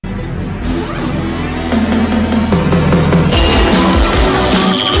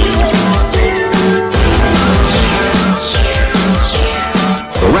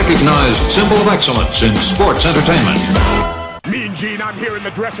America's symbol of excellence in sports entertainment. Mean Gene, I'm here in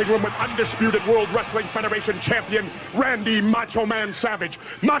the dressing room with undisputed World Wrestling Federation champion Randy Macho Man Savage.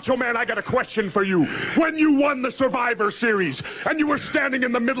 Macho Man, I got a question for you. When you won the Survivor Series and you were standing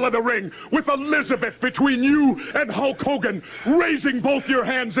in the middle of the ring with Elizabeth between you and Hulk Hogan, raising both your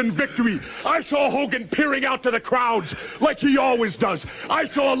hands in victory, I saw Hogan peering out to the crowds like he always does. I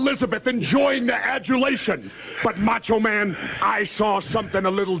saw Elizabeth enjoying the adulation. But Macho Man, I saw something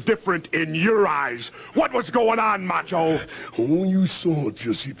a little different in your eyes. What was going on, Macho? All you saw,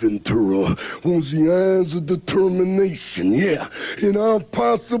 Jesse Ventura, was the eyes of determination, yeah. And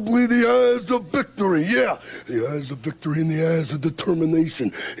possibly the eyes of victory, yeah. The eyes of victory and the eyes of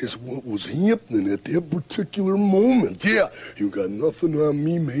determination is what was happening at that particular moment, yeah. You got nothing on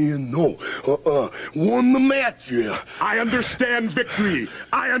me, man, no. Won the match, yeah. I understand victory.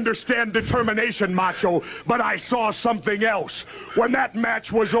 I understand determination, Macho, but I saw something else. When that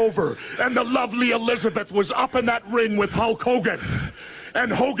match was over and the lovely Elizabeth was up in that ring with Hulk Hogan, and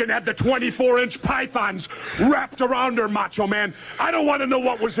Hogan had the 24-inch pythons wrapped around her, Macho Man. I don't want to know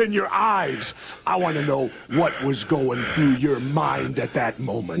what was in your eyes. I want to know what was going through your mind at that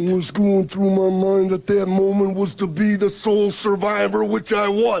moment. What was going through my mind at that moment was to be the sole survivor, which I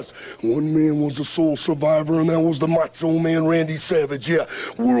was. One man was a sole survivor, and that was the Macho Man Randy Savage, yeah.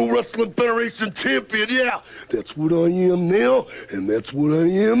 World Wrestling Federation champion, yeah. That's what I am now, and that's what I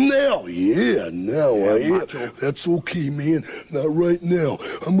am now. Yeah, now I am. Macho. That's okay, man. Not right now.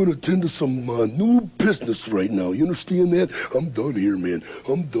 I'm going to attend to some new business right now. You understand that? I'm done here, man.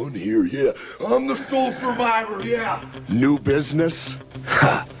 I'm done here, yeah. I'm the sole survivor, yeah. New business?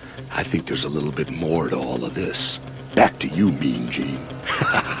 Ha! I think there's a little bit more to all of this. Back to you, Mean Gene.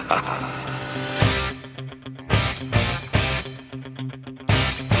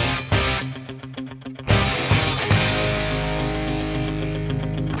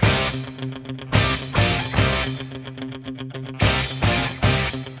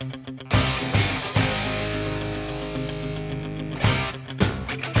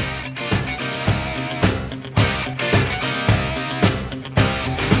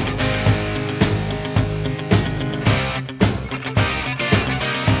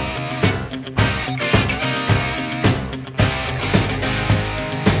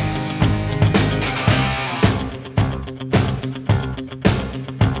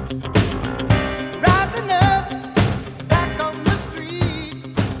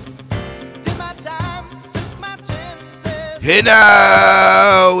 Hey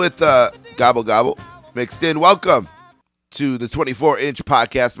now with Gobble Gobble mixed in. Welcome to the 24-inch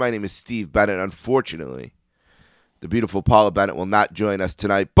podcast. My name is Steve Bennett. Unfortunately, the beautiful Paula Bennett will not join us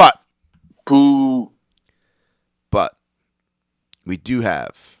tonight, but we do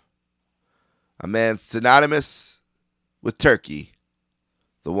have a man synonymous with turkey,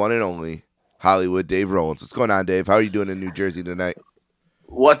 the one and only Hollywood Dave Rowlands. What's going on, Dave? How are you doing in New Jersey tonight?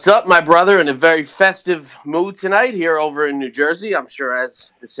 What's up, my brother? In a very festive mood tonight here over in New Jersey. I'm sure as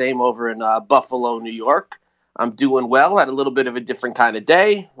the same over in Buffalo, New York. I'm doing well. Had a little bit of a different kind of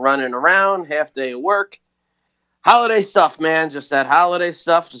day, running around, half day of work. Holiday stuff, man. Just that holiday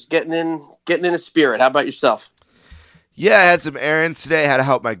stuff. Just getting in the spirit. How about yourself? Yeah, I had some errands today. Had to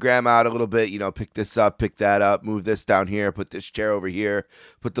help my grandma out a little bit. Pick this up, pick that up, move this down here, put this chair over here,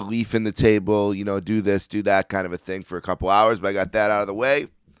 put the leaf in the table, do this, do that kind of a thing for a couple hours. But I got that out of the way.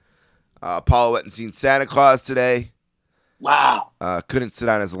 Paula went and seen Santa Claus today. Wow. Couldn't sit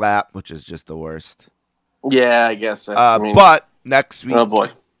on his lap, which is just the worst. Yeah, I guess. But next week, oh boy,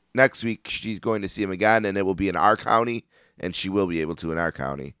 next week she's going to see him again, and it will be in our county, and she will be able to in our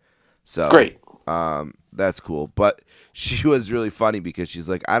county. So great. That's cool. But she was really funny because she's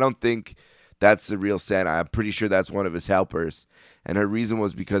like, I don't think that's the real Santa. I'm pretty sure that's one of his helpers. And her reason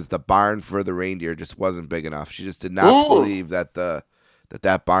was because the barn for the reindeer just wasn't big enough. She just did not believe that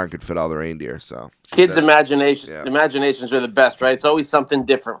that barn could fit all the reindeer. So kids' imaginations are the best, right? It's always something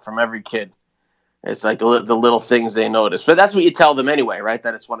different from every kid. It's like the little things they notice. But that's what you tell them anyway, right?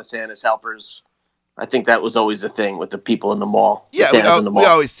 That it's one of Santa's helpers. I think that was always the thing with the people in the mall. Yeah, we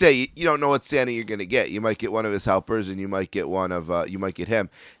always say you don't know what Santa you're going to get. You might get one of his helpers, and you might get you might get him.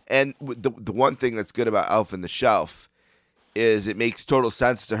 And the one thing that's good about Elf on the Shelf is it makes total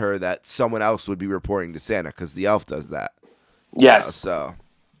sense to her that someone else would be reporting to Santa because the elf does that. Yes.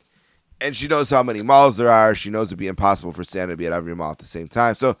 And she knows how many malls there are. She knows it'd be impossible for Santa to be at every mall at the same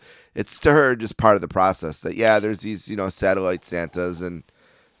time. So it's to her just part of the process that there's these satellite Santas and.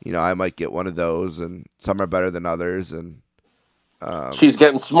 I might get one of those, and some are better than others. And she's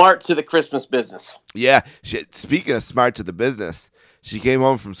getting smart to the Christmas business. Yeah. Speaking of smart to the business, she came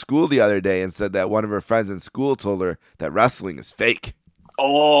home from school the other day and said that one of her friends in school told her that wrestling is fake.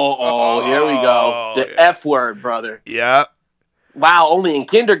 Here we go. The F word, brother. Yeah. Wow, only in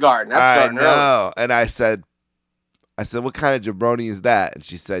kindergarten. That's starting early. know. And I said, what kind of jabroni is that? And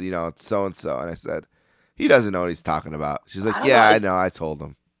she said, it's so-and-so. And I said, he doesn't know what he's talking about. She's like, I know. I told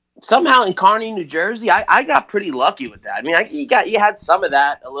him. Somehow in Kearney, New Jersey, I got pretty lucky with that. I mean, you had some of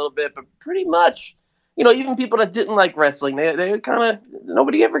that a little bit, but pretty much, even people that didn't like wrestling, they kind of,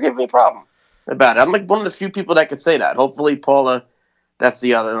 nobody ever gave me a problem about it. I'm like one of the few people that could say that. Hopefully, Paula, that's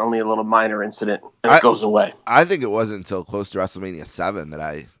the other, only a little minor incident, and it goes away. I think it wasn't until close to WrestleMania 7 that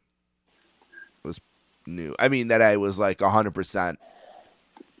I was new. I mean, that I was like 100%.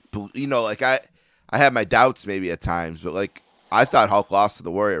 Like I had my doubts maybe at times, but like I thought Hulk lost to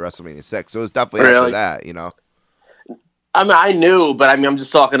the Warrior at WrestleMania 6, so it was definitely after that, I mean, I knew, but I mean, I'm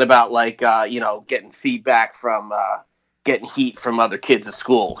just talking about like, getting feedback from, getting heat from other kids at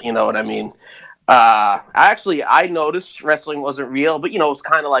school. You know what I mean? I noticed wrestling wasn't real, but it was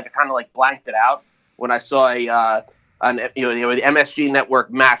kind of like blanked it out when I saw the MSG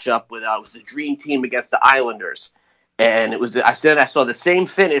Network matchup with it was the Dream Team against the Islanders, and I saw the same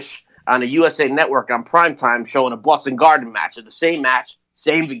finish on a USA Network on primetime showing a Boston Garden match, and the same match,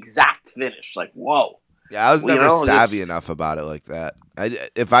 same exact finish. Like, whoa. Yeah, I was never savvy enough about it like that.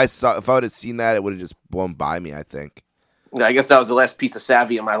 If I would have seen that, it would have just blown by me, I think. I guess that was the last piece of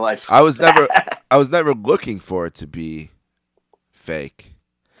savvy in my life. I was never looking for it to be fake.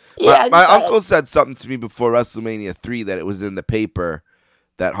 Yeah, my uncle said something to me before WrestleMania 3 that it was in the paper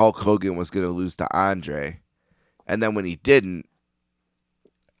that Hulk Hogan was going to lose to Andre. And then when he didn't,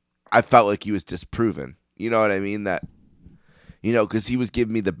 I felt like he was disproven. You know what I mean? That, because he was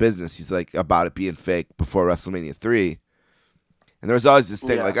giving me the business. He's like, about it being fake before WrestleMania 3. And there was always this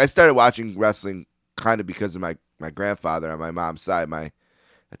thing. Yeah. Like, I started watching wrestling kind of because of my grandfather on my mom's side, my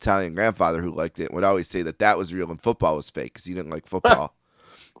Italian grandfather who liked it, would always say that was real and football was fake because he didn't like football.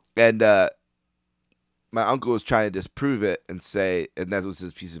 And my uncle was trying to disprove it and say, and that was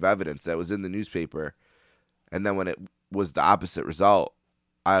his piece of evidence that was in the newspaper. And then when it was the opposite result,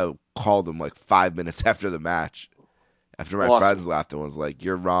 I called him like 5 minutes after the match, after my friends left and was like,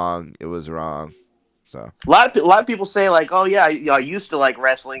 "You're wrong. It was wrong." So a lot of people say like, "Oh yeah, I used to like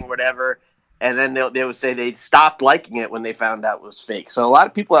wrestling, whatever," and then they would say they stopped liking it when they found out it was fake. So a lot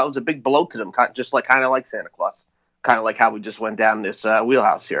of people, that was a big blow to them, just like kind of like Santa Claus, kind of like how we just went down this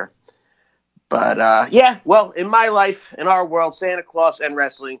wheelhouse here. But well, in my life, in our world, Santa Claus and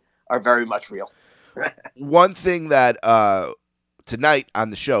wrestling are very much real. One thing that tonight on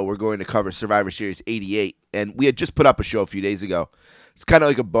the show, we're going to cover Survivor Series 88. And we had just put up a show a few days ago. It's kind of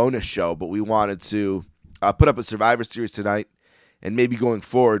like a bonus show, but we wanted to put up a Survivor Series tonight and maybe going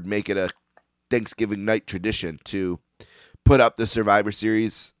forward make it a Thanksgiving night tradition to put up the Survivor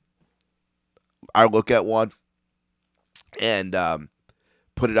Series, our look at one, and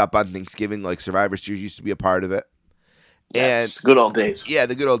put it up on Thanksgiving like Survivor Series used to be a part of it. Yes, and good old days. Yeah,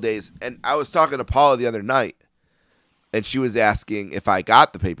 the good old days. And I was talking to Paula the other night, and she was asking if I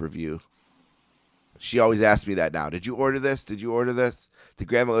got the pay-per-view. She always asks me that now. Did you order this? Did you order this? Did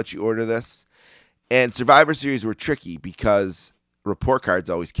Grandma let you order this? And Survivor Series were tricky because report cards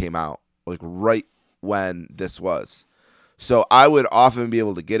always came out like right when this was. So I would often be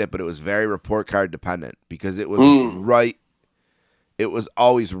able to get it, but it was very report card dependent because it was right. It was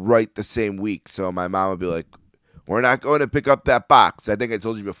always right the same week. So my mom would be like, "We're not going to pick up that box." I think I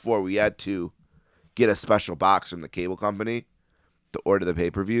told you before, we had to get a special box from the cable company to order the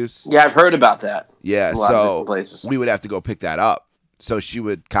pay-per-views. Yeah, I've heard about that. Yeah, so we would have to go pick that up. So she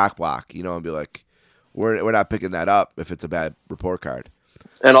would cock block, and be like, we're not picking that up if it's a bad report card.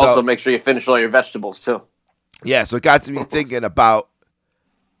 And also make sure you finish all your vegetables, too. Yeah, so it got to me thinking about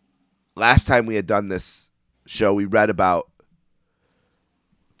last time we had done this show, we read about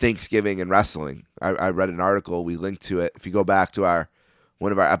Thanksgiving and wrestling. I read an article. We linked to it. If you go back to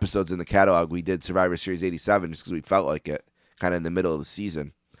one of our episodes in the catalog, we did Survivor Series 87 just because we felt like it, kind of in the middle of the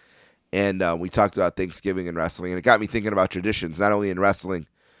season. And we talked about Thanksgiving and wrestling, and it got me thinking about traditions, not only in wrestling,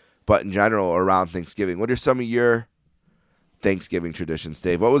 but in general around Thanksgiving. What are some of your Thanksgiving traditions,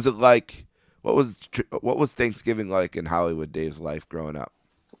 Dave? What was it like? What was Thanksgiving like in Hollywood Dave's life growing up?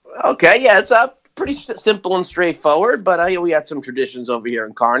 Okay, yeah, it's pretty simple and straightforward, but we had some traditions over here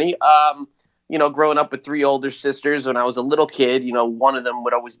in Kearney. Growing up with three older sisters, when I was a little kid, one of them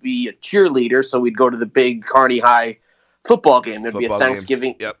would always be a cheerleader, so we'd go to the big Kearney High football game. There'd be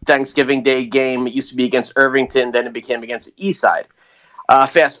a Thanksgiving Day game. It used to be against Irvington, then it became against the East Side.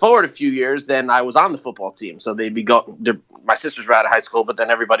 Fast forward a few years, then I was on the football team, so they'd be my sisters were out of high school, but then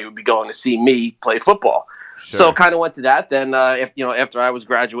everybody would be going to see me play football. Sure. So kind of went to that. Then, after I was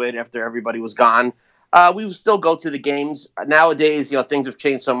graduated, after everybody was gone, We would still go to the games. Nowadays, things have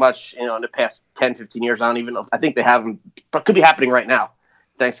changed so much, in the past 10, 15 years. I don't even know. I think they have them, but could be happening right now.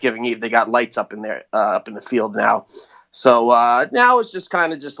 Thanksgiving Eve, they got lights up in there, up in the field now. So now it's just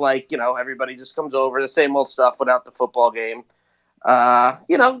kind of just like, everybody just comes over, the same old stuff without the football game.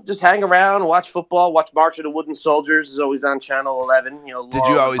 Just hang around, watch football, watch March of the Wooden Soldiers is always on Channel 11. Did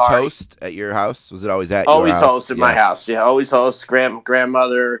you always host at your house? Was it always at your house? Always host at my house. Yeah, always host.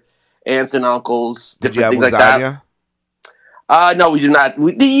 Grandmother, aunts and uncles, Did you have things lasagna? Like that. No, we do not.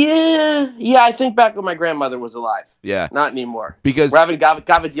 I think back when my grandmother was alive. Yeah. Not anymore. Because we're having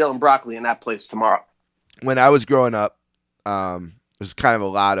gavadil and broccoli in that place tomorrow. When I was growing up, there's kind of a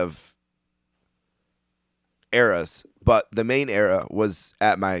lot of eras, but the main era was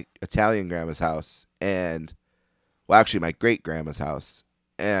at my Italian grandma's house actually my great grandma's house.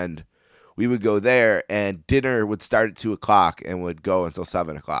 And we would go there and dinner would start at 2:00 and would go until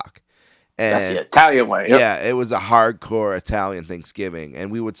 7:00. And that's the Italian way. Yep. Yeah, it was a hardcore Italian Thanksgiving.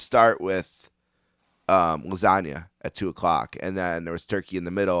 And we would start with lasagna at 2:00. And then there was turkey in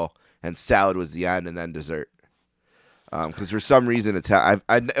the middle and salad was the end and then dessert. Because for some reason, I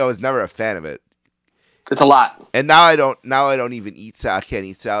was never a fan of it. It's a lot. And now I don't even eat salad. I can't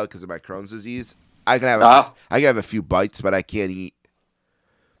eat salad because of my Crohn's disease. I can have a few bites, but I can't eat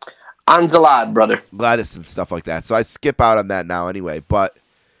ensalada, brother. Lettuce and stuff like that. So I skip out on that now anyway. But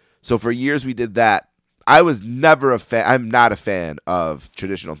so for years we did that. I was never a fan. I'm not a fan of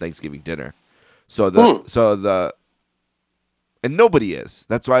traditional Thanksgiving dinner. And nobody is.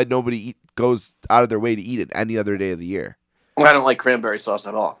 That's why nobody goes out of their way to eat it any other day of the year. I don't like cranberry sauce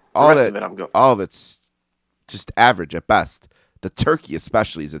at all. All of it's just average at best. The turkey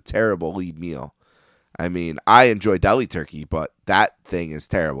especially is a terrible lead meal. I mean, I enjoy deli turkey, but that thing is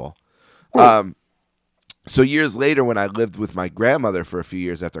terrible. So years later, when I lived with my grandmother for a few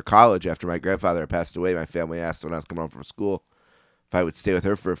years after college, after my grandfather had passed away, my family asked when I was coming home from school if I would stay with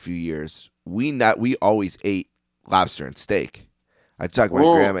her for a few years. We always ate lobster and steak. I talked my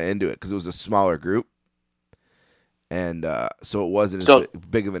grandma into it because it was a smaller group. And so it wasn't as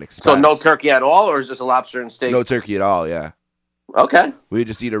big of an expense. So no turkey at all, or is this a lobster and steak? No turkey at all, yeah. Okay. We would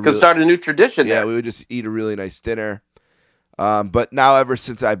just eat start a new tradition there. Yeah, we would just eat a really nice dinner. But now ever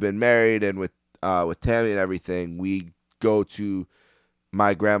since I've been married and with Tammy and everything, we go to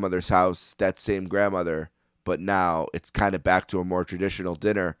my grandmother's house, that same grandmother, but now it's kind of back to a more traditional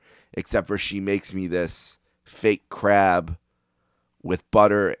dinner, except for she makes me this fake crab with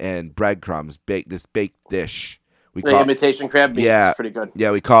butter and breadcrumbs, this baked dish. Imitation crab meat. Yeah, pretty good.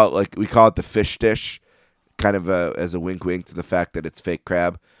 Yeah, we call it the fish dish, kind of as a wink to the fact that it's fake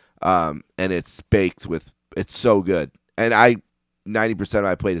crab, and it's baked with. It's so good, and 90% of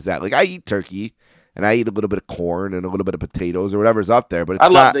my plate is that. Like I eat turkey, and I eat a little bit of corn and a little bit of potatoes or whatever's up there, but I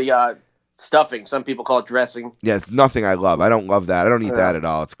love the stuffing. Some people call it dressing. Yeah, it's nothing I love. I don't love that. I don't eat that at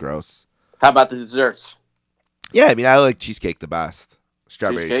all. It's gross. How about the desserts? Yeah, I mean, I like cheesecake the best.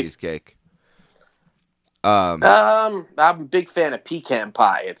 Strawberry cheesecake. I'm a big fan of pecan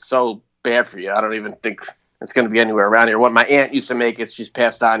pie. It's so bad for you. I don't even think it's going to be anywhere around here. When my aunt used to make it, she's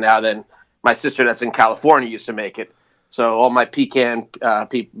passed on now. Then my sister that's in California used to make it. So all my pecan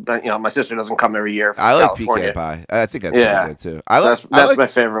people, my sister doesn't come every year from California. Pecan pie. I think that's pretty good too. That's my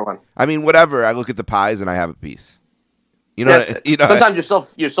favorite one. I mean, whatever. I look at the pies and I have a piece. Sometimes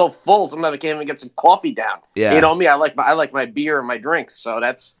you're so full. Sometimes I can't even get some coffee down. Yeah. You know me. I like my beer and my drinks. So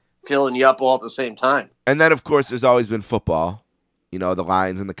that's filling you up all at the same time. And then of course there's always been football. The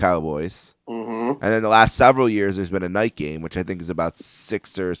Lions and the Cowboys. Mm-hmm. And then the last several years there's been a night game, which I think is about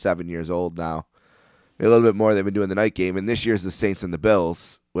 6 or 7 years old now. A little bit more they've been doing the night game. And this year's the Saints and the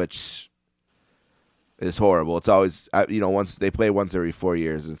Bills, which is horrible. It's always once they play once every 4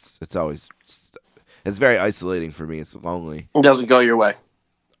 years. It's very isolating for me. It's lonely. It doesn't go your way.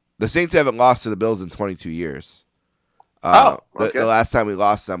 The Saints haven't lost to the Bills in 22 years. Okay. The last time we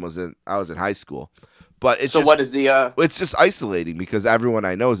lost them I was in high school. But it's what is the? It's just isolating because everyone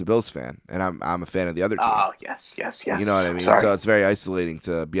I know is a Bills fan, and I'm a fan of the other team. Oh yes. You know what I mean? Sorry. So it's very isolating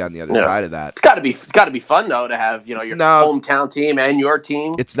to be on the other side of that. It's got to be fun though to have your hometown team and your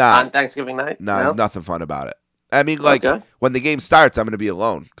team. It's not on Thanksgiving night. No, nothing fun about it. I mean, when the game starts, I'm going to be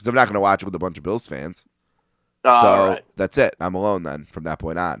alone because I'm not going to watch it with a bunch of Bills fans. That's it. I'm alone then from that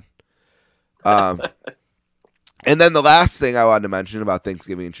point on. And then the last thing I wanted to mention about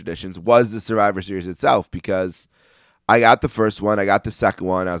Thanksgiving traditions was the Survivor Series itself, because I got the first one, I got the second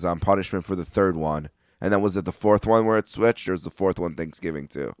one, I was on punishment for the third one, and then was it the fourth one where it switched, or was the fourth one Thanksgiving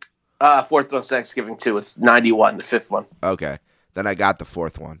too? Fourth one's Thanksgiving too. It's 91, the fifth one. Okay, then I got the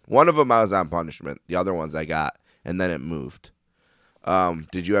fourth one. One of them I was on punishment. The other ones I got, and then it moved.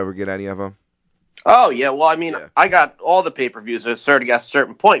 Did you ever get any of them? Oh yeah, well, I mean, Yeah. I got all the pay-per-views at a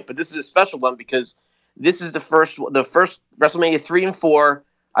certain point, but this is a special one because this is the first WrestleMania 3 and 4.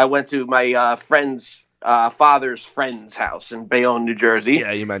 I went to my friend's father's friend's house in Bayonne, New Jersey.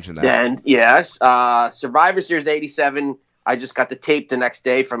 Yeah, you mentioned that. And yes, Survivor Series '87. I just got the tape the next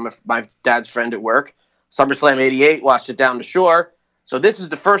day from my dad's friend at work. SummerSlam '88, watched it down the shore. So this is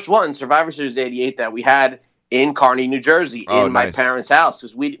the first one, Survivor Series '88, that we had in Kearney, New Jersey, in my nice. parents' house.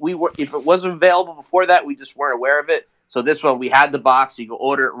 Because we were, if it wasn't available before that, we just weren't aware of it. So this one, we had the box. You could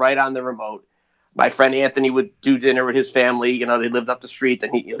order it right on the remote. My friend Anthony would do dinner with his family. You know, they lived up the street.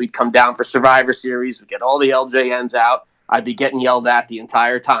 Then he'd come down for Survivor Series. We'd get all the LJNs out. I'd be getting yelled at the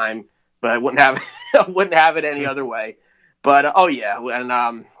entire time, but I wouldn't have it any other way. But oh yeah,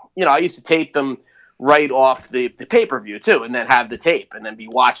 and you know, I used to tape them right off the pay-per-view too, and then have the tape, and then be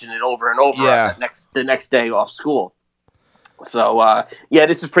watching it over and over the next day off school. So yeah,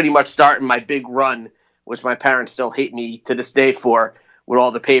 this is pretty much starting my big run, which my parents still hate me to this day for, with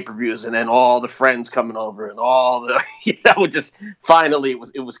all the pay-per-views and then all the friends coming over and all the, you know, just finally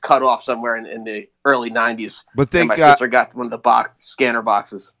it was cut off somewhere in the early 90s. But thank my God, sister got one of the scanner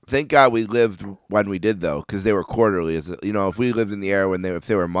boxes. Thank God we lived when we did though, because they were quarterly. You know, if we lived in the era if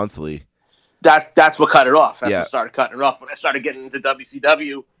they were monthly. That's what cut it off. That's Yeah. what started cutting it off. When I started getting into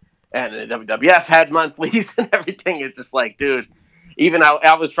WCW and the WWF had monthlies and everything, it's just like, dude, even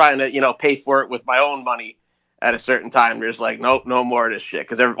I was trying to, you know, pay for it with my own money at a certain time. There's like, nope, no more of this shit.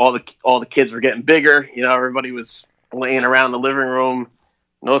 Because all the kids were getting bigger. You know, everybody was laying around the living room.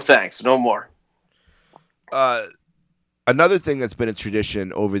 No thanks, no more. Another thing that's been a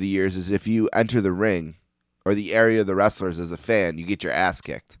tradition over the years is if you enter the ring or the area of the wrestlers as a fan, you get your ass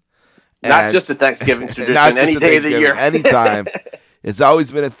kicked. Not just a Thanksgiving tradition, not just any a day of the year. Anytime. It's always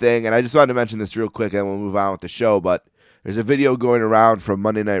been a thing, and I just wanted to mention this real quick, and we'll move on with the show, but there's a video going around from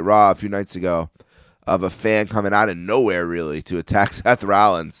Monday Night Raw a few nights ago of a fan coming out of nowhere, really, to attack Seth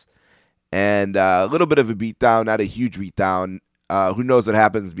Rollins. And a little bit of a beatdown, not a huge beatdown. Who knows what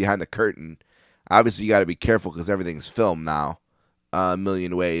happens behind the curtain. Obviously, you got to be careful because everything's filmed now a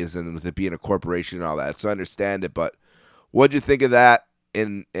million ways, and with it being a corporation and all that, so I understand it, but what'd you think of that?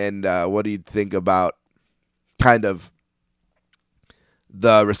 And what do you think about kind of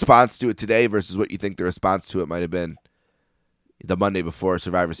the response to it today versus what you think the response to it might have been the Monday before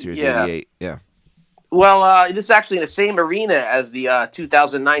Survivor Series 88? Yeah. Well, this is actually in the same arena as the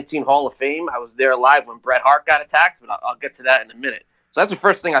 2019 Hall of Fame. I was there live when Bret Hart got attacked, but I'll get to that in a minute. So that's the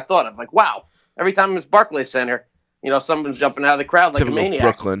first thing I thought of. Like, wow, every time it's Barclays Center, you know, someone's jumping out of the crowd like a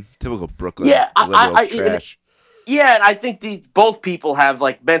maniac. Typical Brooklyn. Yeah, trash. Yeah, and I think both people have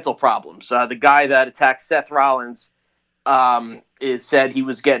like mental problems. The guy that attacked Seth Rollins said he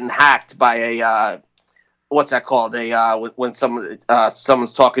was getting hacked by a what's that called? When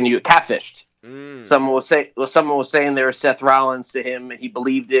someone's talking to you, catfished. Someone was saying they were Seth Rollins to him, and he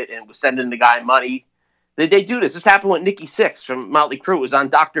believed it and was sending the guy money. They do this. This happened with Nikki Sixx from Motley Crue. It was on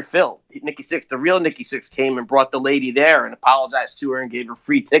Dr. Phil. Nikki Sixx, the real Nikki Sixx, came and brought the lady there and apologized to her and gave her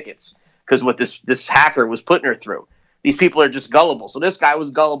free tickets because what this hacker was putting her through. These people are just gullible. So this guy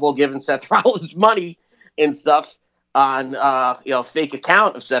was gullible, giving Seth Rollins money and stuff on fake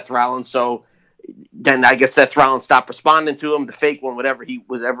account of Seth Rollins. So then I guess Seth Rollins stopped responding to him, the fake one, whatever he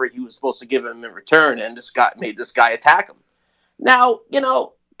was supposed to give him in return, and made this guy attack him. Now, you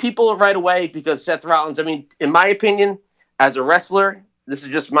know, people are right away because Seth Rollins, I mean, in my opinion, as a wrestler, this is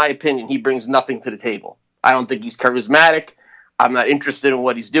just my opinion, he brings nothing to the table. I don't think he's charismatic. I'm not interested in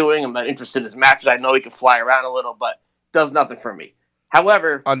what he's doing. I'm not interested in his matches. I know he can fly around a little, but does nothing for me.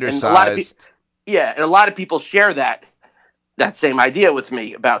 However, undersized. And a lot of people share that same idea with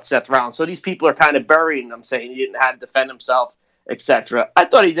me about Seth Rollins. So these people are kind of burying him, saying he didn't know how to defend himself, etc. I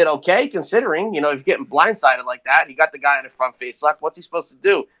thought he did okay, considering, you know, if you're getting blindsided like that, he got the guy in a front face lock. What's he supposed to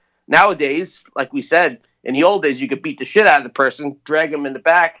do? Nowadays, like we said, in the old days, you could beat the shit out of the person, drag him in the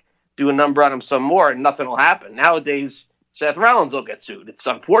back, do a number on him some more, and nothing will happen. Nowadays, Seth Rollins will get sued. It's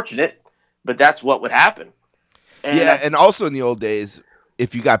unfortunate, but that's what would happen. And also in the old days,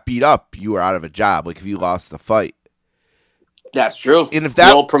 if you got beat up, you were out of a job. Like if you lost the fight. That's true. And if the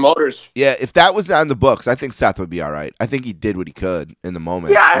old promoters. Yeah, if that was on the books, I think Seth would be all right. I think he did what he could in the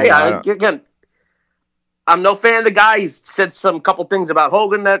moment. Again, I'm no fan of the guy. He's said some couple things about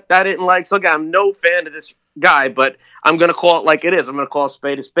Hogan that I didn't like. So again, I'm no fan of this guy, but I'm going to call it like it is. I'm going to call a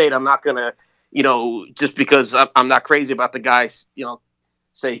spade a spade. I'm not going to, you know, just because I'm not crazy about the guy, you know,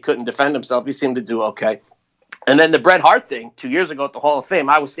 say he couldn't defend himself. He seemed to do okay. And then the Bret Hart thing 2 years ago at the Hall of Fame,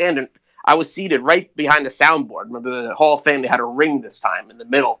 I was seated right behind the soundboard. Remember the Hall of Fame, they had a ring this time in the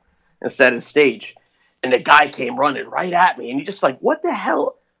middle instead of the stage. And the guy came running right at me. And you're just like, what the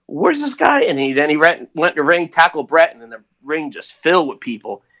hell? where's this guy? And then he went to the ring, tackled Brett, and then the ring just filled with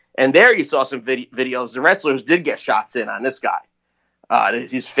people. And there you saw some videos. The wrestlers did get shots in on this guy.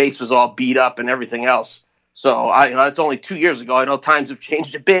 His face was all beat up and everything else. So it's only 2 years ago. I know times have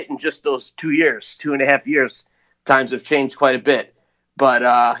changed a bit in just those 2 years, 2.5 years. Times have changed quite a bit. But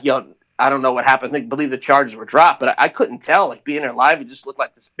I don't know what happened. I believe the charges were dropped, but I couldn't tell. Like being there live, it just looked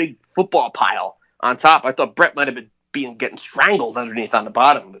like this big football pile on top. I thought Brett might have been getting strangled underneath on the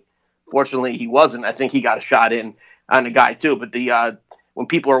bottom, but fortunately he wasn't. I think he got a shot in on the guy too. But when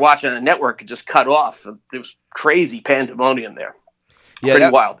people were watching on the network, it just cut off. There was crazy pandemonium there. Yeah,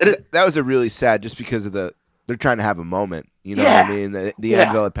 pretty wild. That was a really sad, just because of they're trying to have a moment. You know Yeah. what I mean? The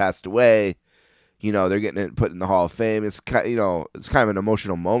Anvil had passed away. They're getting it put in the Hall of Fame. It's it's kind of an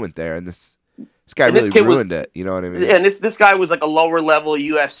emotional moment there, and this guy And this really kid ruined it. You know what I mean? And this guy was like a lower level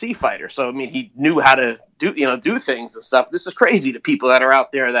UFC fighter, so I mean he knew how to do things and stuff. This is crazy to people that are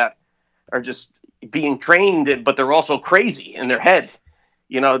out there that are just being trained, but they're also crazy in their head.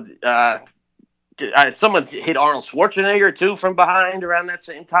 Someone hit Arnold Schwarzenegger too from behind around that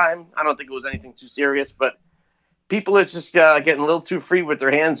same time. I don't think it was anything too serious, but people are just getting a little too free with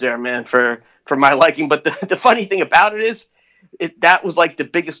their hands there, man, for my liking. But the funny thing about it is, that was like the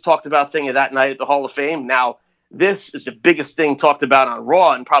biggest talked about thing of that night at the Hall of Fame. Now, this is the biggest thing talked about on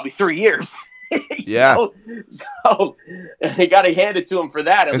Raw in probably 3 years. Yeah. So you got to hand it to him for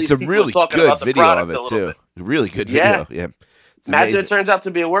that. At And least some people are really talking good about the video product of a it little too. bit. Really good video. Yeah. It's Imagine amazing. it turns out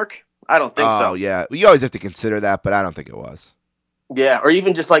to be a work. I don't think so. Oh yeah, you always have to consider that, but I don't think it was. Yeah, or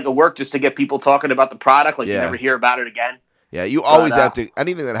even just like a work just to get people talking about the product, like you Yeah. never hear about it again. Yeah, you always But, have to.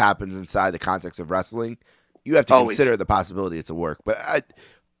 Anything that happens inside the context of wrestling, you have to Always. consider the possibility it's a work.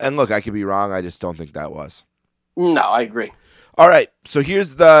 And look, I could be wrong. I just don't think that was. No, I agree. All right, so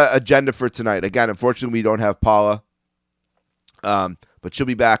here's the agenda for tonight. Again, unfortunately, we don't have Paula, but she'll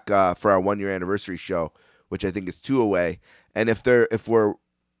be back for our 1 year anniversary show, which I think is 2 away. And if we're,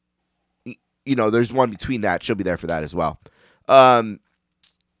 there's one between that, she'll be there for that as well.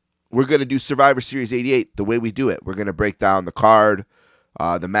 We're going to do Survivor Series 88 the way we do it. We're going to break down the card,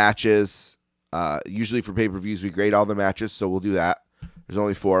 the matches. Usually for pay-per-views, we grade all the matches, so we'll do that. There's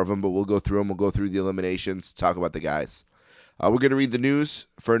only 4 of them, but we'll go through them. We'll go through the eliminations, talk about the guys. We're going to read the news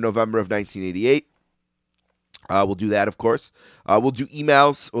for November of 1988. We'll do that, of course. We'll do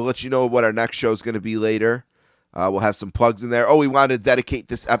emails. We'll let you know what our next show is going to be later. We'll have some plugs in there. Oh, we wanted to dedicate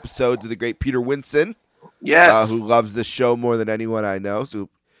this episode to the great Peter Winson. Yes. Who loves this show more than anyone I know. So,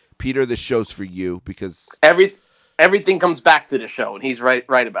 Peter, this show's for you because Everything comes back to the show, and he's right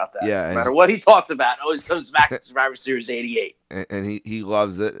about that. Yeah, no matter what he talks about, it always comes back to Survivor Series 88. and he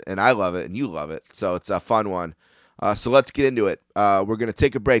loves it, and I love it, and you love it. So it's a fun one. So let's get into it. We're going to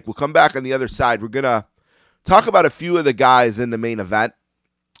take a break. We'll come back on the other side. We're going to talk about a few of the guys in the main event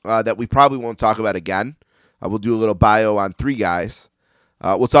that we probably won't talk about again. We'll do a little bio on 3 guys.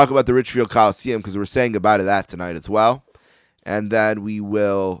 We'll talk about the Richfield Coliseum because we're saying goodbye to that tonight as well. And then we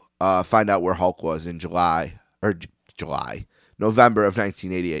will find out where Hulk was in November of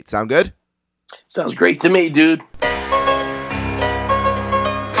 1988. Sound good? Sounds great to me, dude.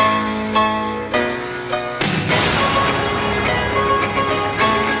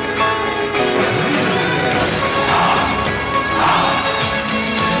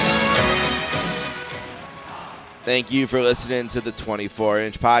 Thank you for listening to the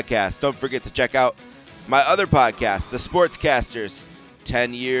 24-inch podcast. Don't forget to check out my other podcast, The Sportscasters,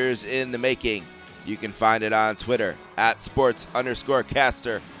 10 years in the making. You can find it on Twitter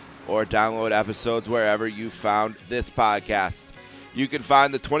 @sports_caster or download episodes wherever you found this podcast. You can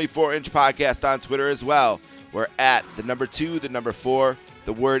find the 24-inch podcast on Twitter as well. We're at the number 2, the number 4,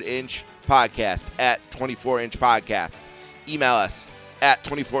 the word inch podcast @24-inch podcast. Email us at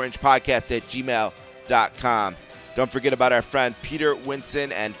 24inchpodcast@gmail.com. Don't forget about our friend Peter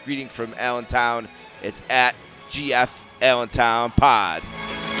Winson and greeting from Allentown. It's at GF Allentown Pod.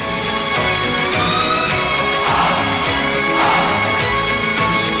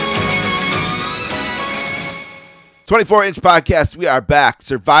 "24-inch podcast." We are back.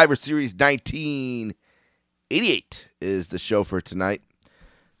 Survivor Series 1988 is the show for tonight.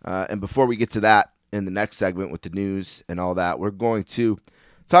 And before we get to that in the next segment with the news and all that, we're going to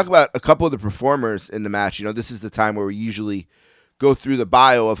talk about a couple of the performers in the match. This is the time where we usually go through the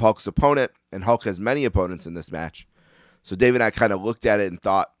bio of Hulk's opponent, and Hulk has many opponents in this match. So Dave and I kind of looked at it and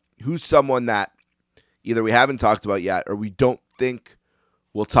thought, who's someone that either we haven't talked about yet or we don't think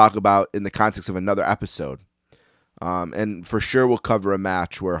we'll talk about in the context of another episode. And for sure we'll cover a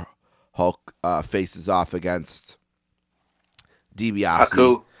match where Hulk faces off against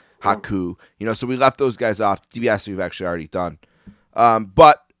DiBiase. Haku. So we left those guys off. DiBiase we've actually already done.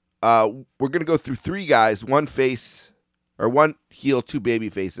 But we're going to go through three guys, one heel, two baby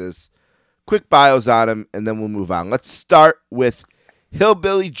faces. Quick bios on him, and then we'll move on. Let's start with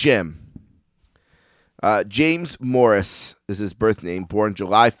Hillbilly Jim. James Morris is his birth name, born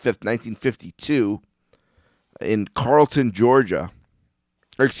July 5th, 1952 in Carlton, Georgia.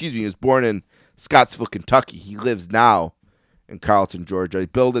 He was born in Scottsville, Kentucky. He lives now in Carlton, Georgia. He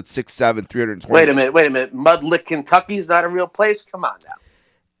billed at 6'7", 320. Wait a minute. Mudlick, Kentucky is not a real place? Come on now.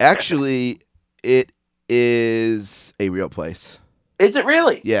 Actually, it is a real place. Is it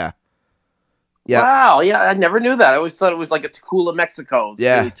really? Yeah. Yeah. Wow. Yeah, I never knew that. I always thought it was like a Tacula, Mexico.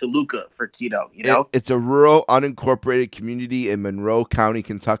 Yeah. Really Toluca for Tito, you know? It's a rural, unincorporated community in Monroe County,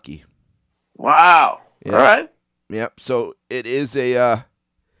 Kentucky. Wow. Yeah. All right. Yep. So it is a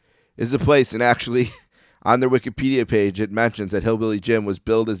place, and actually on their Wikipedia page it mentions that Hillbilly Jim was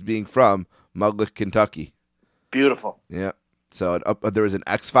billed as being from Mudlick, Kentucky. Beautiful. Yep. So there was an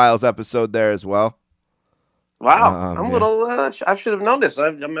X-Files episode there as well. Wow. I'm a little, I should have known this.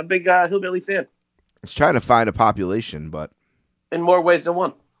 I'm a big Hillbilly fan. I was trying to find a population, but in more ways than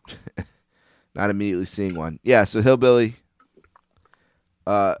one. not immediately seeing one. Yeah, so Hillbilly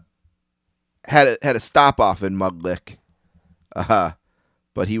had a stop off in Mudlick,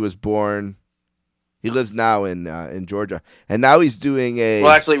 but he was born. He lives now in Georgia, and now he's doing a.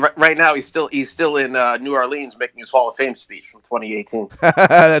 Well, actually, right now he's still in New Orleans making his Hall of Fame speech from 2018.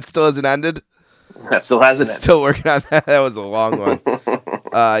 That still hasn't ended. That still hasn't ended. Still working on that. That was a long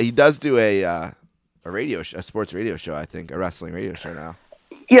one. He does do a radio show, a sports radio show. I think a wrestling radio show now.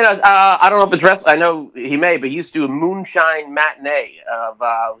 I don't know if it's wrestling. I know he may, but he used to do a moonshine matinee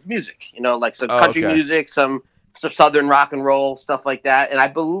of music. Like some country music, some southern rock and roll, stuff like that. And I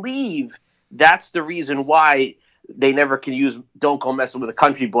believe that's the reason why they never can use "Don't Go Messing with a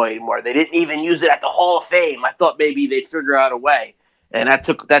Country Boy" anymore. They didn't even use it at the Hall of Fame. I thought maybe they'd figure out a way, and that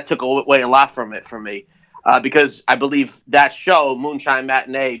took away a lot from it for me, because I believe that show, Moonshine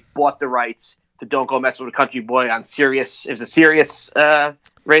Matinee, bought the rights to "Don't Go Messing with a Country Boy" on Sirius. It was a Sirius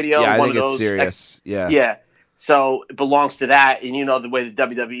radio. Yeah, I one think of it's those. Sirius. Yeah. Yeah. So it belongs to that, and the way the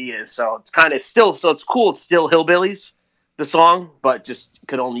WWE is. So it's kind of still, so it's cool. It's still Hillbillies, the song, but just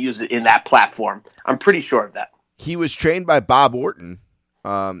could only use it in that platform. I'm pretty sure of that. He was trained by Bob Orton,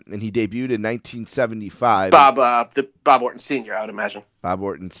 and he debuted in 1975. Bob Orton Sr., I would imagine. Bob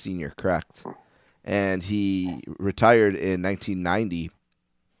Orton Sr., correct. And he retired in 1990.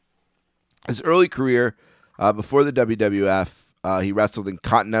 His early career, before the WWF, he wrestled in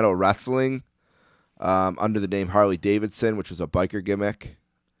Continental Wrestling under the name Harley Davidson, which was a biker gimmick.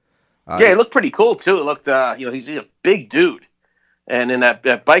 Yeah, he looked pretty cool, too. It looked, he's a big dude. And in that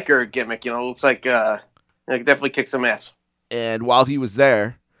biker gimmick, it looks like he definitely kicked some ass. And while he was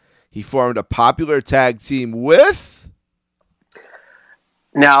there, he formed a popular tag team with...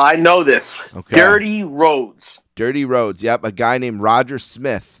 Now, I know this. Okay. Dirty Rhodes. Dirty Rhodes, yep. A guy named Roger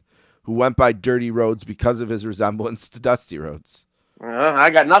Smith, who went by Dirty Rhodes because of his resemblance to Dusty Rhodes. I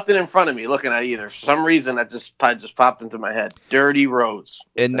got nothing in front of me looking at either. For some reason, that just popped into my head. Dirty Rhodes.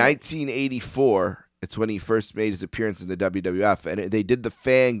 In 1984, it's when he first made his appearance in the WWF, and they did the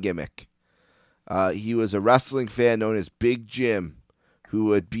fan gimmick. He was a wrestling fan known as Big Jim, who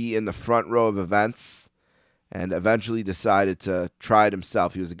would be in the front row of events, and eventually decided to try it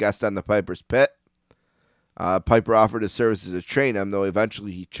himself. He was a guest on the Piper's Pit. Piper offered his services to train him, though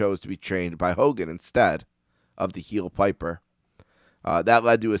eventually he chose to be trained by Hogan instead of the heel Piper. That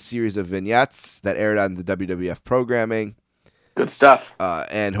led to a series of vignettes that aired on the WWF programming. Good stuff.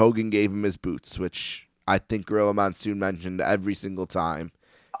 And Hogan gave him his boots, which I think Gorilla Monsoon mentioned every single time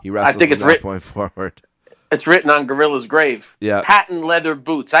he wrestled from that point forward. It's written on Gorilla's grave. Yeah. Patent leather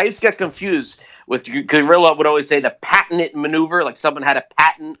boots. I used to get confused with Gorilla would always say the patented maneuver, like someone had a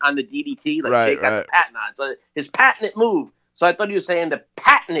patent on the DDT, like Jake had a patent on it. So his patented move. So I thought he was saying the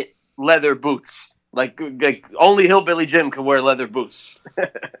patented leather boots. Like only Hillbilly Jim can wear leather boots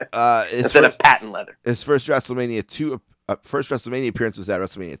instead of patent leather. His first WrestleMania appearance was at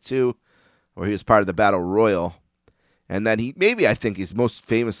WrestleMania 2, where he was part of the Battle Royal. And then I think he's most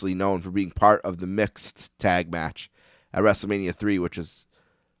famously known for being part of the mixed tag match at WrestleMania 3, which is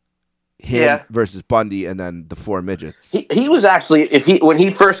him versus Bundy and then the four midgets. He was actually, when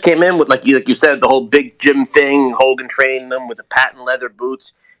he first came in with, like you said, the whole Big Jim thing, Hogan trained them with the patent leather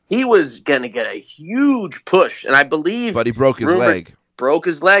boots, he was going to get a huge push. And I believe... But he broke his leg.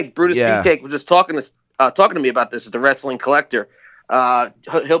 Brutus Beefcake was just talking to me about this at the Wrestling Collector.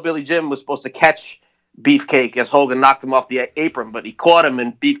 Hillbilly Jim was supposed to catch Beefcake as Hogan knocked him off the apron, but he caught him,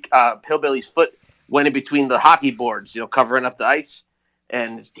 and Hillbilly's foot went in between the hockey boards, covering up the ice,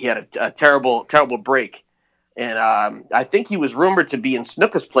 and he had a terrible, terrible break. And I think he was rumored to be in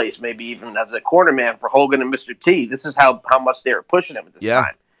Snuka's place, maybe even as a corner man for Hogan and Mr. T. This is how much they were pushing him at this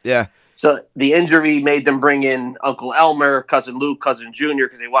time. Yeah. So the injury made them bring in Uncle Elmer, Cousin Luke, Cousin Junior,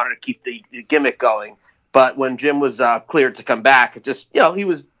 because they wanted to keep the gimmick going. But when Jim was cleared to come back, it just, he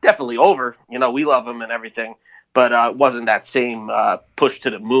was definitely over. We love him and everything. But it wasn't that same push to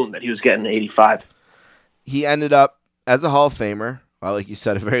the moon that he was getting in 85. He ended up as a Hall of Famer. Well, like you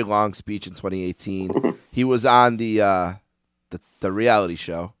said, a very long speech in 2018. He was on the reality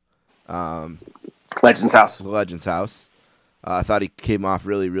show. Legends House. The Legends House. I thought he came off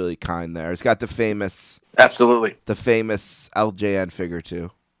really, really kind there. He's got the famous LJN figure,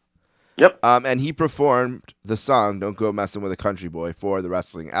 too. Yep. And he performed the song "Don't Go Messing with a Country Boy" for the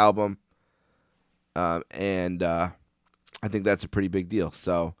wrestling album. And I think that's a pretty big deal.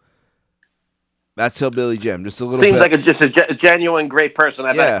 So that's Hillbilly Jim. Just a little Seems bit. like just a genuine great person.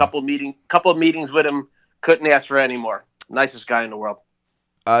 I've had a couple of meetings with him. Couldn't ask for any more. Nicest guy in the world.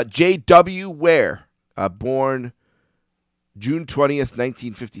 J.W. Ware, born June 20th,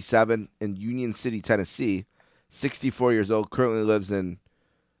 1957 in Union City, Tennessee. 64 years old. Currently lives in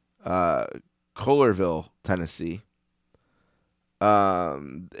Kohlerville, Tennessee.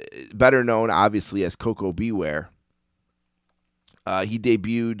 Better known, obviously, as Koko B. Ware. He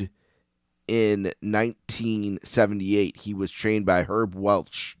debuted in 1978. He was trained by Herb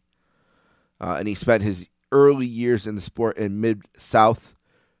Welch. And he spent his early years in the sport in Mid-South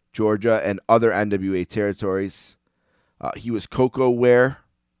Georgia and other NWA territories. He was Koko Ware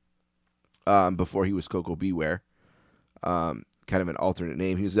before he was Koko B. Ware. Kind of an alternate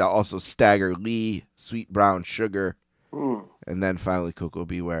name. He was also Stagger Lee, Sweet Brown Sugar, and then finally Koko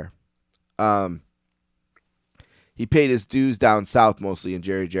B. Ware. He paid his dues down south, mostly in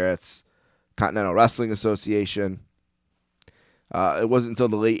Jerry Jarrett's Continental Wrestling Association. It wasn't until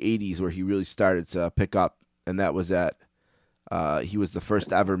the late 80s where he really started to pick up, and that was he was the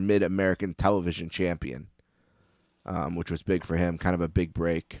first ever Mid-American Television Champion, which was big for him, kind of a big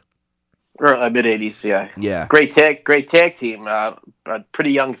break. Mid-80s, yeah. Yeah. Great tag team.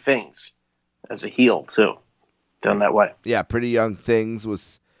 Pretty Young Things as a heel, too. Done that way. Yeah, Pretty Young Things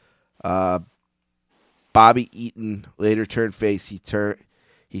was Bobby Eaton, later turned face. He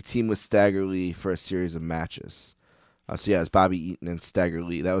teamed with Stagger Lee for a series of matches. So yeah, it was Bobby Eaton and Stagger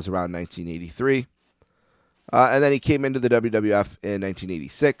Lee. That was around 1983. And then he came into the WWF in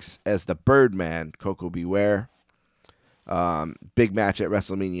 1986 as the Birdman, Koko B. Ware. Big match at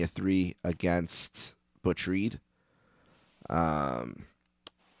WrestleMania 3 against Butch Reed.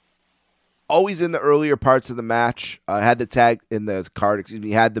 Always in the earlier parts of the match. Had the tag in the card,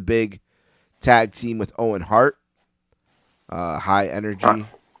 He had the big tag team with Owen Hart. High Energy.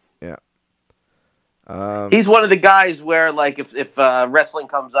 Yeah. He's one of the guys where, like, if wrestling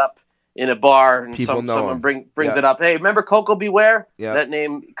comes up in a bar and someone brings it up, hey, remember Koko B. Ware? Yeah. That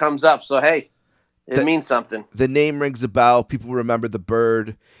name comes up. So, hey, it means something. The name rings a bell. People remember the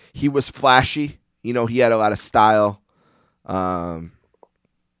Bird. He was flashy. He had a lot of style.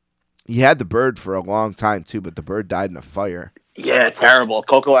 He had the Bird for a long time, too, but the Bird died in a fire. Yeah, terrible.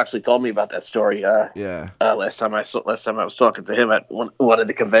 Koko actually told me about that story. Last time I was talking to him at one of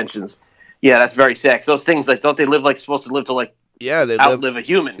the conventions. Yeah, that's very sad. Those things, like, don't they live like supposed to live to, like, they outlive a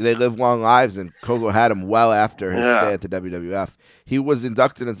human? They live long lives, and Koko had him well after his stay at the WWF. He was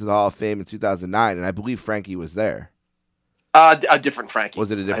inducted into the Hall of Fame in 2009, and I believe Frankie was there. A different Frankie.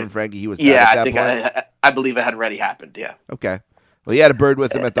 Was it a different Frankie? He was dead at that I think point? I believe it had already happened. Yeah. Okay. Well, he had a Bird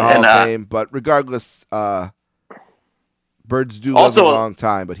with him at the Hall of Fame, but regardless, birds do live a long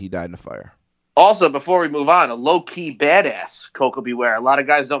time, but he died in a fire. Also, before we move on, a low-key badass, Koko B. Ware. A lot of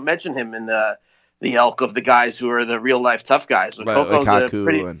guys don't mention him in the ilk of the guys who are the real-life tough guys. But Koko's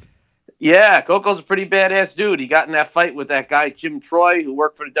Koko's a pretty badass dude. He got in that fight with that guy, Jim Troy, who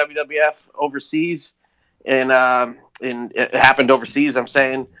worked for the WWF overseas. And it happened overseas, I'm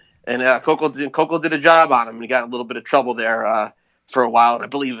saying. And Koko did a job on him. And he got a little bit of trouble there for a while. And I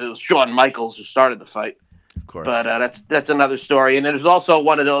believe it was Shawn Michaels who started the fight. Of course. But that's another story. And there's also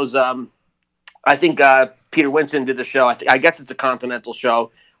one of those, I think Peter Winston did the show. I guess it's a Continental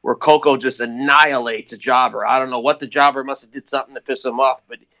show where Koko just annihilates a jobber. I don't know what the jobber must have did something to piss him off,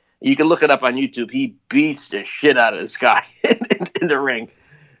 but you can look it up on YouTube. He beats the shit out of this guy in the ring.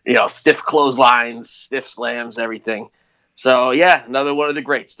 Stiff clotheslines, stiff slams, everything. So, yeah, another one of the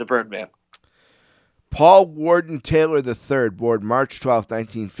greats, the Birdman. Paul Warden Taylor III, born March 12,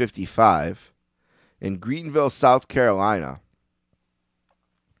 1955, in Greenville, South Carolina.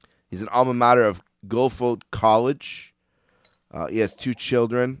 He's an alma mater of Guilford College. He has 2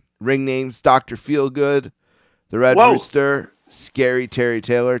 children. Ring names, Dr. Feelgood, the Red Rooster, Scary Terry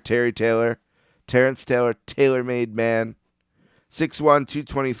Taylor, Terrence Taylor, tailor-made man. 6'1",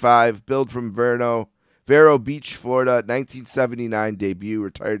 225, build from Vero Beach, Florida, 1979 debut,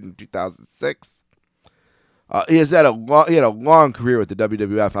 retired in 2006. He had a long career with the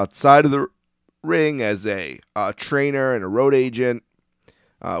WWF outside of the ring as a trainer and a road agent.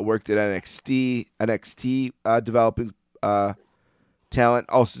 Worked at NXT developing talent.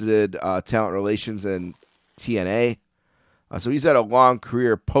 Also did talent relations in TNA. So he's had a long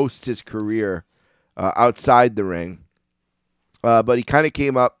career post his career outside the ring. But he kind of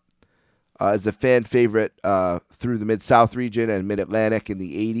came up as a fan favorite through the Mid-South region and Mid-Atlantic in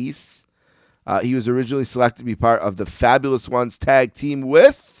the 80s. He was originally selected to be part of the Fabulous Ones tag team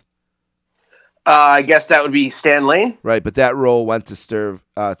with... I guess that would be Stan Lane. Right, but that role went to Steve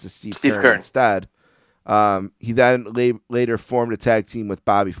Keirn instead. He then later formed a tag team with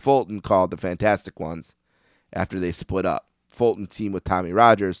Bobby Fulton called the Fantastic Ones after they split up. Fulton teamed with Tommy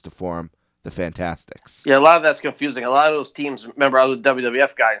Rogers to form the Fantastics. Yeah, a lot of that's confusing. A lot of those teams, remember, I was a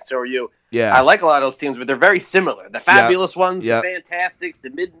WWF guy, and so are you. Yeah. I like a lot of those teams, but they're very similar. The Fabulous Ones, yep. The Fantastics,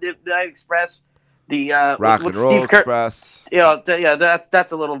 the Midnight Express, the Rock and Roll Express.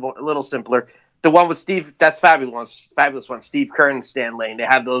 That's a little simpler. The one with Steve, that's Fabulous Ones, Steve Keirn and Stan Lane. They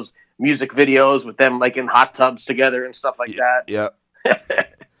have those music videos with them like in hot tubs together and stuff like that. Yep.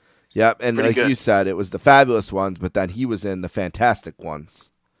 Yep, and Pretty like good. You said, it was the Fabulous Ones, but then he was in the Fantastic Ones.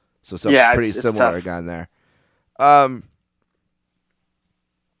 So pretty similar tough. again there.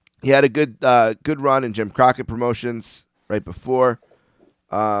 He had a good run in Jim Crockett Promotions right before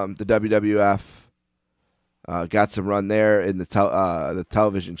the WWF. Got some run there in the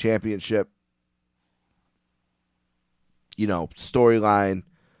television championship. Storyline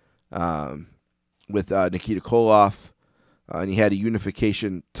with Nikita Koloff. And he had a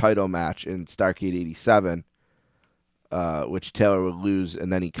unification title match in Starrcade 87, which Taylor would lose,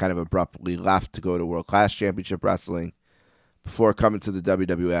 and then he kind of abruptly left to go to World Class Championship Wrestling before coming to the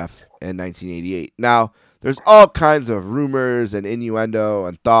WWF in 1988. Now, there's all kinds of rumors and innuendo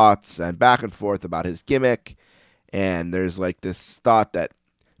and thoughts and back and forth about his gimmick, and there's like this thought that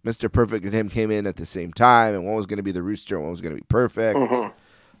Mr. Perfect and him came in at the same time, and one was going to be the Rooster and one was going to be Perfect.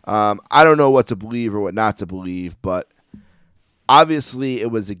 Mm-hmm. I don't know what to believe or what not to believe, but obviously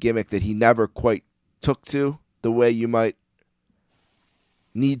it was a gimmick that he never quite took to the way you might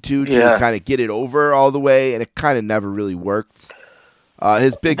need to kind of get it over all the way, and it kind of never really worked.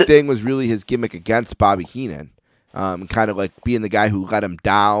 His big thing was really his gimmick against Bobby Heenan, kind of like being the guy who let him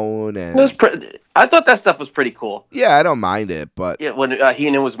down. And I thought that stuff was pretty cool. Yeah, I don't mind it, but yeah, when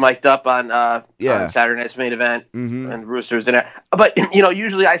Heenan was mic'd up on Saturday Night's Main Event, and Rooster was in there. But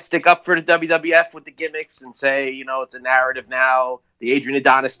usually I stick up for the WWF with the gimmicks and say, it's a narrative now. The Adrian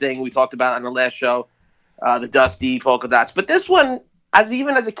Adonis thing we talked about on the last show, the Dusty polka dots. But this one,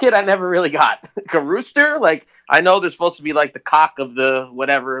 even as a kid, I never really got. Like a Rooster, like I know they're supposed to be like the cock of the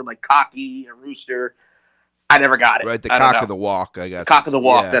whatever, like cocky, a rooster. I never got it. Right, the cock of the walk, I guess. Cock of the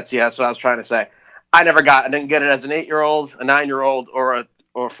walk. Yeah. That's what I was trying to say. I never got. I didn't get it as an 8-year-old, a 9-year-old, or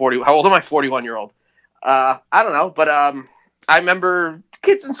a 40. How old am I? 41-year-old. I don't know, but I remember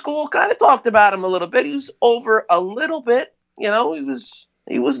kids in school kind of talked about him a little bit. He was over a little bit. He was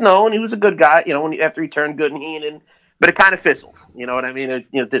known. He was a good guy. After he turned good in Heenan, but it kind of fizzled. You know what I mean?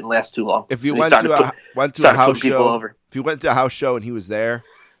 It didn't last too long. If you went to a house show, if you went to a house show and he was there,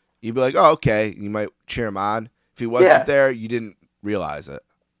 you'd be like, "Oh, okay." You might cheer him on. If he wasn't there, you didn't realize it.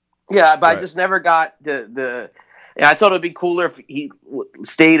 Yeah, but right. I just never got the. I thought it would be cooler if he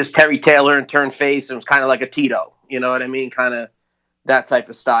stayed as Terry Taylor and turned face and was kind of like a Tito. You know what I mean? Kind of that type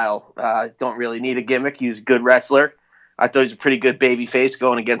of style. Don't really need a gimmick. He was a good wrestler. I thought he was a pretty good baby face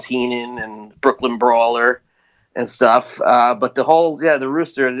going against Heenan and Brooklyn Brawler and stuff. But the whole, the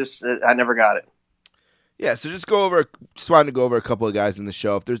Rooster, I never got it. Yeah, so just wanted to go over a couple of guys in the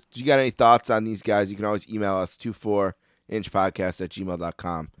show. If you got any thoughts on these guys, you can always email us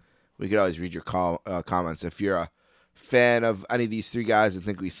 24inchpodcast@gmail.com. We could always read your comments. If you're a fan of any of these three guys and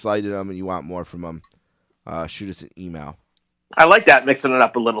think we slighted them and you want more from them, shoot us an email. I like that, mixing it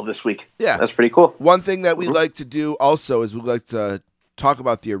up a little this week. Yeah. That's pretty cool. One thing that we like to do also is we like to talk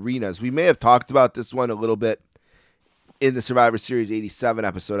about the arenas. We may have talked about this one a little bit in the Survivor Series 87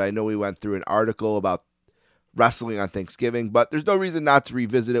 episode. I know we went through an article about wrestling on Thanksgiving, but there's no reason not to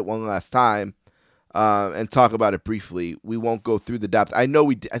revisit it one last time and talk about it briefly. We won't go through the depth. I know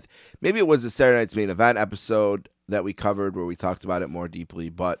maybe it was the Saturday Night's Main Event episode that we covered where we talked about it more deeply,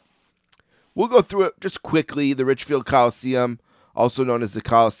 but we'll go through it just quickly. The Richfield Coliseum, also known as the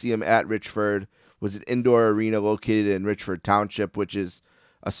Coliseum at Richford, was an indoor arena located in Richford Township, which is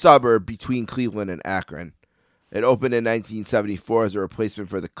a suburb between Cleveland and Akron. It opened in 1974 as a replacement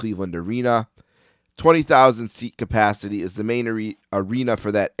for the Cleveland Arena. 20,000 seat capacity, is the main arena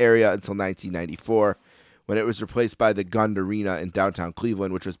for that area until 1994, when it was replaced by the Gund Arena in downtown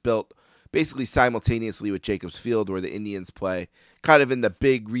Cleveland, which was built basically simultaneously with Jacobs Field, where the Indians play, kind of in the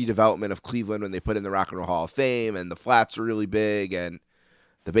big redevelopment of Cleveland when they put in the Rock and Roll Hall of Fame, and the flats were really big, and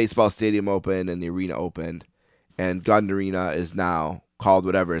the baseball stadium opened, and the arena opened. And Gund Arena is now called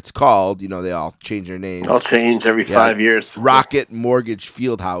whatever it's called. You know, they all change their names. They'll change every 5 years. Rocket Mortgage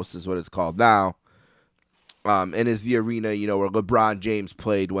Fieldhouse is what it's called now. And is the arena, you know, where LeBron James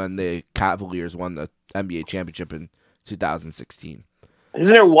played when the Cavaliers won the NBA championship in 2016.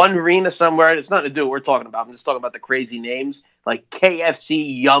 Isn't there one arena somewhere? It's nothing to do with what we're talking about. I'm just talking about the crazy names, like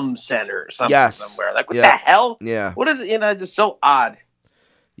KFC Yum Center or something somewhere. Like, what the hell? Yeah. What is it? You know, just so odd.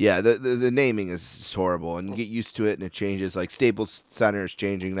 Yeah, the naming is horrible, and you get used to it, and it changes. Like Staples Center is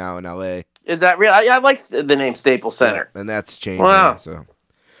changing now in LA. Is that real? I like the name Staples Center. Yeah, and that's changing. Wow. So.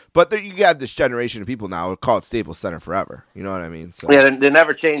 But you have this generation of people now who call it Staples Center forever. You know what I mean? So. Yeah, they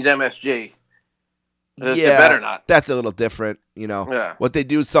never change MSG. They better not. That's a little different, you know. Yeah. What they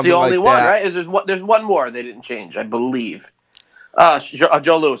do is something the only like one, that. Right? There's one more they didn't change, I believe.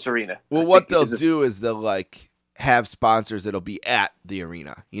 Joe Louis Arena. Well, what they'll do is they'll like have sponsors that'll be at the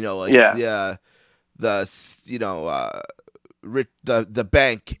arena. You know, like the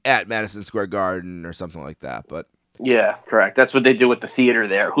bank at Madison Square Garden or something like that. But yeah, correct. That's what they do with the theater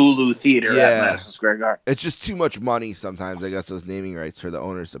there, Hulu Theater at Madison Square Garden. It's just too much money sometimes, I guess, those naming rights for the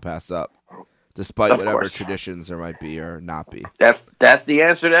owners to pass up. Despite whatever traditions there might be or not be. That's the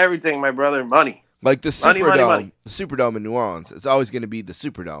answer to everything, my brother. Money. Like the Superdome. Money. The Superdome in New Orleans. It's always going to be the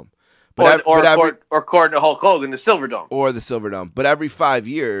Superdome. Or according to Hulk Hogan, the Silverdome. Or the Silverdome. But every 5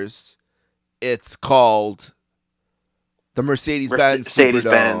 years, it's called the Mercedes-Benz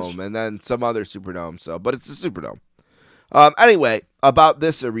Superdome and then some other Superdome. But it's the Superdome. Anyway, about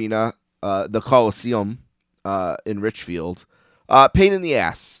this arena, the Coliseum in Richfield, pain in the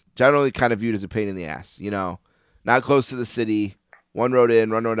ass. Generally kind of viewed as a pain in the ass, you know, not close to the city, one road in,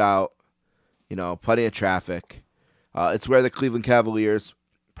 one road out, you know, plenty of traffic. It's where the Cleveland Cavaliers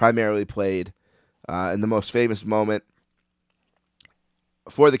primarily played, and the most famous moment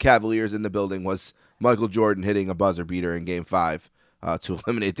for the Cavaliers in the building was Michael Jordan hitting a buzzer beater in Game 5 to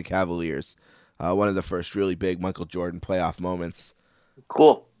eliminate the Cavaliers. One of the first really big Michael Jordan playoff moments.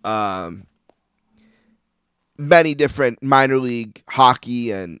 Cool. Many different minor league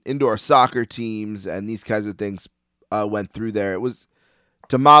hockey and indoor soccer teams and these kinds of things went through there. It was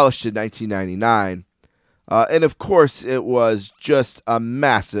demolished in 1999. And, of course, it was just a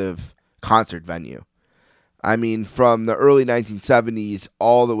massive concert venue. I mean, from the early 1970s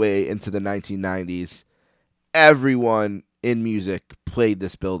all the way into the 1990s, everyone in music played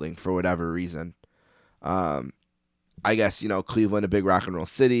this building for whatever reason. I guess, you know, Cleveland, a big rock and roll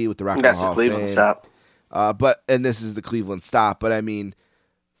city with the Rock and Roll Hall of Cleveland Fame. stop. And this is the Cleveland stop. But I mean,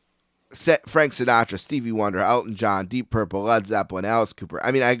 Frank Sinatra, Stevie Wonder, Elton John, Deep Purple, Led Zeppelin, Alice Cooper.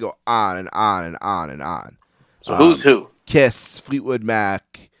 I mean, I go on and on and on and on. So who's who? Kiss, Fleetwood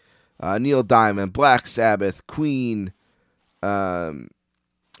Mac, Neil Diamond, Black Sabbath, Queen, Bob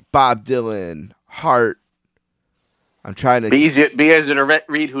Dylan, Heart. I'm trying to be easier to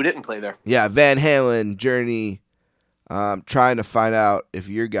read who didn't play there. Yeah, Van Halen, Journey. Trying to find out if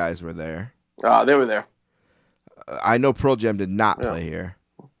your guys were there. They were there. I know Pearl Jam did not play here.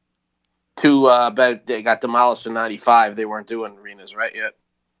 But they got demolished in 95. They weren't doing arenas right yet.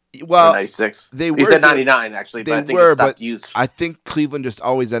 Well, 96. They were. You said 99 actually, but I think it stopped use. I think Cleveland just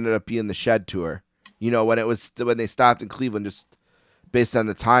always ended up being the Shed tour. You know, when they stopped in Cleveland, just based on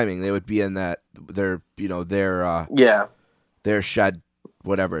the timing, they would be in their Shed,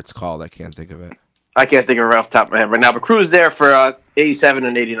 whatever it's called. I can't think of it. I can't think of it off the top of my head right now. But Crew was there for 87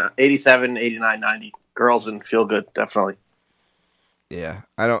 and 89, 87, 89, 90. Girls and Feel Good, definitely. Yeah,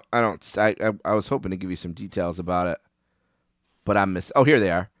 I was hoping to give you some details about it, but I'm missing. Oh, here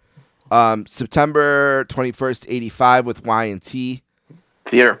they are. September 21st, 85 with Y&T.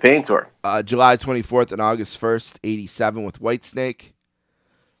 Theater of Pain tour. July 24th and August 1st, 87 with Whitesnake.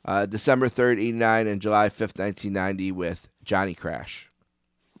 December 3rd, 89 and July 5th, 1990 with Johnny Crash.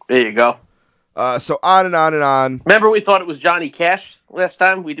 There you go. So on and on and on. Remember we thought it was Johnny Cash last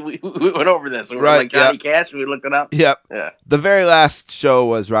time? We went over this. We were like Johnny Cash. We looked it up. Yep. Yeah. The very last show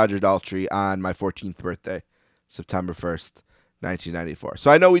was Roger Daltrey on my 14th birthday, September 1st, 1994.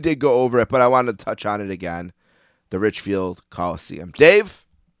 So I know we did go over it, but I wanted to touch on it again. The Richfield Coliseum. Dave,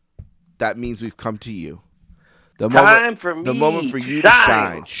 that means we've come to you. The moment for you to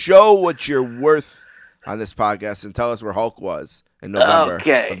shine. Show what you're worth on this podcast and tell us where Hulk was in November of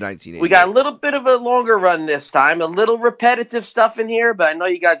Okay. 1988. We got a little bit of a longer run this time, a little repetitive stuff in here, but I know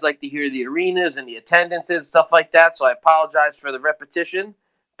you guys like to hear the arenas and the attendances, stuff like that, so I apologize for the repetition.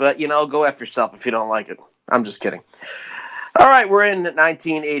 But, go F yourself if you don't like it. I'm just kidding. All right, we're in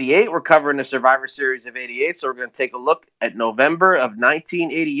 1988. We're covering the Survivor Series of 88, so we're going to take a look at November of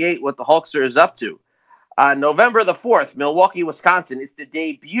 1988, what the Hulkster is up to. On November the 4th, Milwaukee, Wisconsin, is the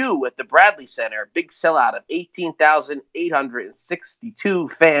debut at the Bradley Center. Big sellout of 18,862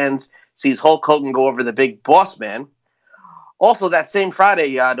 fans sees Hulk Hogan go over the Big Boss Man. Also, that same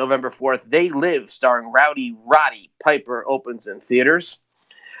Friday, November 4th, They Live, starring Rowdy Roddy Piper, opens in theaters.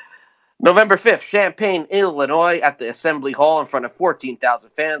 November 5th, Champaign, Illinois, at the Assembly Hall in front of 14,000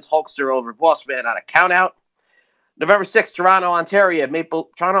 fans. Hulkster over Boss Man on a countout. November 6th, Toronto, Ontario,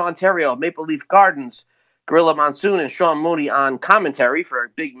 Maple Leaf Gardens. Gorilla Monsoon and Sean Mooney on commentary for a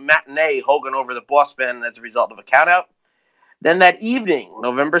big matinee, Hogan over the Boss Man as a result of a countout. Then that evening,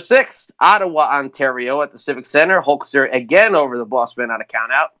 November 6th, Ottawa, Ontario at the Civic Center, Hulkster again over the Boss Man on a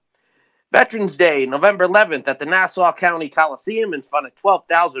countout. Veterans Day, November 11th at the Nassau County Coliseum in front of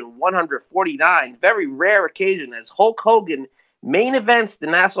 12,149. Very rare occasion as Hulk Hogan main events the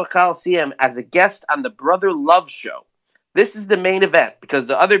Nassau Coliseum as a guest on the Brother Love Show. This is the main event because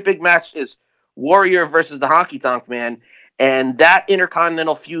the other big match is Warrior versus the Honky Tonk Man, and that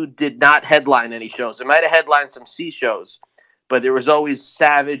Intercontinental feud did not headline any shows. It might have headlined some C shows, but there was always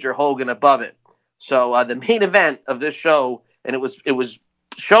Savage or Hogan above it. So the main event of this show, and it was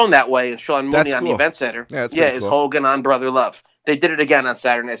shown that way, and Sean Mooney on the event center, is Hogan on Brother Love. They did it again on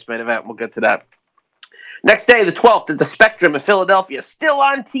Saturday Night's Main Event. We'll get to that. Next day, the 12th, at the Spectrum in Philadelphia, still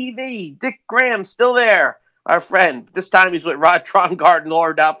on TV. Dick Graham still there, our friend. This time he's with Rod Trongard and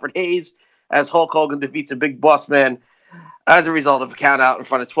Lord Alfred Hayes, as Hulk Hogan defeats a Big Boss Man as a result of a countout in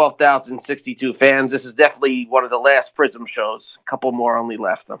front of 12,062 fans. This is definitely one of the last Prism shows. A couple more only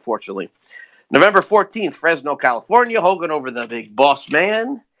left, unfortunately. November 14th, Fresno, California, Hogan over the Big Boss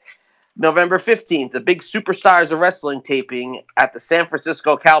Man. November 15th, the big Superstars of Wrestling taping at the San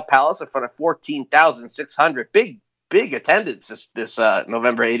Francisco Cow Palace in front of 14,600. Big attendance this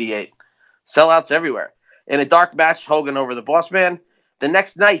November 88. Sellouts everywhere. In a dark match, Hogan over the Boss Man. The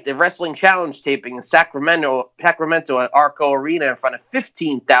next night, the Wrestling Challenge taping in Sacramento at Arco Arena in front of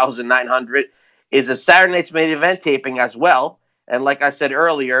 15,900 is a Saturday Night's Main Event taping as well. And like I said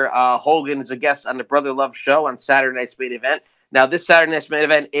earlier, Hogan is a guest on the Brother Love Show on Saturday Night's Main Event. Now, this Saturday Night's Main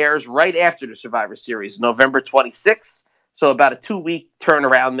Event airs right after the Survivor Series, November 26th. So about a 2-week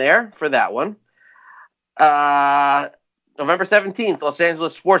turnaround there for that one. November 17th, Los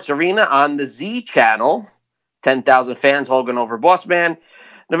Angeles Sports Arena on the Z Channel. 10,000 fans, Hogan over Boss Man.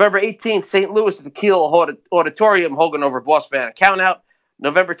 November 18th, St. Louis at the Kiel Auditorium, Hogan over Boss Man, a countout.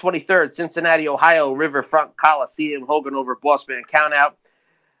 November 23rd, Cincinnati, Ohio, Riverfront Coliseum, Hogan over Boss Man, countout.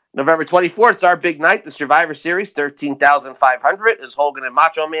 November 24th is our big night, the Survivor Series, 13,500, as Hogan and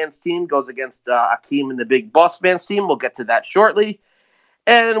Macho Man's team goes against Akeem and the Big Boss Man's team. We'll get to that shortly.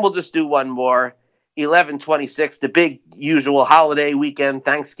 And we'll just do one more. 11/26, the big usual holiday weekend,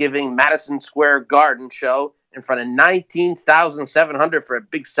 Thanksgiving, Madison Square Garden show in front of 19,700 for a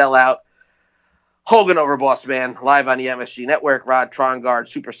big sellout. Hogan over Boss Man, live on the MSG Network. Rod Trongard,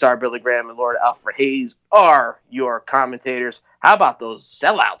 Superstar Billy Graham, and Lord Alfred Hayes are your commentators. How about those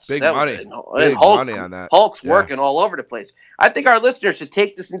sellouts? Big money. Big money on that. Hulk's working all over the place. I think our listeners should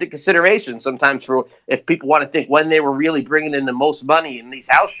take this into consideration sometimes for if people want to think when they were really bringing in the most money in these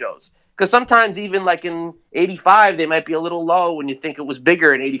house shows. Because sometimes even like in 85, they might be a little low when you think it was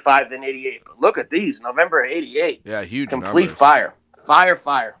bigger in 85 than 88. But look at these, November 88. Yeah, huge Complete numbers. fire.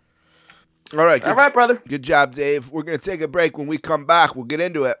 Fire. All right, All right, brother. Good job, Dave. We're going to take a break. When we come back, we'll get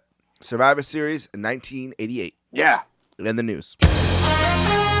into it. Survivor Series in 1988. Yeah. And then the news.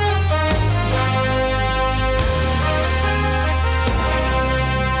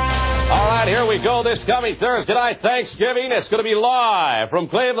 All right, here we go this coming Thursday night, Thanksgiving. It's going to be live from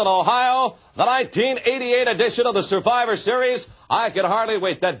Cleveland, Ohio, the 1988 edition of the Survivor Series. I can hardly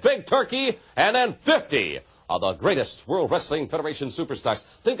wait. That big turkey and then 50 of the greatest World Wrestling Federation superstars.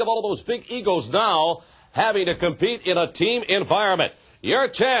 Think of all of those big egos now having to compete in a team environment. Your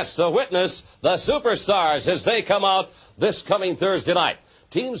chance to witness the superstars as they come out this coming Thursday night.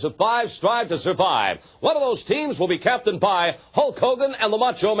 Teams of 5 strive to survive. One of those teams will be captained by Hulk Hogan and the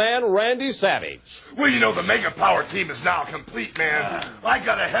Macho Man, Randy Savage. Well, you know, the Mega Power team is now complete, man. I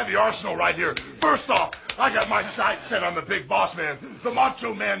got a heavy arsenal right here. First off, I got my sights set on the Big Boss Man. The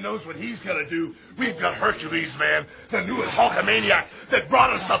Macho Man knows what he's going to do. We've got Hercules, man, the newest Hulkamaniac that brought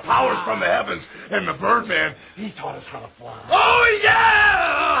us the powers from the heavens. And the Birdman, he taught us how to fly. Oh,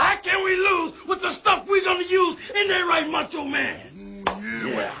 yeah! How can we we lose with the stuff we're gonna use. Ain't that right, Macho Man?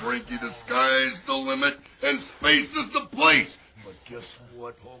 Yeah, Frankie, the sky's the limit and space is the place. But guess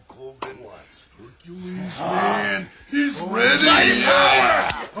what, Hulk Hogan? What? Hercules, man, he's ready.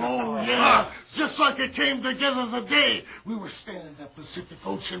 Oh, yeah. Just like it came together the day we were standing in that Pacific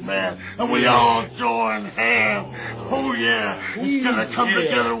Ocean, man, and we all joined hands. Oh, yeah. It's gonna come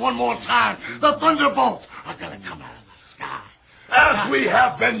together one more time. The Thunderbolts are gonna come out of the sky. As we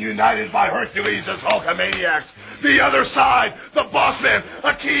have been united by Hercules as Hulkamaniacs, the other side, the Bossman,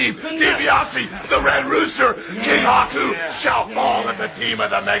 Akeem, DiBiase, the Red Rooster, King Haku, shall fall at the team of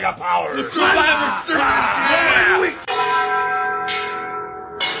the Mega Powers. The Survivor Series!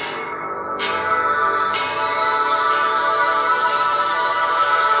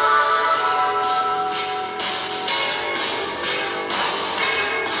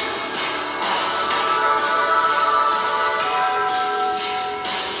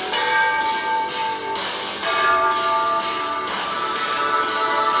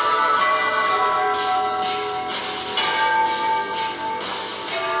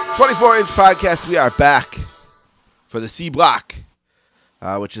 .4 Inch Podcast, we are back for the C Block,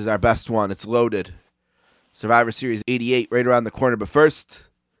 which is our best one. It's loaded. Survivor Series 88 right around the corner. But first,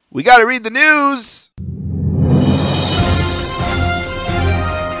 we got to read the news.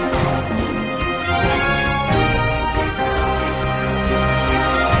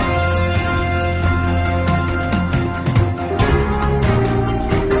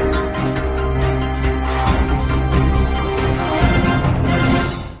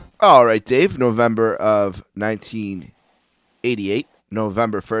 All right, Dave, November of 1988,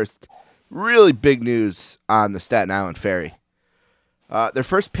 November 1st. Really big news on the Staten Island Ferry. Their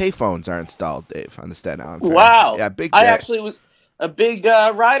first payphones are installed, Dave, on the Staten Island Ferry. Wow. Yeah, big. I actually was a big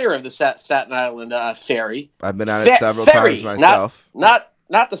rider of the Staten Island Ferry. I've been on it several times myself. Not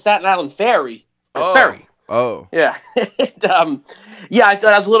the Staten Island Ferry. The ferry. Oh. Yeah. Yeah, I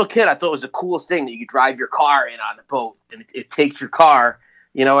thought I was a little kid. I thought it was the coolest thing that you could drive your car in on the boat, and it takes your car,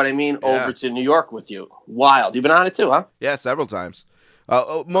 you know what I mean, over to New York with you. Wild. You've been on it too, huh? Yeah, several times.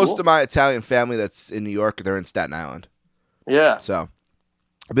 Most of my Italian family that's in New York, they're in Staten Island. Yeah. So,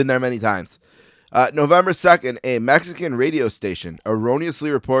 I've been there many times. November 2nd, a Mexican radio station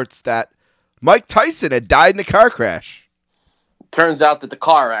erroneously reports that Mike Tyson had died in a car crash. Turns out that the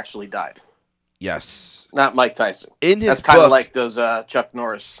car actually died. Yes. Not Mike Tyson. That's kind of like those Chuck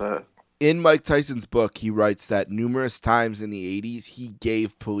Norris. In Mike Tyson's book, he writes that numerous times in the 80s, he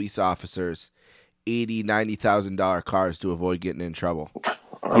gave police officers $80,000, $90,000 cars to avoid getting in trouble.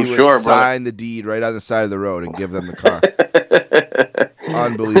 He would sign the deed right on the side of the road and give them the car.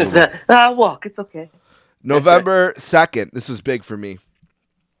 Unbelievable. I'll walk. It's okay. November 2nd. This was big for me.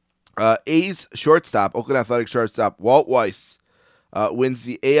 A's shortstop, Oakland Athletics shortstop, Walt Weiss, wins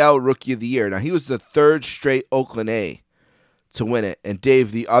the AL Rookie of the Year. Now, he was the third straight Oakland A to win it. And,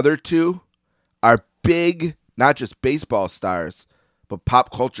 Dave, the other two are big, not just baseball stars, but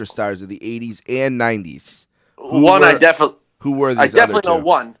pop culture stars of the 80s and 90s. Who were these definitely know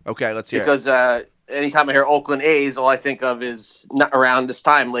one. Okay, let's hear because, anytime I hear Oakland A's, all I think of is not around this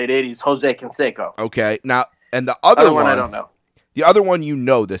time, late 80s, Jose Canseco. Okay, now, and the other one I don't know. The other one, you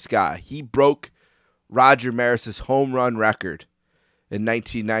know this guy. He broke Roger Maris's home run record in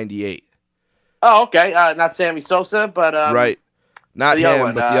 1998. Oh, okay. Not Sammy Sosa, but right. Not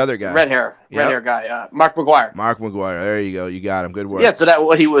him, but the other guy. Red hair guy. Mark McGwire. Mark McGwire. There you go. You got him. Good work. Yeah,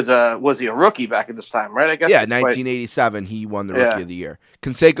 so he was he a rookie back at this time, right? I guess. Yeah, 1987. He won the Rookie of the Year.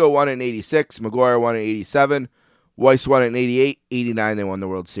 Canseco won in 86. McGwire won in 87. Weiss won in 88. 89, they won the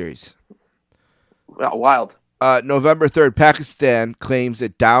World Series. Well, wild. November 3rd, Pakistan claims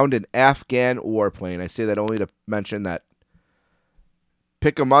it downed an Afghan warplane. I say that only to mention that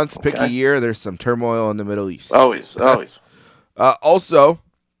pick a month, pick a year, there's some turmoil in the Middle East. Always. Also,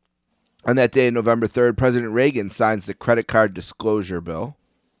 on that day, November 3rd, President Reagan signs the credit card disclosure bill.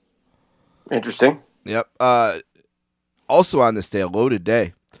 Interesting. Yep. Also on this day, a loaded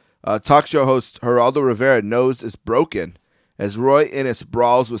day, talk show host Geraldo Rivera nose is broken as Roy Innis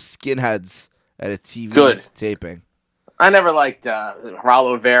brawls with skinheads at a TV taping. I never liked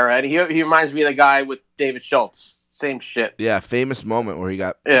Geraldo Rivera, and he reminds me of the guy with David Schultz. Same shit. Yeah, famous moment where he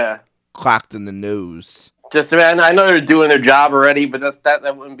got clocked in the nose. Just, man, I know they're doing their job already, but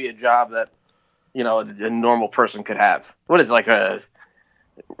that wouldn't be a job that, you know, a normal person could have. What is it, like a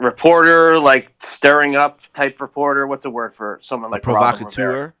reporter, like stirring up type reporter? What's the word for someone like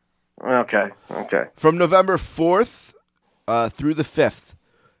provocateur? Okay. From November 4th through the 5th,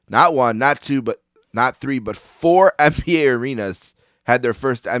 not one, not two, but not three, but 4 NBA arenas had their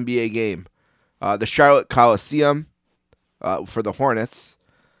first NBA game. The Charlotte Coliseum for the Hornets,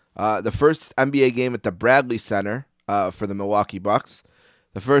 The first NBA game at the Bradley Center for the Milwaukee Bucks.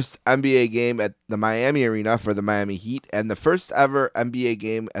 The first NBA game at the Miami Arena for the Miami Heat. And the first ever NBA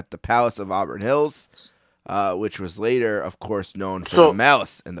game at the Palace of Auburn Hills, which was later, of course, known for the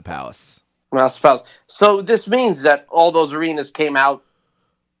Malice in the Palace. So this means that all those arenas came out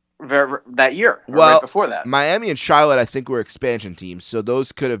that year, or right before that. Miami and Charlotte, I think, were expansion teams, so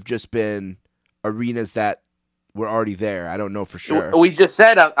those could have just been arenas that were already there. I don't know for sure. We just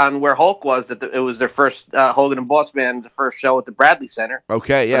said on where Hulk was that it was their first Hogan and Boss Man, the first show at the Bradley Center.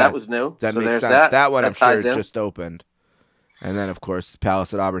 Okay, yeah, so that was new. That so makes sense. That, that one I'm sure just opened, and then of course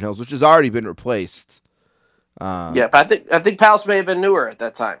Palace at Auburn Hills, which has already been replaced. Yeah, but I think Palace may have been newer at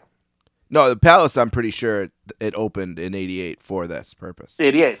that time. No, the Palace, I'm pretty sure it opened in '88 for this purpose.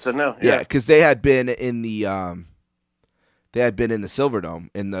 '88, so no. Yeah, because they had been in the Silverdome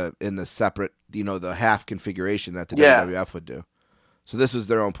in the separate, the half configuration that the WWF would do. So this was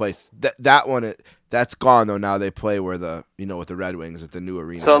their own place. That one that's gone though. Now they play where with the Red Wings at the new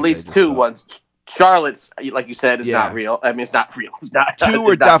arena. So at least two ones. Charlotte's, like you said, is not real. I mean, it's not real. It's not. Two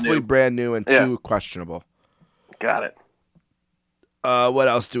were definitely new. Brand new, and two questionable. Got it. What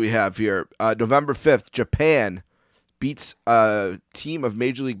else do we have here? November 5th, Japan beats a team of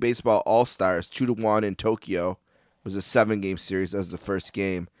Major League Baseball All-Stars 2-1 in Tokyo. It was a 7-game series as the first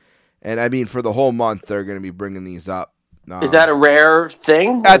game. And, I mean, for the whole month, they're going to be bringing these up. Is that a rare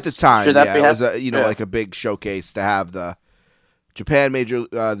thing? At the time, it was like a big showcase to have the Japan major,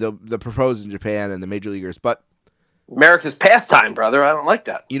 the pros in Japan and the major leaguers. But America's pastime, brother. I don't like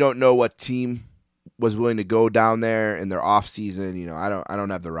that. You don't know what team was willing to go down there in their off season. I don't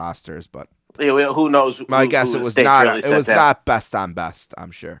have the rosters, but who knows? My guess it was not. It was not best on best. I'm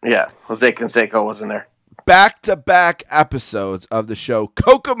sure. Yeah, Jose Canseco wasn't there. Back-to-back episodes of the show,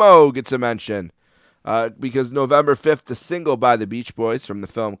 Kokomo gets a mention because November 5th, the single by the Beach Boys from the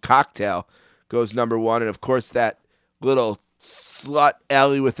film Cocktail goes number 1, and of course that little slut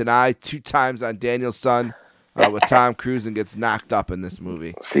Ellie with an eye 2 times on Daniel's Son. With Tom Cruise and gets knocked up in this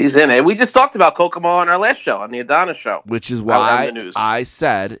movie. She's in it. We just talked about Kokomo on our last show, on the Adonis show. Which is why I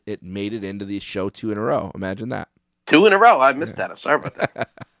said it made it into the show 2 in a row. Imagine that. 2 in a row. I missed that. I'm sorry about that.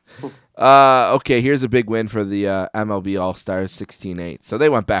 Okay, here's a big win for the MLB All-Stars 16-8. So they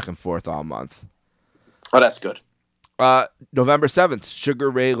went back and forth all month. Oh, that's good. November 7th, Sugar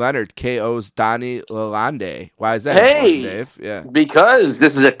Ray Leonard KO's Donnie Lalonde. Why is that important, Dave? Yeah. Because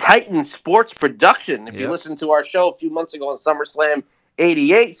this is a Titan Sports production. If you listened to our show a few months ago on SummerSlam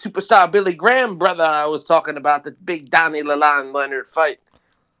 88, Superstar Billy Graham, brother, I was talking about the big Donnie Lalonde Leonard fight.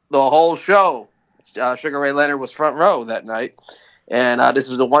 The whole show. Sugar Ray Leonard was front row that night. And this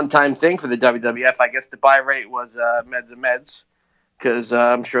was a one-time thing for the WWF. I guess the buy rate was meds, because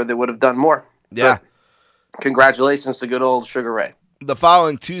I'm sure they would have done more. Yeah. But congratulations to good old Sugar Ray. The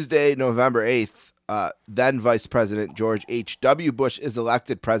following Tuesday, November 8th, then Vice President George H.W. Bush is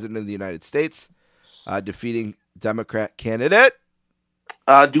elected President of the United States, defeating Democrat candidate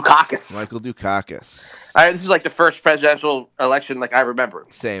Dukakis. Michael Dukakis. This is like the first presidential election like I remember.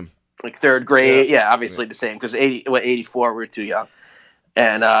 Same. Like third grade. Yeah, obviously the same, because 84 we were too young.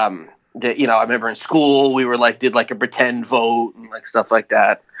 And, I remember in school we were did a pretend vote and stuff like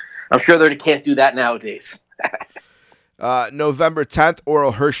that. I'm sure they can't do that nowadays. November 10th,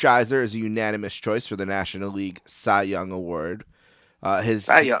 Oral Hershiser is a unanimous choice for the National League Cy Young Award.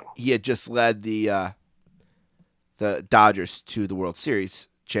 Cy Young. He had just led the Dodgers to the World Series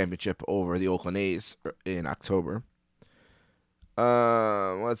championship over the Oakland A's in October.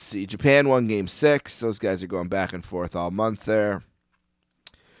 Let's see. Japan won Game 6. Those guys are going back and forth all month there.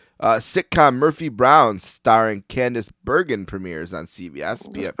 Sitcom Murphy Brown, starring Candice Bergen, premieres on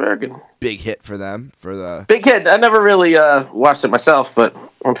CBS. Bergen. Big hit for them. Big hit. I never really watched it myself, but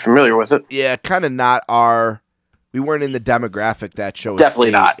I'm familiar with it. Yeah, kind of not we weren't in the demographic that show was definitely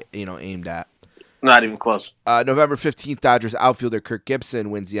not. Aimed at. Not even close. November 15th, Dodgers outfielder Kirk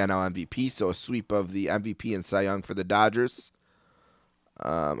Gibson wins the NL MVP, so a sweep of the MVP and Cy Young for the Dodgers.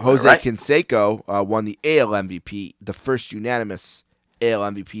 Jose Canseco won the AL MVP, the first unanimous AL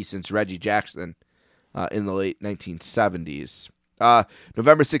MVP since Reggie Jackson in the late 1970s.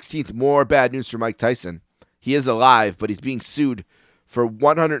 November 16th, more bad news for Mike Tyson. He is alive, but he's being sued for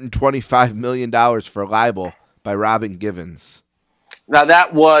 $125 million for libel by Robin Givens. Now,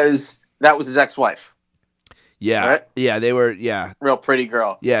 that was his ex-wife. Yeah, right? Yeah, they were, real pretty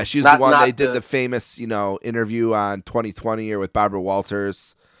girl. Yeah, she's the one they did the famous, interview on 2020 or with Barbara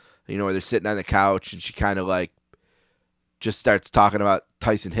Walters, where they're sitting on the couch and she kind of just starts talking about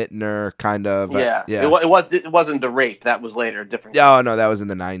Tyson hitting her, kind of. Yeah. It wasn't the rape. That was later, different. Oh, no, that was in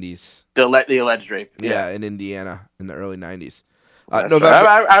the 90s. The alleged rape. Yeah, in Indiana in the early 90s. November.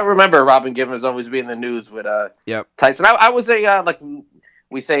 Right. I remember Robin Givens always being in the news with Tyson. I was like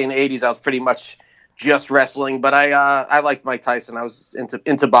we say in the 80s, I was pretty much just wrestling, but I liked Mike Tyson. I was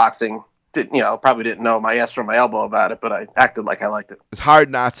into boxing. Probably didn't know my ass from my elbow about it, but I acted like I liked it. It's hard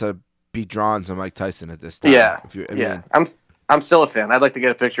not to be drawn to Mike Tyson at this time. Yeah, I'm still a fan. I'd like to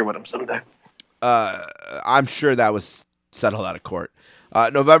get a picture with him someday. I'm sure that was settled out of court.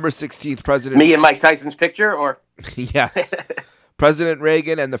 November 16th, President... Me and Mike Tyson's picture, or... Yes. President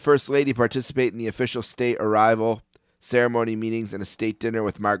Reagan and the First Lady participate in the official state arrival ceremony meetings and a state dinner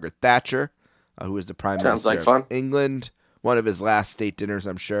with Margaret Thatcher, who was the Prime Minister like fun. of England. One of his last state dinners,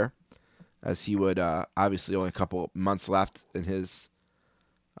 I'm sure, as he would obviously only a couple months left in his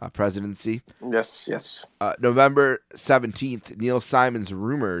presidency. Yes. November 17th, Neil Simon's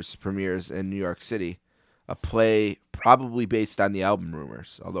Rumors premieres in New York City, a play probably based on the album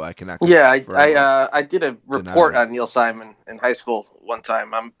Rumors, although I cannot. Yeah, I did a report on Neil Simon in high school one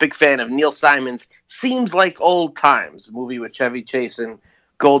time. I'm a big fan of Neil Simon's Seems Like Old Times, a movie with Chevy Chase and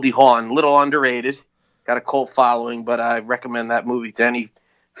Goldie Hawn. Little underrated, got a cult following, but I recommend that movie to any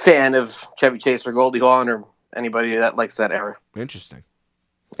fan of Chevy Chase or Goldie Hawn or anybody that likes that era. Interesting.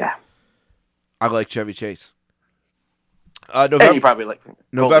 Yeah. I like Chevy Chase. And you probably like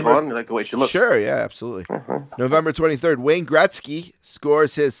November. Goldie Hawn, you like the way she looks. Sure, yeah, absolutely. November 23rd, Wayne Gretzky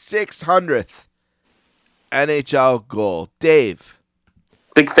scores his 600th NHL goal. Dave.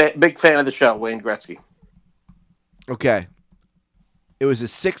 Big fan of the show, Wayne Gretzky. Okay. It was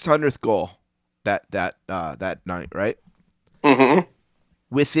his 600th goal that night, right? Mm-hmm.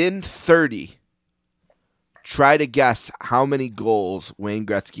 Within 30, try to guess how many goals Wayne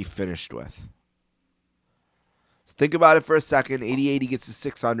Gretzky finished with. Think about it for a second. 88, he gets to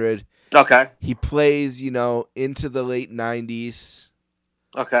 600. Okay. He plays, into the late 90s.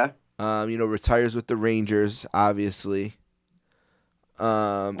 Okay. Retires with the Rangers, obviously.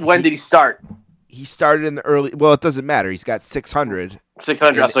 When did he start? He started in the early... Well, it doesn't matter. He's got 600.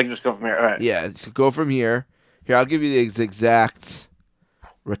 600, so I can just go from here. All right. Yeah, so go from here. Here, I'll give you the exact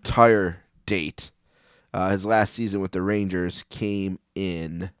retire date. His last season with the Rangers came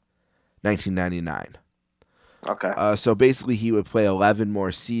in 1999. Okay. So basically he would play 11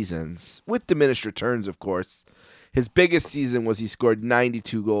 more seasons, with diminished returns, of course. His biggest season was he scored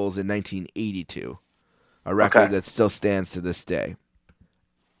 92 goals in 1982, a record that still stands to this day.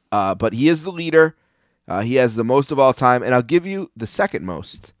 But he is the leader. He has the most of all time, and I'll give you the second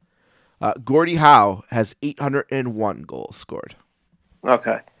most. Gordie Howe has 801 goals scored.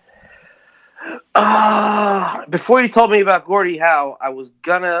 Okay. Before you told me about Gordie Howe, I was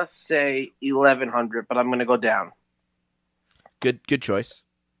gonna say 1,100, but I'm gonna go down. Good choice.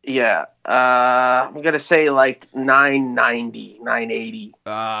 Yeah. I'm gonna say like 990, 980.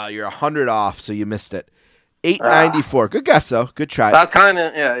 You're 100 off, so you missed it. 894. Good guess, though. Good try. Kind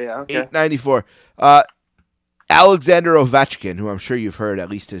of, yeah. Okay. 894. Alexander Ovechkin, who I'm sure you've heard at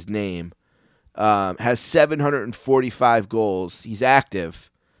least his name, has 745 goals. He's active.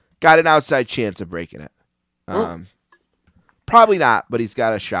 Got an outside chance of breaking it. Probably not, but he's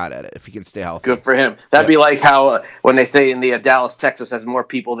got a shot at it if he can stay healthy. Good for him. That'd be like how when they say in the Dallas, Texas has more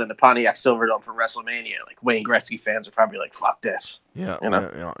people than the Pontiac Silverdome for WrestleMania. Like Wayne Gretzky fans are probably like, "Fuck this." Yeah.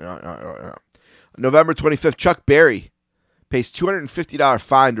 November 25th, Chuck Berry pays $250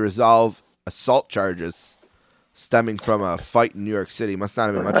 fine to resolve assault charges stemming from a fight in New York City. Must not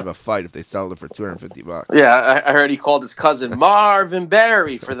have been much of a fight if they settled it for $250. Yeah, I heard he called his cousin Marvin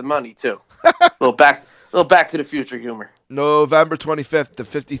Berry for the money too. little back to the future humor. November 25th, the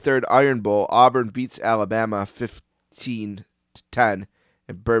 53rd Iron Bowl. Auburn beats Alabama 15-10 in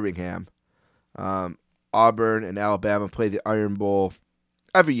Birmingham. Auburn and Alabama play the Iron Bowl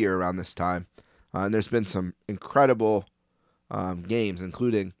every year around this time. And there's been some incredible games,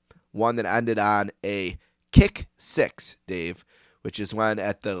 including one that ended on a kick six, Dave, which is when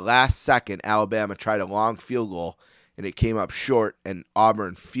at the last second Alabama tried a long field goal and it came up short, and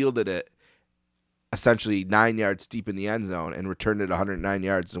Auburn fielded it essentially 9 yards deep in the end zone and returned it 109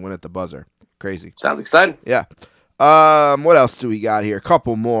 yards to win at the buzzer. Crazy. Sounds exciting. Yeah. What else do we got here? A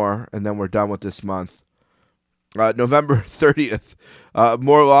couple more, and then we're done with this month. November 30th,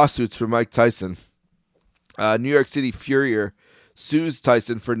 more lawsuits for Mike Tyson. New York City Furrier sues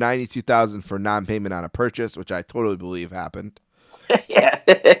Tyson for $92,000 for non-payment on a purchase, which I totally believe happened. Yeah.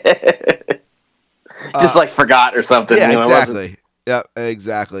 Just like forgot or something. Yeah, exactly. Yeah,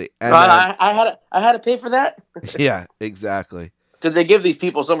 exactly. And I had to pay for that. Yeah, exactly. Because they give these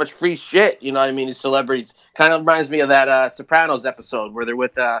people so much free shit. You know what I mean? These celebrities kind of reminds me of that Sopranos episode where they're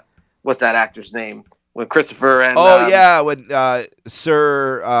with what's that actor's name? With Christopher and when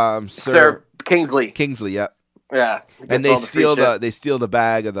Sir Kingsley. Kingsley, yep. Yeah. And they steal the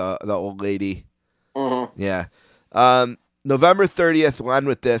bag of the old lady. Mm-hmm. Yeah. November 30th, we'll end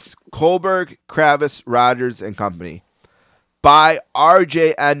with this. Kohlberg, Kravis, Rogers, and Company. Buy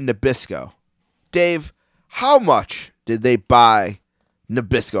RJN Nabisco. Dave, how much did they buy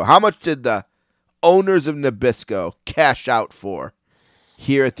Nabisco? How much did the owners of Nabisco cash out for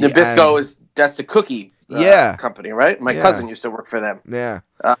here at the Nabisco end? That's the cookie company, right? My cousin used to work for them. Yeah.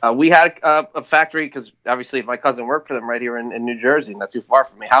 We had a factory because obviously my cousin worked for them right here in New Jersey, not too far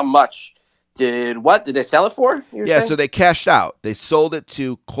from me. How much did they sell it for? So they cashed out. They sold it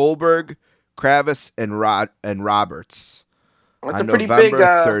to Kohlberg, Kravis, and Roberts. That's on a pretty November big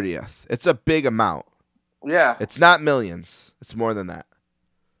 30th. It's a big amount. Yeah. It's not millions. It's more than that.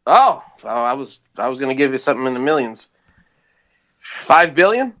 Oh, I was going to give you something in the millions. $5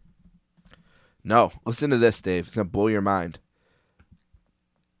 billion? No. Listen to this, Dave. It's going to blow your mind.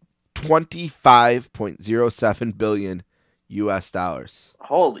 $25.07 billion US dollars.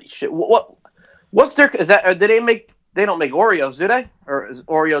 Holy shit. What's their they don't make Oreos, do they? Or is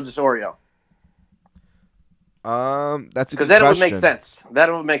Oreo just Oreo? That's a good question. Because then it would make sense.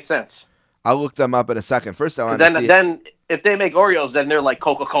 That would make sense. I'll look them up in a second. First, I want to see. Then if they make Oreos, then they're like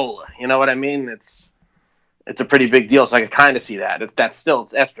Coca-Cola. You know what I mean? It's a pretty big deal. So I could kind of see that. It's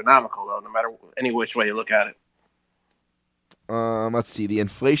astronomical though, no matter any which way you look at it. Let's see the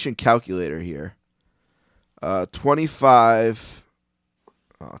inflation calculator here. 25.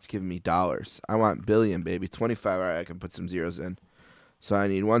 Oh, it's giving me dollars. I want billion, baby. 25. All right, I can put some zeros in. So I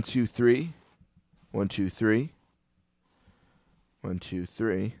need 1, 2, 3. 1, 2, 3. 1, 2,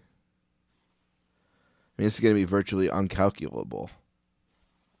 3. I mean, this is going to be virtually uncalculable.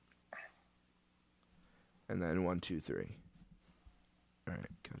 And then 1, 2, 3. All right,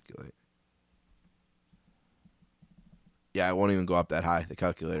 calculate. Yeah, I won't even go up that high, the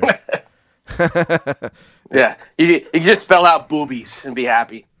calculator. Yeah, you can just spell out boobies and be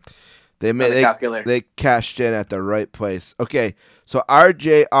happy. They cashed in at the right place. Okay, so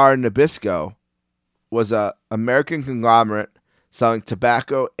RJR Nabisco was a American conglomerate selling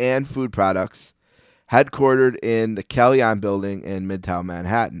tobacco and food products, headquartered in the Kellyanne Building in Midtown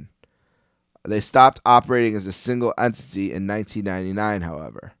Manhattan. They stopped operating as a single entity in 1999,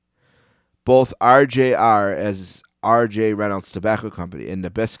 however. Both RJR, as RJ Reynolds Tobacco Company, and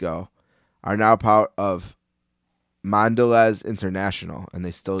Nabisco are now part of Mondelez International, and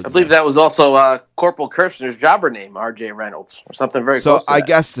they still exist. I believe that was also Corporal Kirshner's jobber name, R.J. Reynolds, or something very close to that. So I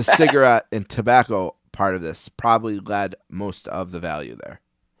guess the cigarette and tobacco part of this probably led most of the value there.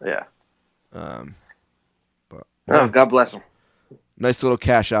 Yeah. But God bless him. Nice little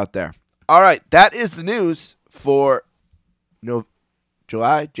cash out there. All right, that is the news for November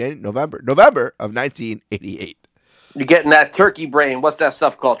of 1988. You're getting that turkey brain. What's that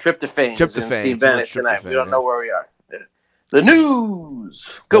stuff called? Tryptophan. Tryptophan. Steve Bennett tonight. We don't know where we are. The news.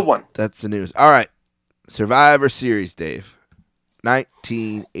 Good one. That's the news. All right. Survivor Series, Dave.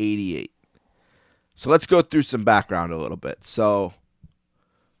 1988. So let's go through some background a little bit. So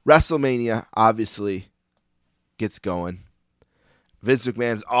WrestleMania obviously gets going. Vince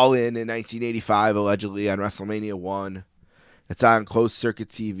McMahon's all in 1985, allegedly, on WrestleMania 1. It's on closed circuit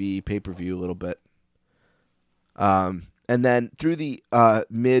TV, pay-per-view a little bit. And then through the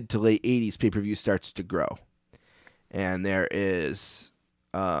mid to late 80s, pay-per-view starts to grow. And there is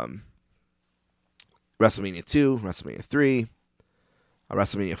WrestleMania 2, WrestleMania 3,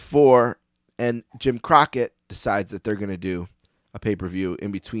 WrestleMania 4, and Jim Crockett decides that they're going to do a pay-per-view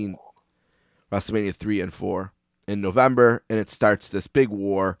in between WrestleMania 3 and 4 in November, and it starts this big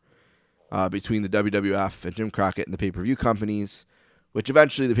war between the WWF and Jim Crockett and the pay-per-view companies, which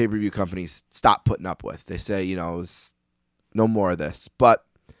eventually the pay-per-view companies stop putting up with. They say, it's no more of this. But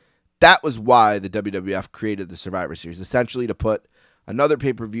that was why the WWF created the Survivor Series, essentially to put another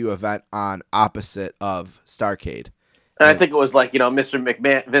pay-per-view event on opposite of Starrcade. And I think it was like, Vince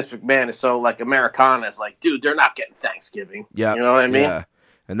McMahon is so like Americana. It's like, dude, they're not getting Thanksgiving. Yeah. You know what I mean? Yeah.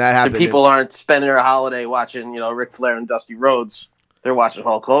 And that happened. The people aren't spending their holiday watching, Ric Flair and Dusty Rhodes. They're watching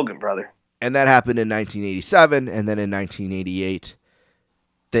Hulk Hogan, brother. And that happened in 1987, and then in 1988,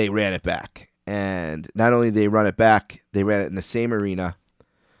 they ran it back. And not only did they run it back, they ran it in the same arena.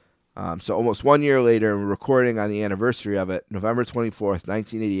 So almost 1 year later, we're recording on the anniversary of it, November 24th,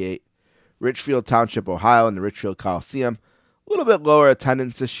 1988, Richfield Township, Ohio, in the Richfield Coliseum. A little bit lower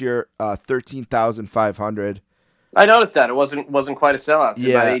attendance this year, 13,500. I noticed that. It wasn't quite a sellout. It's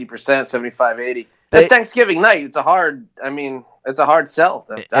about 80%, 75, 80. They, That's Thanksgiving night. It's a hard, It's a hard sell.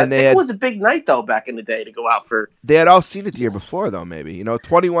 I think it was a big night though back in the day to go out for. They had all seen it the year before though, maybe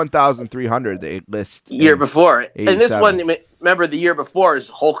 21,300 they list Year before, 87. And this one, remember the year before is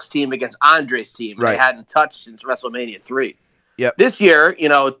Hulk's team against Andre's team. Right. They hadn't touched since WrestleMania 3. Yep. This year,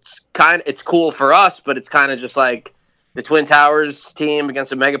 it's cool for us, but it's kind of just like the Twin Towers team against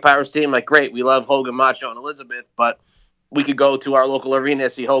the Mega Powers team. Like, great, we love Hogan, Macho, and Elizabeth, but we could go to our local arena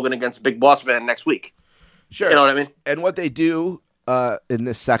and see Hogan against Big Boss Man next week. Sure. You know what I mean? And what they do in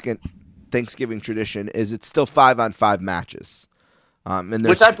this second Thanksgiving tradition is it's still 5-on-5 matches.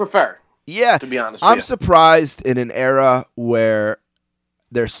 Which I prefer. Yeah. To be honest I'm with you. surprised in an era where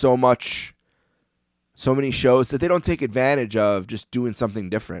there's so many shows that they don't take advantage of just doing something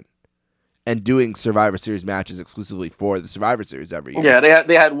different and doing Survivor Series matches exclusively for the Survivor Series every year. Yeah,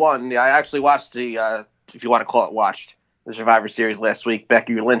 they had one. Yeah, I actually watched the, if you want to call it watched, the Survivor Series last week.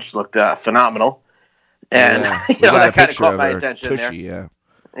 Becky Lynch looked phenomenal. And, that kind of caught my attention tushy, there.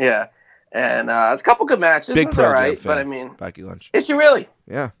 Yeah. And it's a couple good matches. Big Pearl Jam right, fan, but I mean, Becky Lynch. Is she really?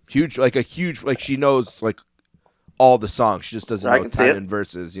 Yeah. Huge, like she knows like all the songs. She just doesn't know 10 and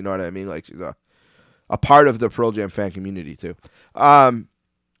verses. You know what I mean? Like she's a part of the Pearl Jam fan community too.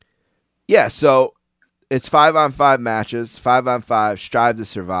 Yeah, so it's 5-on-5 matches, 5-on-5, strive to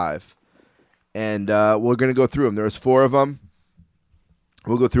survive. And we're going to go through them. There was 4 of them.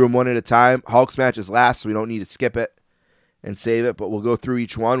 We'll go through them one at a time. Hulk's match is last, so we don't need to skip it and save it, but we'll go through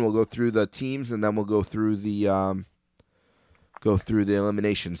each one. We'll go through the teams, and then we'll go through the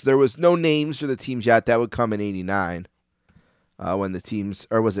eliminations. There was no names for the teams yet. That would come in 89 when the teams,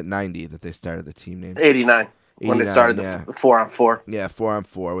 or was it 90 that they started the team names? 89 when they started the 4-on-4. Yeah,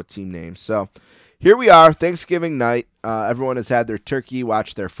 4-on-4 with team names. So here we are, Thanksgiving night. Everyone has had their turkey,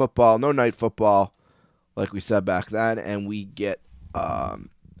 watched their football. No night football, like we said back then, and we get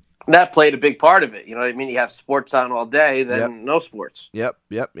that played a big part of it. You know what I mean? You have sports on all day, then no sports. Yep.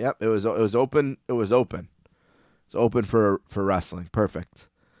 It was open. It was open. It's open for wrestling. Perfect.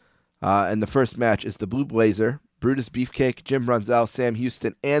 And the first match is the Blue Blazer, Brutus Beefcake, Jim Brunzell, Sam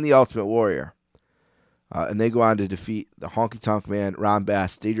Houston, and the Ultimate Warrior. And they go on to defeat the Honky Tonk Man, Ron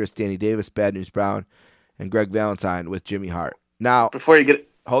Bass, Dangerous Danny Davis, Bad News Brown, and Greg Valentine with Jimmy Hart. Now, before you get,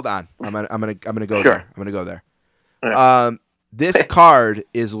 hold on, I'm gonna go sure. there. I'm gonna go there. Right. This card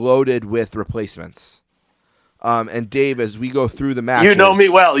is loaded with replacements. And Dave, as we go through the matches, you know me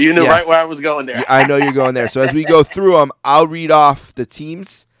well. You knew right where I was going there. I know you're going there. So as we go through them, I'll read off the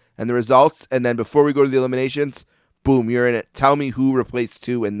teams and the results, and then before we go to the eliminations, boom, you're in it. Tell me who replaced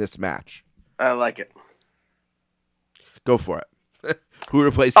who in this match. I like it. Go for it. Who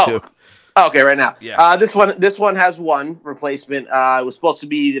replaced who? Okay, right now. Yeah. This one has one replacement. It was supposed to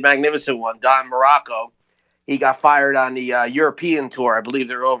be the magnificent one, Don Morocco. He got fired on the European tour. I believe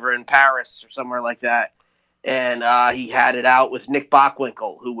they're over in Paris or somewhere like that. And he had it out with Nick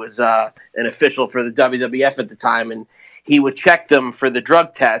Bockwinkel, who was an official for the WWF at the time. And he would check them for the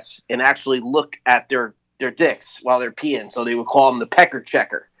drug tests and actually look at their dicks while they're peeing. So they would call him the pecker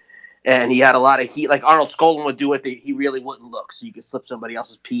checker. And he had a lot of heat. Like Arnold Skolin would do it, he really wouldn't look. So you could slip somebody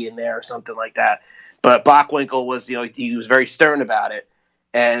else's pee in there or something like that. But Bockwinkel was, he was very stern about it.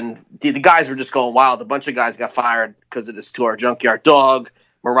 And the guys were just going wild. A bunch of guys got fired because of this tour. Junkyard Dog,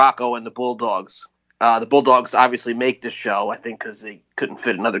 Morocco, and the Bulldogs. The Bulldogs obviously make this show, I think, because they couldn't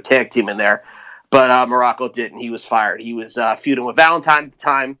fit another tag team in there. But Morocco didn't. He was fired. He was feuding with Valentine at the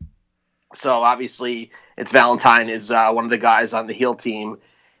time. So obviously it's Valentine is one of the guys on the heel team.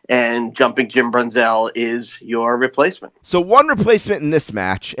 And Jumping Jim Brunzell is your replacement. So one replacement in this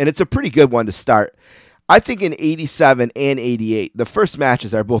match, and it's a pretty good one to start. I think in 87 and 88, the first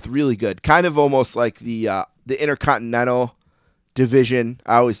matches are both really good. Kind of almost like the Intercontinental division.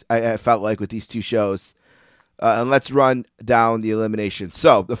 I felt like with these two shows. And let's run down the elimination.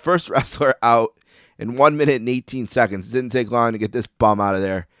 So the first wrestler out in 1 minute and 18 seconds. Didn't take long to get this bum out of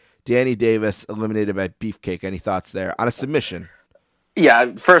there. Danny Davis eliminated by Beefcake. Any thoughts there on a submission?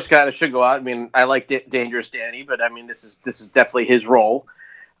 Yeah, first guy that should go out. I mean, I like Dangerous Danny, but I mean, this is definitely his role.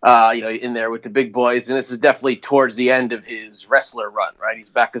 In there with the big boys, and this is definitely towards the end of his wrestler run, right? He's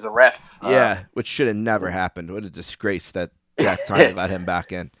back as a ref. Yeah, which should have never happened. What a disgrace that Jack Tunney let him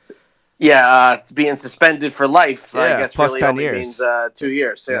back in. Yeah, it's being suspended for life. Yeah, I guess plus really 10 only years. means 2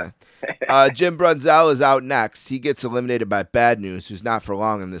 years. Yeah. Jim Brunzell is out next. He gets eliminated by Bad News, who's not for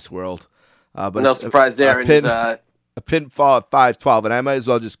long in this world. But no surprise there. A pinfall at 5-12, and I might as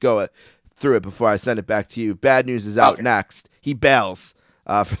well just go through it before I send it back to you. Bad News is out next. He bails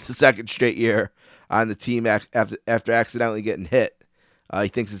for the second straight year on the team after accidentally getting hit. He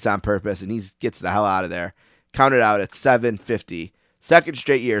thinks it's on purpose, and he gets the hell out of there. Counted out at 7:50. Second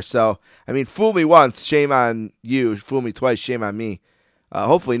straight year. So, I mean, fool me once, shame on you. Fool me twice, shame on me.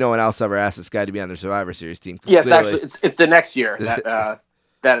 Hopefully no one else ever asked this guy to be on their Survivor Series team. Yes, actually, it's the next year that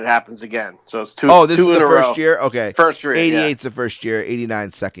it happens again. So it's two this two is in the a first row. year? Okay. First year, 88's the first year,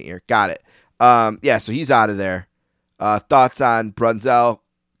 89's second year. Got it. So he's out of there. Thoughts on Brunzell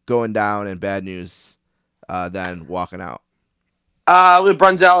going down and bad news then walking out? With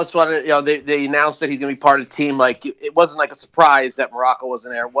Brunzell, it's one. They announced that he's going to be part of the team. Like it wasn't like a surprise that Morocco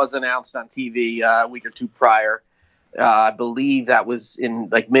wasn't there. It was announced on TV a week or two prior. I believe that was in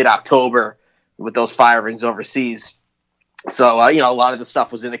like mid-October with those firings overseas. So a lot of the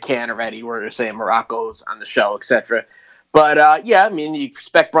stuff was in the can already, where they're saying Morocco's on the show, etc. But I mean, you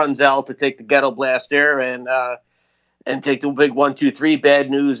expect Brunzell to take the ghetto blaster and take the big 1, 2, 3.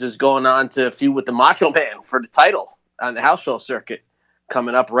 Bad news is going on to feud with the Macho Man for the title on the house show circuit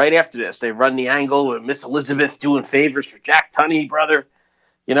coming up right after this. They run the angle with Miss Elizabeth doing favors for Jack Tunney, brother.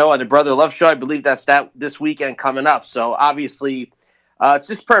 On the Brother Love show. I believe that's this weekend coming up. So obviously, it's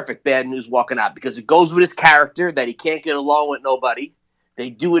just perfect bad news walking out because it goes with his character that he can't get along with nobody. They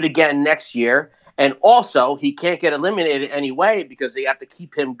do it again next year. And also, he can't get eliminated anyway because they have to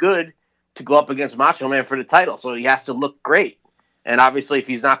keep him good to go up against Macho Man for the title. So he has to look great. And obviously, if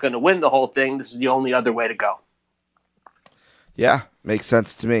he's not going to win the whole thing, this is the only other way to go. Yeah, makes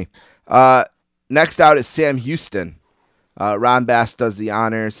sense to me. Next out is Sam Houston. Ron Bass does the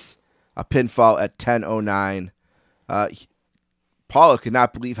honors. A pinfall at 10:09. Paula could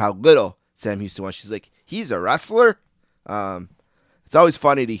not believe how little Sam Houston was. She's like, he's a wrestler? It's always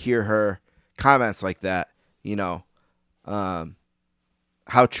funny to hear her comments like that,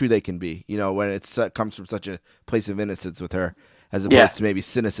 how true they can be, when it comes from such a place of innocence with her as opposed to maybe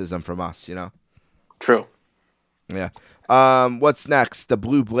cynicism from us, True. Yeah. What's next? The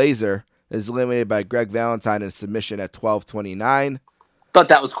Blue Blazer is eliminated by Greg Valentine in a submission at 12:29. Thought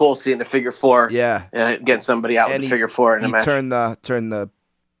that was cool seeing the figure four. Yeah. Getting somebody out with the figure four in the match. Turn the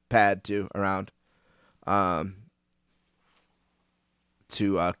pad around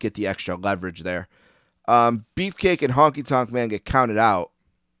to get the extra leverage there. Beefcake and Honky Tonk Man get counted out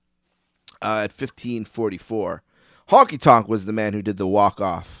at 15:44. Honky Tonk was the man who did the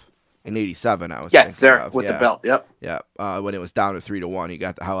walk-off in 87, I was yes, sir, of. with the belt, yep. Yeah, when it was down to 3-1, he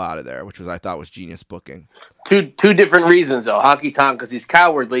got the hell out of there, which I thought was genius booking. Two different reasons, though. Honky Tonk because he's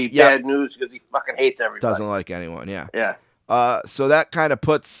cowardly, bad news because he fucking hates everybody. Doesn't like anyone, yeah. Yeah. So that kind of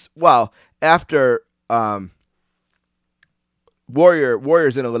puts, after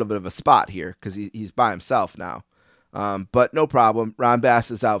Warrior's in a little bit of a spot here because he's by himself now. But no problem. Ron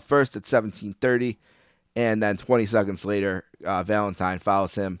Bass is out first at 17:30, and then 20 seconds later, Valentine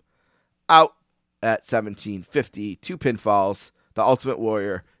follows him out at 17:50. 2 pinfalls. The Ultimate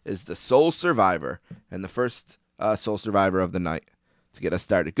Warrior is the sole survivor and the first sole survivor of the night to get us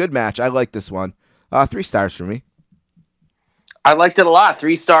started. Good match. I like this one. 3 stars for me. I liked it a lot.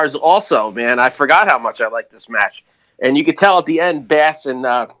 3 stars also, man. I forgot how much I liked this match. And you could tell at the end, Bass and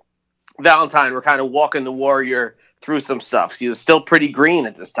Valentine were kind of walking the Warrior through some stuff. He was still pretty green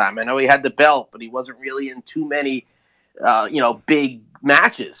at this time. I know he had the belt, but he wasn't really in too many, big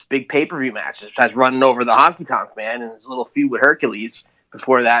matches, big pay-per-view matches. Besides running over the Honky Tonk Man and his little feud with Hercules.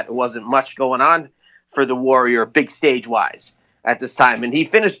 Before that, it wasn't much going on for the Warrior, big stage-wise, at this time. And he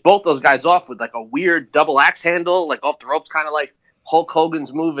finished both those guys off with like a weird double axe handle, like off the ropes, kind of like Hulk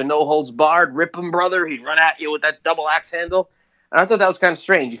Hogan's move and No Holds Barred. Rip him, brother. He'd run at you with that double axe handle. And I thought that was kind of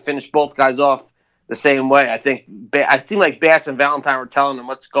strange. He finished both guys off the same way. I think I seemed like Bass and Valentine were telling him,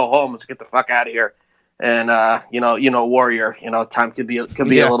 "Let's go home. Let's get the fuck out of here." And Warrior, time could be a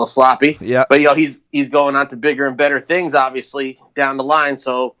little sloppy. Yeah. But he's going on to bigger and better things, obviously, down the line.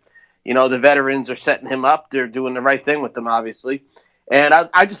 So, the veterans are setting him up. They're doing the right thing with them, obviously. And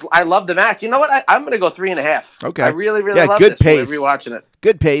I love the match. You know what? I'm going to go 3.5. Okay. I really love good this. Pace. Rewatching it.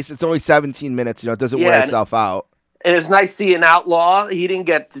 Good pace. It's only 17 minutes. It doesn't wear itself out. And it's nice seeing Outlaw. He didn't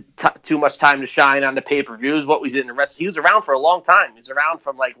get too much time to shine on the pay-per-views. What was in the rest? He was around for a long time. He was around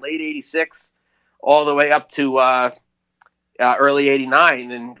from like late '86 all the way up to early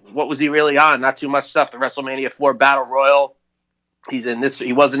 '89. And what was he really on? Not too much stuff. The WrestleMania 4 Battle Royal. He's in this.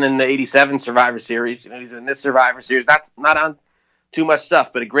 He wasn't in the '87 Survivor Series. He's in this Survivor Series. Not on too much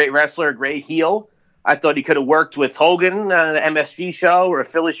stuff, but a great wrestler, a great heel. I thought he could have worked with Hogan on an MSG show or a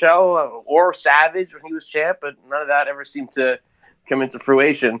Philly show or Savage when he was champ, but none of that ever seemed to come into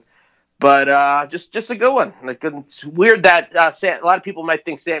fruition. But just a good one. It's weird that a lot of people might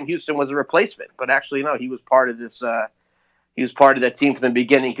think Sam Houston was a replacement, but actually no, he was part of this. He was part of that team from the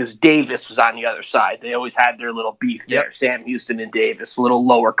beginning because Davis was on the other side. They always had their little beef there. Sam Houston and Davis, a little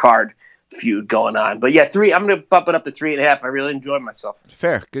lower card feud going on. But yeah, I'm going to bump it up to 3.5. I really enjoyed myself.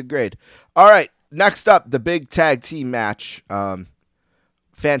 Fair. Good grade. All right. Next up, the big tag team match.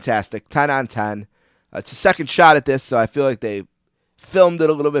 Fantastic. 10 on 10. It's a second shot at this, so I feel like they filmed it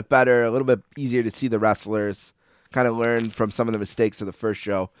a little bit better, a little bit easier to see the wrestlers, kind of learn from some of the mistakes of the first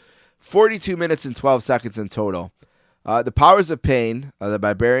show. 42 minutes and 12 seconds in total. The Powers of Pain, the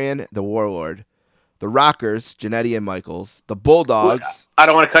Barbarian, the Warlord, the Rockers, Jannetty and Michaels, the Bulldogs. I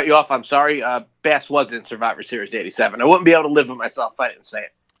don't want to cut you off. I'm sorry. Bass was in Survivor Series 87. I wouldn't be able to live with myself if I didn't say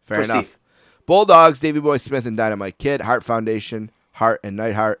it. Fair enough. Bulldogs, Davey Boy Smith and Dynamite Kid, Hart Foundation, Hart and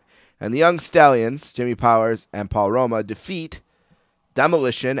Neidhart, and the Young Stallions, Jimmy Powers and Paul Roma, defeat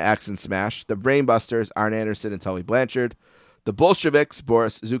Demolition, Axe and Smash, the Brainbusters, Arn Anderson and Tully Blanchard, the Bolsheviks,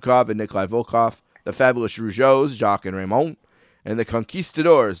 Boris Zukov and Nikolai Volkov, the Fabulous Rougeaus, Jacques and Raymond, and the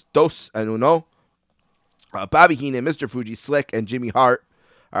Conquistadors, Dos and Uno. Bobby Heenan, Mr. Fuji, Slick, and Jimmy Hart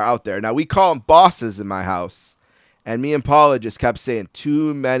are out there. Now, we call them bosses in my house, and me and Paula just kept saying,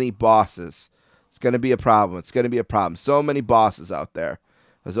 too many bosses. It's going to be a problem. It's going to be a problem. So many bosses out there.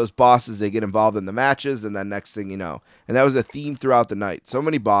 Because those bosses, they get involved in the matches, and then next thing you know. And that was a theme throughout the night. So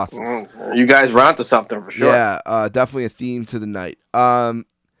many bosses. You guys were onto something for sure. Yeah, definitely a theme to the night. All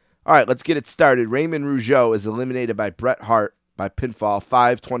right, let's get it started. Raymond Rougeau is eliminated by Bret Hart by pinfall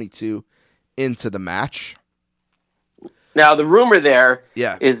 5:22 into the match. Now, the rumor there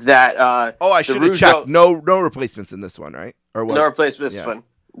is that... I should have checked. No replacements in this one, right? Or what? No replacements in this one.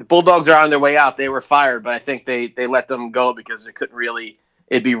 The Bulldogs are on their way out. They were fired, but I think they let them go because it couldn't really...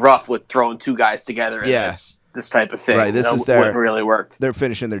 It'd be rough with throwing two guys together in this type of thing. Right, this is wouldn't really worked. They're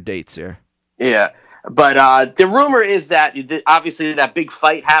finishing their dates here. Yeah, but the rumor is that obviously that big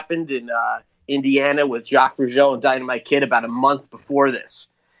fight happened in Indiana with Jacques Rougeau and Dynamite Kid about a month before this.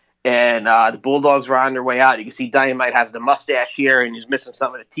 And the Bulldogs were on their way out. You can see Dynamite has the mustache here, and he's missing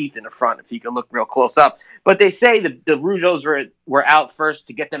some of the teeth in the front if you can look real close up. But they say the Rougeaus were out first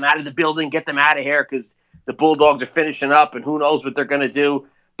to get them out of the building, get them out of here, because the Bulldogs are finishing up, and who knows what they're going to do.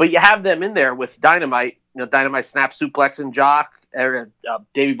 But you have them in there with Dynamite. Dynamite snap suplexing Jock.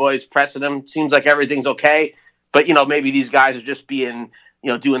 Davey Boy's pressing him. Seems like everything's okay. But, maybe these guys are just being,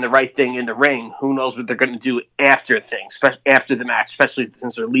 doing the right thing in the ring. Who knows what they're going to do after after the match, especially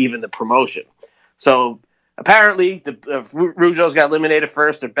since they're leaving the promotion. So apparently the Rougeaus got eliminated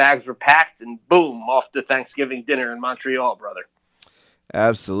first. Their bags were packed, and boom, off to Thanksgiving dinner in Montreal, brother.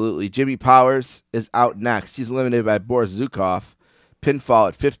 Absolutely. Jimmy Powers is out next. He's eliminated by Boris Zukov. Pinfall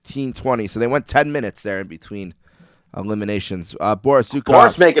at 15:20. So they went 10 minutes there in between eliminations. Boris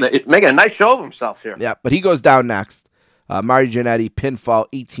Zukov. Making a nice show of himself here. Yeah, but he goes down next. Marty Jannetty, pinfall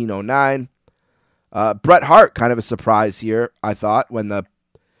 18:09. Bret Hart, kind of a surprise here, I thought, when the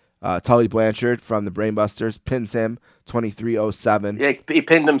Tully Blanchard from the Brainbusters pins him 23:07. Yeah, he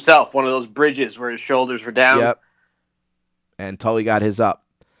pinned himself, one of those bridges where his shoulders were down. Yep. And Tully got his up.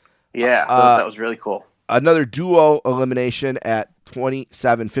 Yeah, I thought that was really cool. Another duo elimination at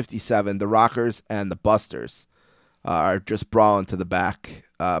 27:57. The Rockers and the Busters are just brawling to the back.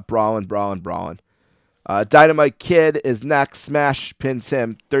 Brawling. Dynamite Kid is next. Smash pins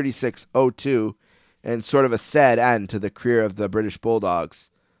him 36:02. And sort of a sad end to the career of the British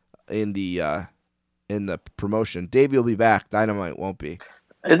Bulldogs in the promotion. Davey will be back. Dynamite won't be.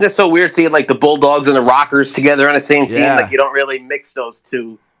 Isn't it so weird seeing like the Bulldogs and the Rockers together on the same team? Yeah. Like you don't really mix those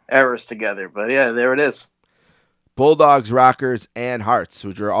two eras together. But yeah, there it is. Bulldogs, Rockers, and Hearts,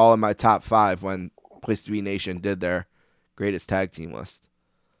 which are all in my top 5 when Place to Be Nation did their greatest tag team list.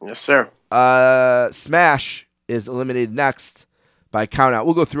 Yes, sir. Smash is eliminated next by countout.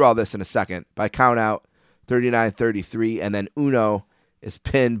 We'll go through all this in a second. By countout, 39:33, and then Uno is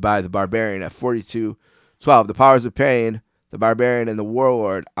pinned by the Barbarian at 42:12. The Powers of Pain, the Barbarian, and the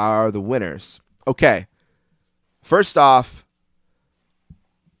Warlord are the winners. Okay. First off,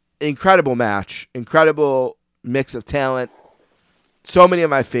 incredible match. Incredible mix of talent. So many of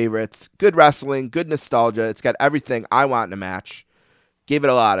my favorites. Good wrestling, good nostalgia. It's got everything I want in a match. Gave it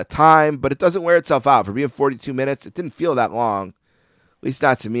a lot of time, but it doesn't wear itself out. For being 42 minutes, it didn't feel that long. At least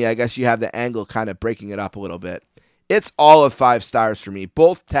not to me. I guess you have the angle kind of breaking it up a little bit. It's all of 5 stars for me.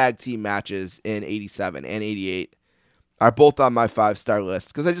 Both tag team matches in 87 and 88 are both on my 5-star list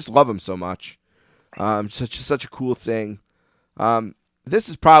because I just love them so much. Such a cool thing. This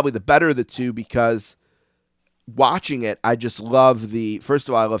is probably the better of the two because watching it, I just love first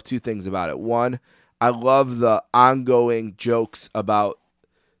of all, I love 2 things about it. One, I love the ongoing jokes about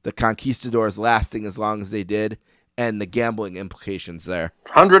the Conquistadors lasting as long as they did and the gambling implications there.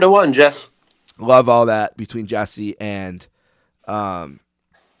 101, Jess. Love all that between Jesse and Gorilla.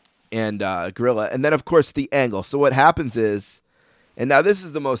 And then, of course, the angle. So what happens is And now this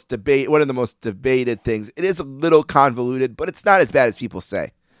is one of the most debated things. It is a little convoluted, but it's not as bad as people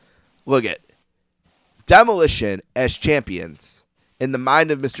say. Look at Demolition as champions in the mind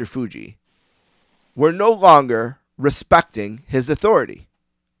of Mr. Fuji were no longer respecting his authority.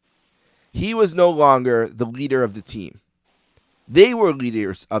 He was no longer the leader of the team. They were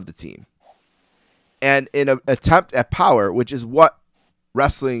leaders of the team. And in an attempt at power, which is what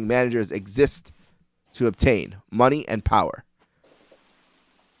wrestling managers exist to obtain, money and power.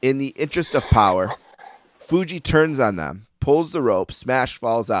 In the interest of power, Fuji turns on them, pulls the rope, Smash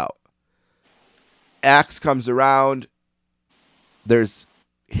falls out. Axe comes around. There's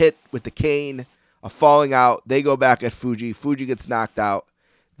hit with the cane, a falling out. They go back at Fuji. Fuji gets knocked out.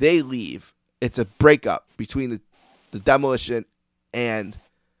 They leave. It's a breakup between the Demolition and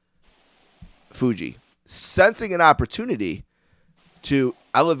Fuji. Sensing an opportunity to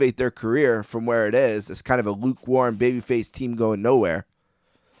elevate their career from where it is, as kind of a lukewarm babyface team going nowhere,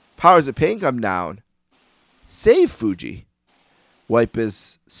 Powers of Pain come down, save Fuji, wipe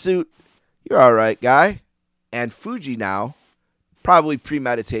his suit. You're all right, guy. And Fuji now, probably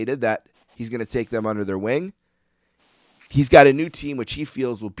premeditated that he's going to take them under their wing. He's got a new team which he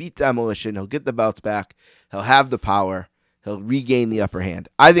feels will beat Demolition. He'll get the belts back. He'll have the power. He'll regain the upper hand.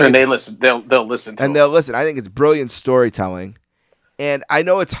 I think, and they listen. They'll listen. And they'll listen. I think it's brilliant storytelling. And I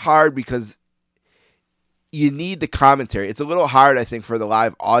know it's hard because you need the commentary. It's a little hard, I think, for the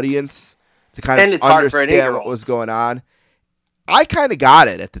live audience to kind of understand what was going on. I kind of got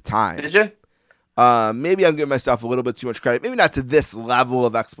it at the time. Did you? Maybe I'm giving myself a little bit too much credit. Maybe not to this level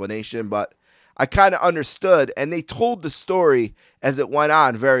of explanation, but I kind of understood. And they told the story as it went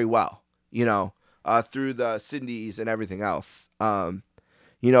on very well, through the Cindy's and everything else.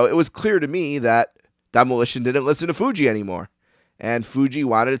 It was clear to me that Demolition didn't listen to Fuji anymore. And Fuji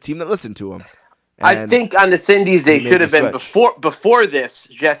wanted a team that listened to him. I think on the Cindy's they should have been before this.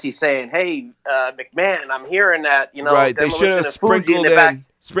 Jesse saying, "Hey, McMahon, I'm hearing that right." They should have sprinkled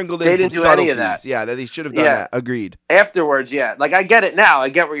in some subtleties. Yeah, they should have done that. Agreed. Afterwards, yeah, like I get it now. I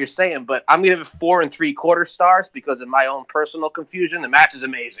get what you're saying, but I'm gonna give it 4 3/4 stars because of my own personal confusion. The match is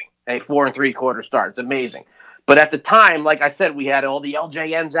amazing. Hey, 4 3/4 stars. It's amazing. But at the time, like I said, we had all the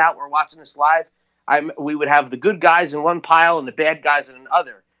LJNs out. We're watching this live. We would have the good guys in one pile and the bad guys in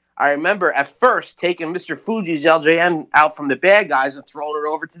another. I remember at first taking Mr. Fuji's LJN out from the bad guys and throwing it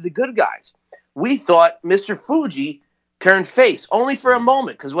over to the good guys. We thought Mr. Fuji turned face only for a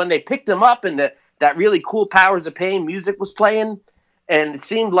moment because when they picked him up and that really cool Powers of Pain music was playing, and it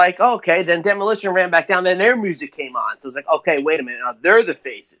seemed like, okay, then Demolition ran back down, then their music came on. So it was like, okay, wait a minute, now they're the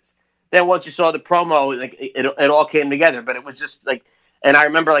faces. Then once you saw the promo, like it all came together, but it was just like, and I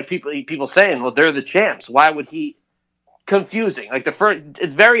remember like people saying, well, they're the champs. Why would he? Confusing. Like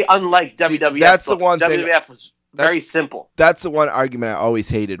it's very unlike WWF. That's the one thing. WWF was very simple. That's the one argument I always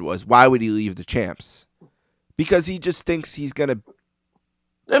hated was why would he leave the champs? Because he just thinks he's gonna.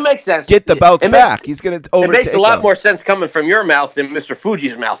 It makes sense. Get the belts back. He's gonna overtake. It makes a lot more sense coming from your mouth than Mr.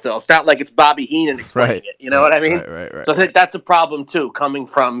 Fuji's mouth, though. It's not like it's Bobby Heenan explaining it. You know what I mean? Right. So I think that's a problem too, coming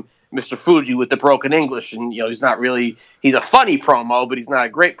from Mr. Fuji with the broken English, and he's not really. He's a funny promo, but he's not a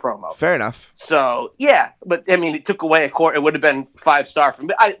great promo. Fair enough. So yeah, but I mean, it took away a quarter. It would have been 5-star for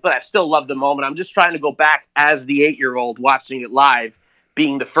me, but I still love the moment. I'm just trying to go back as the 8-year-old watching it live,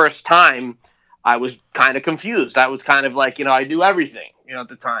 being the first time. I was kind of confused. I was kind of like, I do everything, at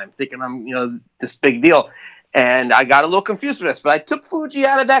the time, thinking I'm, this big deal, and I got a little confused with this. But I took Fuji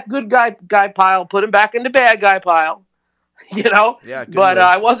out of that good guy pile, put him back in the bad guy pile, Yeah. But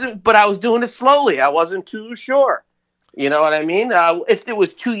I wasn't. But I was doing it slowly. I wasn't too sure. You know what I mean? If it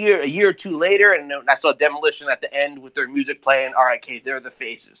was a year or two later, and I saw Demolition at the end with their music playing, all right, okay, they're the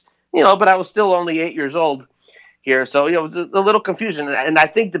faces. But I was still only 8 years old here, so it was a little confusion. And I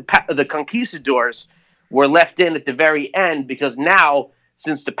think the Conquistadors were left in at the very end because now,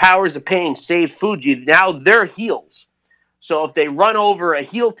 since the Powers of Pain saved Fuji, now they're heels. So if they run over a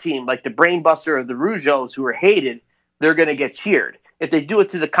heel team like the Brainbuster or the Rougeaus, who are hated, they're going to get cheered. If they do it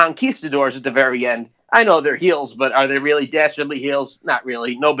to the Conquistadors at the very end, I know they're heels, but are they really dastardly heels? Not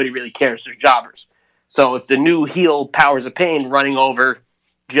really. Nobody really cares. They're jobbers. So it's the new heel Powers of Pain running over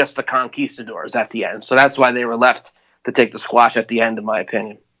just the Conquistadors at the end. So that's why they were left to take the squash at the end, in my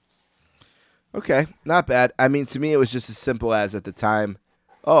opinion. Okay, not bad. I mean, to me, it was just as simple as at the time,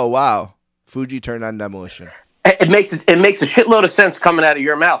 oh, wow, Fuji turned on Demolition. It makes a shitload of sense coming out of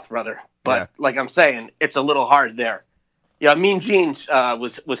your mouth, brother. But like I'm saying, it's a little hard there. Mean Gene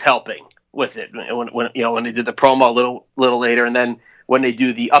was helping with it when they did the promo a little later, and then when they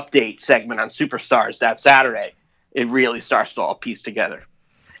do the update segment on Superstars that Saturday, it really starts to all piece together.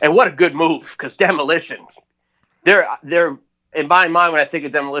 And what a good move, because Demolition, they're in my mind, when I think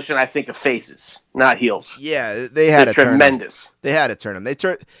of Demolition, I think of faces, not heels. Yeah, they had They're to tremendous. They had to turn them.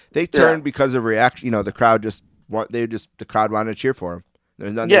 They turned because of reaction. You know, the crowd the crowd wanted to cheer for them.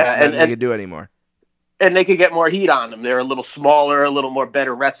 There's nothing they could do anymore. And they could get more heat on them. They're a little smaller, a little more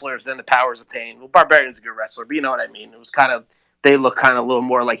better wrestlers than the Powers of Pain. Well, Barbarian's a good wrestler, but you know what I mean. It was they look kind of a little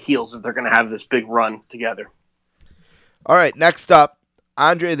more like heels if they're going to have this big run together. All right, next up,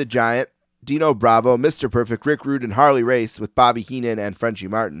 Andre the Giant, Dino Bravo, Mr. Perfect, Rick Rude, and Harley Race with Bobby Heenan and Frenchie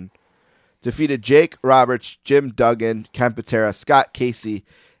Martin defeated Jake Roberts, Jim Duggan, Ken Patera, Scott Casey,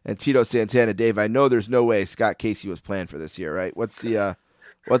 and Tito Santana. Dave, I know there's no way Scott Casey was planned for this year, right? What's the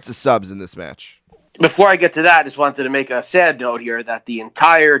subs in this match? Before I get to that, I just wanted to make a sad note here that the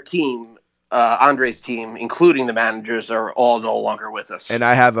entire team, Andre's team, including the managers, are all no longer with us. And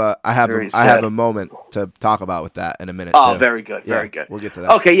I have a moment to talk about with that in a minute. Oh, too. very good, very good. We'll get to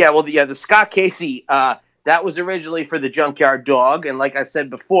that. Okay, yeah. Well, the Scott Casey, that was originally for the Junkyard Dog, and like I said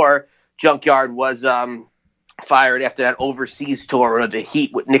before, Junkyard was fired after that overseas tour of the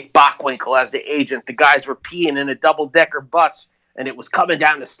Heat with Nick Bockwinkel as the agent. The guys were peeing in a double-decker bus, and it was coming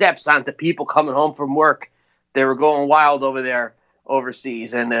down the steps onto people coming home from work. They were going wild over there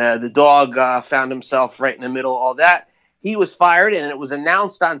overseas, and the dog found himself right in the middle of all that. He was fired, and it was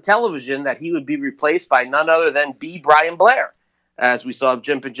announced on television that he would be replaced by none other than B. Brian Blair, as we saw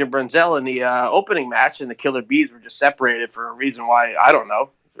Jim and Jim Brunzell in the opening match, and the Killer Bees were just separated for a reason why I don't know.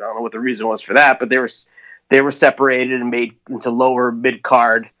 I don't know what the reason was for that, but they were separated and made into lower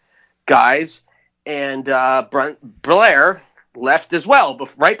mid-card guys, and Blair left as well.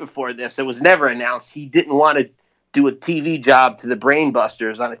 But right before this, it was never announced he didn't want to do a TV job to the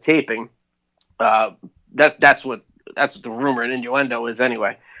Brainbusters on a taping. That's what the rumor and innuendo is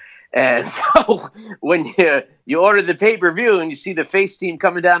anyway. And so when you order the pay-per-view and you see the face team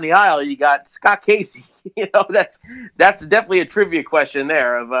coming down the aisle, you got Scott Casey. You know, that's definitely a trivia question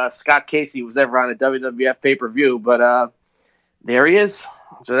there of Scott Casey was ever on a WWF pay-per-view, but there he is.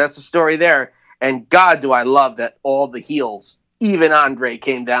 So that's the story there. And God, do I love that all the heels, even Andre,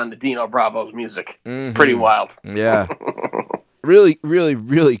 came down to Dino Bravo's music. Mm-hmm. Pretty wild. Yeah. Really, really,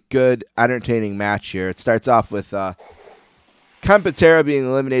 really good, entertaining match here. It starts off with Ken Patera being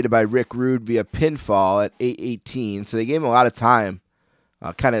eliminated by Rick Rude via pinfall at 8:18. So they gave him a lot of time,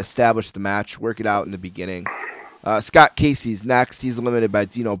 kind of establish the match, work it out in the beginning. Scott Casey's next. He's eliminated by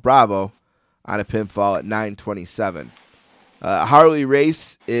Dino Bravo on a pinfall at 9:27. Harley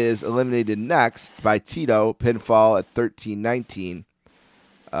Race is eliminated next by Tito, pinfall at 13:19.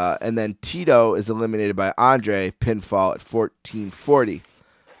 And then Tito is eliminated by Andre, pinfall at 14:40.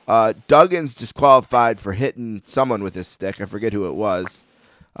 Duggan's disqualified for hitting someone with his stick. I forget who it was.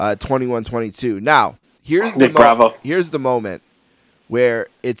 21-22. Now, here's the moment where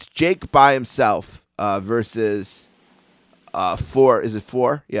it's Jake by himself versus four. Is it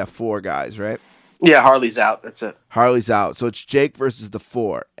four? Yeah, four guys, right? Yeah, Harley's out. That's it. Harley's out. So it's Jake versus the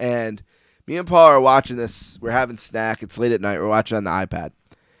four. And me and Paul are watching this. We're having snack. It's late at night. We're watching on the iPad.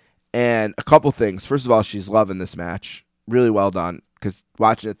 And a couple things. First of all, she's loving this match. Really well done. Because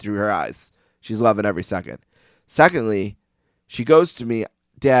watching it through her eyes, she's loving every second. Secondly, she goes to me,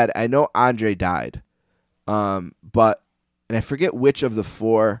 Dad, I know Andre died. And I forget which of the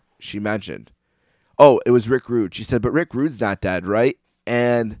four she mentioned. Oh, it was Rick Rude. She said, but Rick Rude's not dead, right?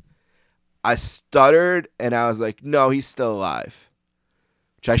 And I stuttered, and I was like, no, he's still alive.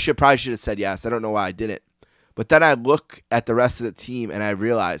 Which I probably should have said yes. I don't know why I didn't. But then I look at the rest of the team, and I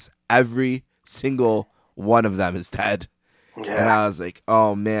realize every single one of them is dead. Yeah. And I was like,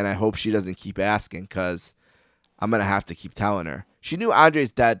 oh, man, I hope she doesn't keep asking because I'm going to have to keep telling her. She knew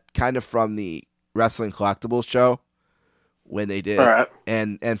Andre's dead kind of from the Wrestling Collectibles show when they did. Right.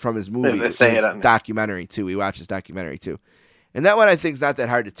 And from his movie, his documentary, too. We watched his documentary, too. And that one I think is not that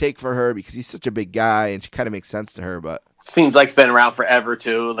hard to take for her because he's such a big guy and she kind of makes sense to her. But seems like it's been around forever,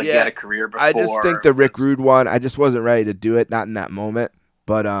 too. Like he had a career before. I just think the Rick Rude one, I just wasn't ready to do it, not in that moment.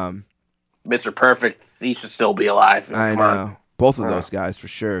 But Mr. Perfect, he should still be alive. I know. Both of those guys, for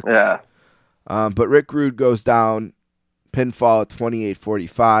sure. Yeah. But Rick Rude goes down, pinfall at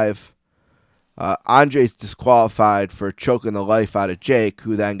 28:45. Andre's disqualified for choking the life out of Jake,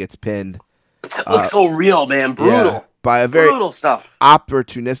 who then gets pinned. It looks so real, man. Brutal. Yeah, by a very brutal stuff.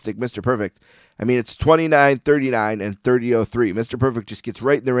 Opportunistic Mr. Perfect. I mean, it's 29-39 and 30:03. Mr. Perfect just gets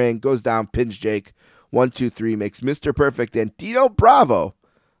right in the ring, goes down, pins Jake. 1-2-3 makes Mr. Perfect and Dino Bravo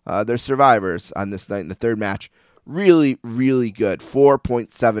their survivors on this night in the third match. Really, really good.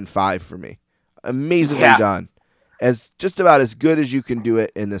 4.75 for me. Amazingly done. As just about as good as you can do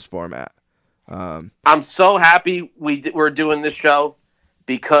it in this format. I'm so happy we're doing this show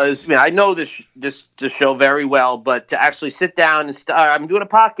because I know this show very well, but to actually sit down and I'm doing a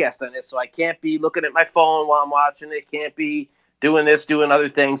podcast on this, so I can't be looking at my phone while I'm watching it. Can't be doing other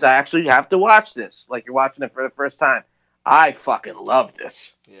things. I actually have to watch this like you're watching it for the first time. I fucking love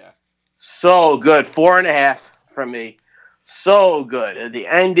this. Yeah. So good. 4.5 from me. So good. The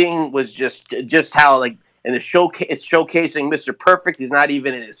ending was just how, like, in the it's showcasing Mr. Perfect. He's not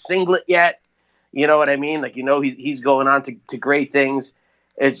even in his singlet yet. You know what I mean? Like, he's going on to great things.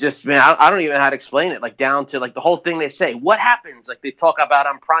 It's just, man, I don't even know how to explain it. Like, down to, like, the whole thing they say. What happens? Like, they talk about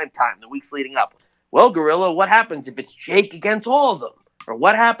on Primetime the weeks leading up. Well, Gorilla, what happens if it's Jake against all of them? Or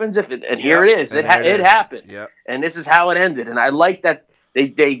what happens if it... And here it is. It happened. Yep. And this is how it ended. And I like that they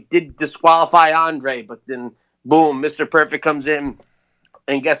did disqualify Andre, but then, boom, Mr. Perfect comes in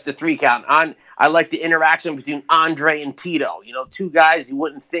and gets the 3 count. I like the interaction between Andre and Tito. Two guys you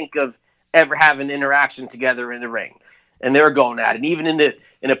wouldn't think of ever having interaction together in the ring. And they were going at it. And even in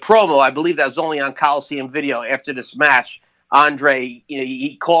a promo, I believe that was only on Coliseum Video after this match, Andre,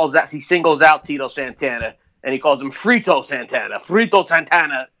 he singles out Tito Santana, and he calls him Frito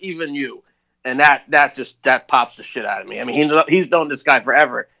Santana, even you. And that pops the shit out of me. I mean, he's known this guy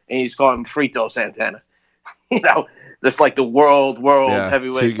forever, and he's calling him Frito Santana. Just like the world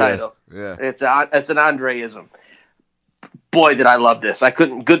heavyweight title. Yeah. It's an Andreism. Boy, did I love this! I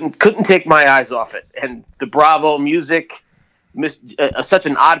couldn't take my eyes off it. And the Bravo music, such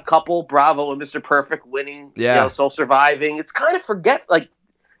an odd couple, Bravo and Mr. Perfect winning, so surviving. It's kind of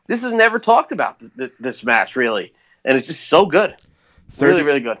this is never talked about this match really, and it's just so good. 30, really,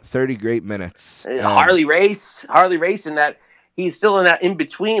 really good. 30 great minutes. Harley Race, in that he's still in that in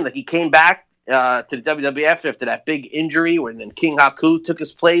between. Like, he came back to the WWF after that big injury, when then King Haku took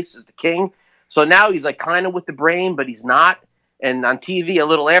his place as the king. So now he's like kind of with the brain, but he's not. And on TV, a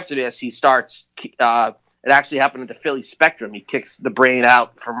little after this, he starts. It actually happened at the Philly Spectrum. He kicks the brain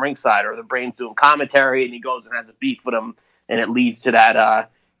out from ringside, or the brain's doing commentary, and he goes and has a beef with him, and it leads to that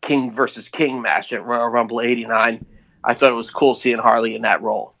King versus King match at Royal Rumble '89. I thought it was cool seeing Harley in that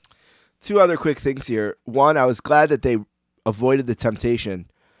role. 2 other quick things here. One, I was glad that they avoided the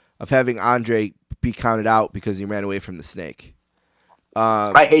temptation of having Andre be counted out because he ran away from the snake.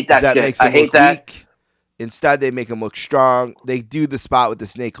 I hate that shit. Makes him I hate that. Weak. Instead, they make him look strong. They do the spot with the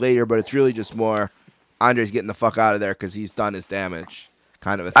snake later, but it's really just more Andre's getting the fuck out of there because he's done his damage,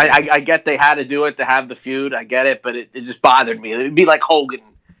 kind of a thing. I get they had to do it to have the feud. I get it, but it just bothered me. It'd be like Hogan,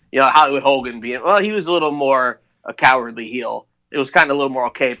 Hollywood Hogan being, well, he was a little more a cowardly heel. It was kind of a little more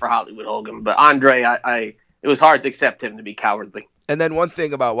okay for Hollywood Hogan, but Andre, it was hard to accept him to be cowardly. And then one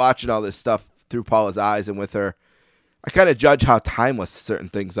thing about watching all this stuff through Paula's eyes and with her, I kind of judge how timeless certain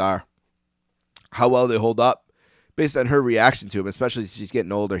things are, how well they hold up based on her reaction to him, especially as she's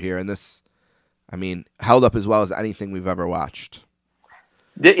getting older here. And this, held up as well as anything we've ever watched.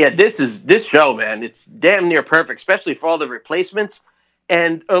 Yeah, this show, man, it's damn near perfect, especially for all the replacements.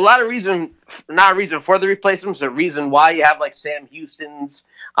 And a lot of not a reason for the replacements, a reason why you have like Sam Houston's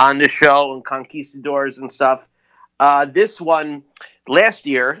on the show and Conquistadors and stuff. This one last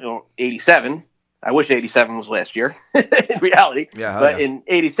year, 87. I wish 87 was last year in reality. Yeah, but in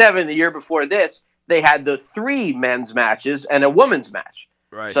 87, the year before this, they had the 3 men's matches and a women's match.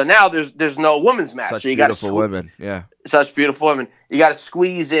 Right. So now there's no women's match. Such so you beautiful women. Yeah. Such beautiful women. You got to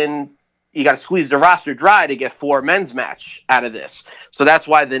squeeze the roster dry to get 4 men's match out of this. So that's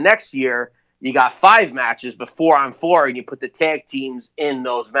why the next year you got 5 matches, but 4-on-4, and you put the tag teams in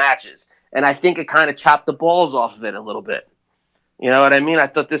those matches. And I think it kind of chopped the balls off of it a little bit. You know what I mean? I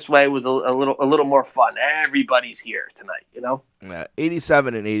thought this way was a little more fun. Everybody's here tonight, Yeah,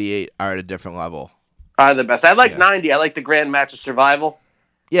 87 and 88 are at a different level. Are the best. I like 90. I like the Grand Match of Survival.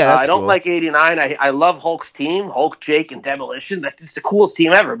 Yeah, I don't like 89. I love Hulk's team, Hulk, Jake, and Demolition. That's just the coolest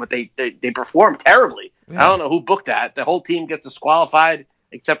team ever, but they perform terribly. Yeah. I don't know who booked that. The whole team gets disqualified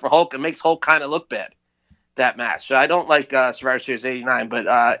except for Hulk. It makes Hulk kind of look bad, that match. So I don't like Survivor Series 89,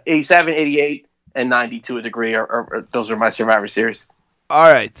 but 87, 88, and 90 to a degree, or those are my Survivor Series. All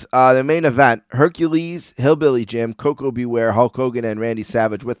right, the main event, Hercules, Hillbilly Jim, Coco Beware, Hulk Hogan, and Randy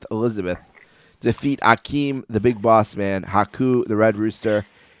Savage with Elizabeth defeat Akeem, the Big Boss Man, Haku, the Red Rooster,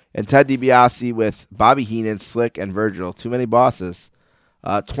 and Ted DiBiase with Bobby Heenan, Slick, and Virgil. Too many bosses.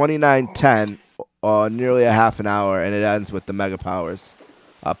 29-10, nearly a half an hour, and it ends with the Mega Powers.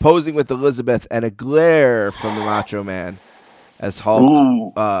 Posing with Elizabeth and a glare from the Macho Man as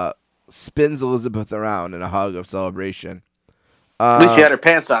Hulk spins Elizabeth around in a hug of celebration. At least she had her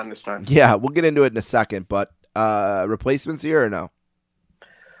pants on this time. Yeah, we'll get into it in a second, but replacements here or no?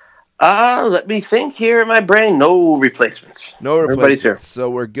 Let me think here in my brain. No replacements. No Everybody's here. replacements. So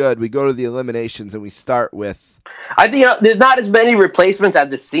we're good. We go to the eliminations and we start with I think there's not as many replacements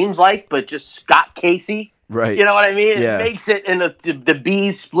as it seems like, but just Scott Casey. right. You know what I mean? Yeah. It makes it, and the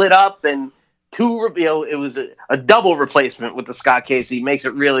Bees split up, and it was a double replacement with the Scott Casey. Makes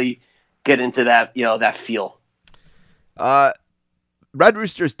it really get into that, that feel. Red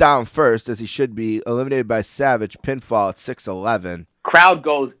Rooster's down first, as he should be, eliminated by Savage, pinfall at 6:11. Crowd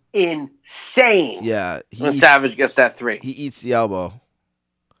goes insane. Yeah. When Savage gets that 3. He eats the elbow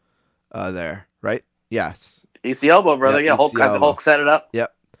there, right? Yes. Eats the elbow, brother. Yep, Yeah, eats the elbow. Hulk set it up.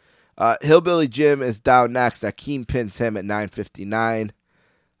 Yep. Hillbilly Jim is down next. Akeem pins him at 9:59.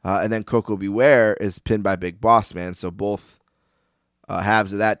 And then Coco Beware is pinned by Big Boss Man. So both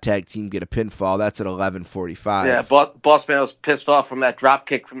halves of that tag team get a pinfall. That's at 11:45. Yeah, Boss Man was pissed off from that drop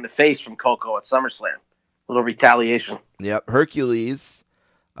kick from the face from Coco at SummerSlam. A little retaliation. Yep. Hercules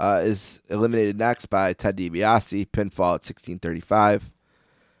is eliminated next by Ted DiBiase. Pinfall at 16:35.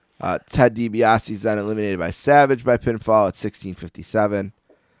 Ted DiBiase is then eliminated by Savage by pinfall at 16:57.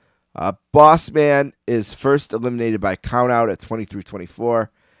 Boss Man is first eliminated by countout at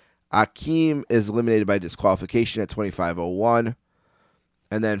 23:24. Akeem is eliminated by disqualification at 25:01.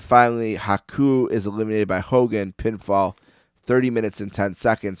 And then finally, Haku is eliminated by Hogan, pinfall, 30 minutes and 10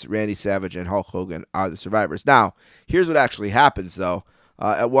 seconds. Randy Savage and Hulk Hogan are the survivors. Now, here's what actually happens, though.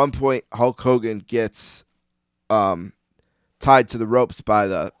 At one point, Hulk Hogan gets tied to the ropes by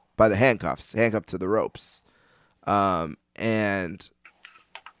the handcuffed to the ropes. And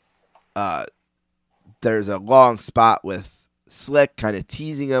there's a long spot with Slick kind of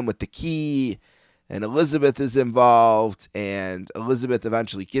teasing him with the key, and Elizabeth is involved, and Elizabeth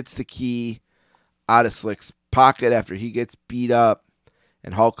eventually gets the key out of Slick's pocket after he gets beat up,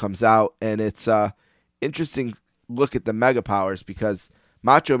 and Hulk comes out, and it's a interesting look at the Mega Powers because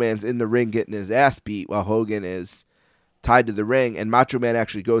Macho Man's in the ring getting his ass beat while Hogan is tied to the ring, and Macho Man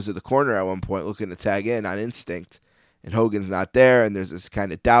actually goes to the corner at one point looking to tag in on instinct, and Hogan's not there, and there's this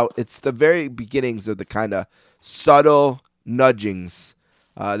kind of doubt. It's the very beginnings of the kind of subtle nudgings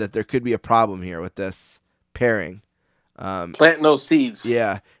that there could be a problem here with this pairing. Planting those seeds.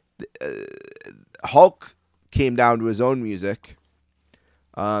 Yeah. Hulk came down to his own music.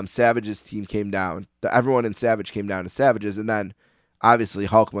 Savage's team came down. Everyone in Savage came down to Savage's, and then obviously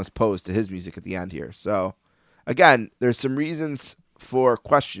Hulk must pose to his music at the end here. So, again, there's some reasons for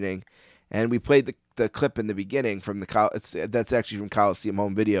questioning, and we played the clip in the beginning from that's actually from Coliseum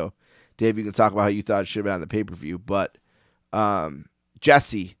Home Video. Dave, you can talk about how you thought it should have been on the pay-per-view, but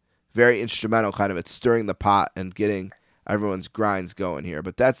Jesse, very instrumental kind of at stirring the pot and getting everyone's grinds going here.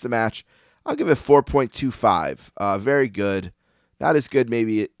 But that's the match. I'll give it 4.25. Very good. Not as good,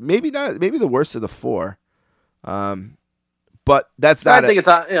 maybe the worst of the 4. But that's not.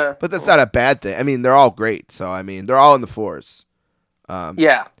 But that's not a bad thing. I mean, they're all great. So I mean, they're all in the 4s.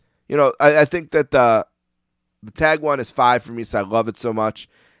 Yeah. I think that the tag one is 5 for me, so I love it so much.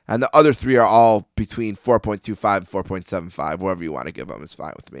 And the other 3 are all between 4.25 and 4.75. Whatever you want to give them is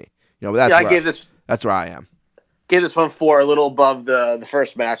fine with me. That's where I am. Gave this one 4, a little above the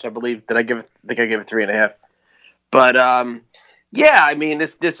first match, I believe. I think I gave it 3.5. But yeah, I mean,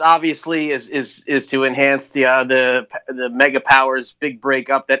 this obviously is to enhance the Mega Powers big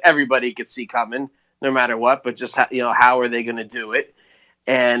breakup that everybody could see coming, no matter what. But just how are they going to do it?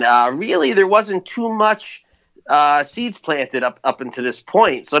 And really, there wasn't too much seeds planted up until this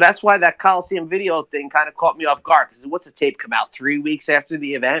point. So that's why that Coliseum Video thing kind of caught me off guard. Because what's the tape come out 3 weeks after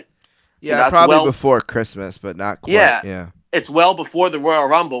the event? Yeah, probably before Christmas, but not quite. Yeah. It's well before the Royal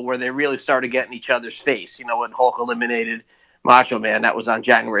Rumble where they really started getting each other's face. When Hulk eliminated Macho Man, that was on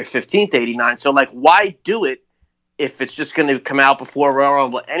January 15th, 89. So, why do it if it's just going to come out before Royal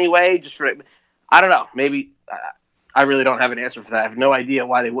Rumble anyway? I don't know. Maybe I really don't have an answer for that. I have no idea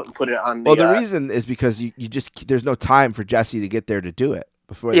why they wouldn't put it on. The reason is because you just there's no time for Jesse to get there to do it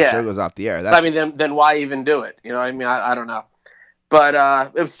before the show goes off the air. Then why even do it? I don't know. But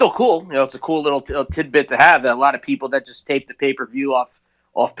it was still cool. It's a cool little tidbit to have that a lot of people that just tape the pay-per-view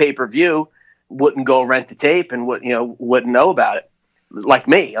off pay-per-view wouldn't go rent the tape and wouldn't know about it. Like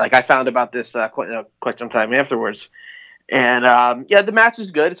me. I found about this quite some time afterwards. And the match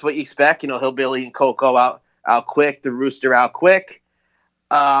is good. It's what you expect. Hillbilly and Coco out quick, the Rooster out quick.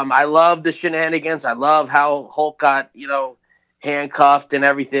 I love the shenanigans. I love how Hulk got, handcuffed and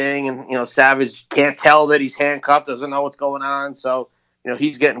everything. And, Savage can't tell that he's handcuffed, doesn't know what's going on. So,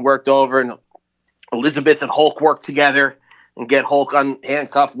 he's getting worked over. And Elizabeth and Hulk work together and get Hulk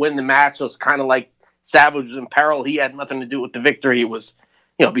unhandcuffed, win the match. So it's kind of like Savage was in peril. He had nothing to do with the victory. It was,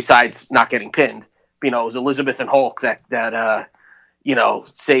 besides not getting pinned. It was Elizabeth and Hulk that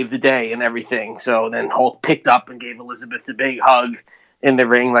saved the day and everything. So then Hulk picked up and gave Elizabeth a big hug in the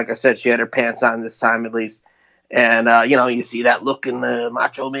ring. Like I said, she had her pants on this time at least. And, you see that look in the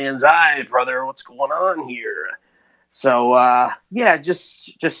Macho Man's eye, brother, what's going on here? So,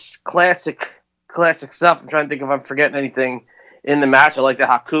 just classic stuff. I'm trying to think if I'm forgetting anything in the match. I like that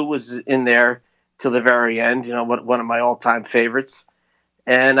Haku was in there till the very end, one of my all-time favorites.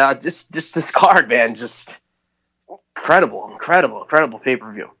 And just this card, man, just incredible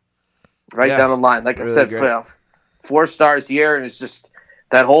pay-per-view. Right down the line. Like really I said, 4 stars here, and it's just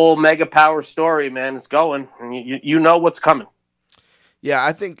that whole Mega Power story, man, is going, and you know what's coming. Yeah,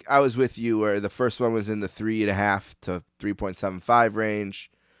 I think I was with you where the first one was in the 3.5 to 3.75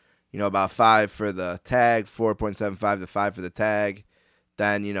 range. About 5 for the tag, 4.75 to 5 for the tag.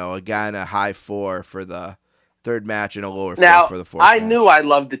 Then, again, a high 4 for the third match and a lower 4 for the fourth match. I knew I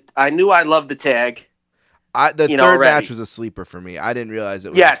loved the tag. The third match was a sleeper for me. I didn't realize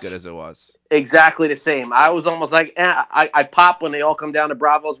it was as good as it was. Exactly the same. I was almost like, I pop when they all come down to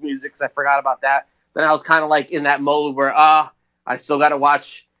Bravo's music because I forgot about that. Then I was kind of like in that mode where, I still got to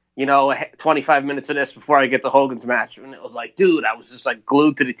watch, 25 minutes of this before I get to Hogan's match. And it was like, dude, I was just like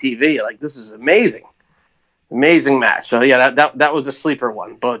glued to the TV. Like, this is amazing. Amazing match. So, yeah, that was a sleeper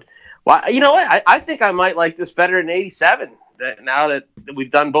one. But, well, you know what? I think I might like this better than 87 now that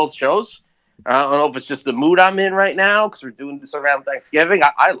we've done both shows. I don't know if it's just the mood I'm in right now because we're doing this around Thanksgiving.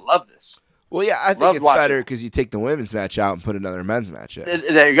 I love this. Well, yeah, I think it's better because you take the women's match out and put another men's match in.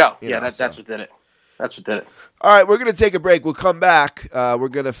 There you go. That's what did it. That's what did it. All right, we're going to take a break. We'll come back. We're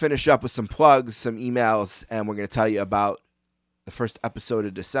going to finish up with some plugs, some emails, and we're going to tell you about the first episode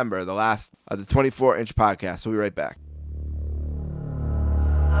of December, the last of the 24-inch podcast. We'll be right back.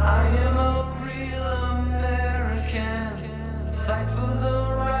 I am a real American. Fight for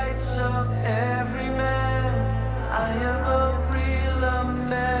the rights of every man. I am a real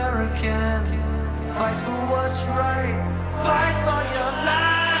American. Fight for what's right. Fight for your life.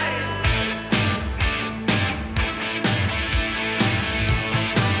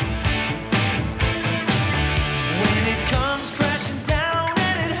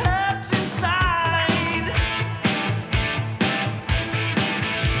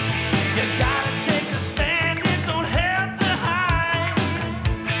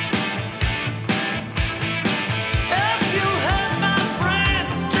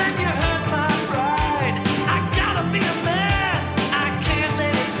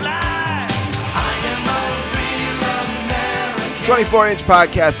 The 24-inch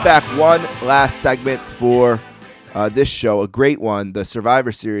podcast back. One last segment for this show, a great one, the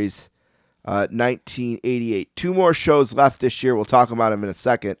Survivor Series 1988. 2 more shows left this year. We'll talk about them in a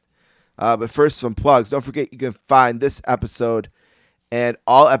second. But first, some plugs. Don't forget you can find this episode and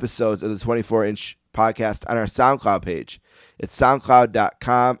all episodes of the 24-inch podcast on our SoundCloud page. It's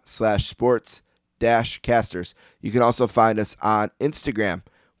soundcloud.com/sports-casters. You can also find us on Instagram.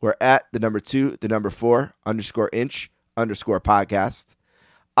 We're at the number 2, the number 4, _inch_podcast.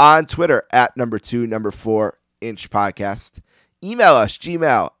 On Twitter at number 2, number 4, inch podcast. Email us,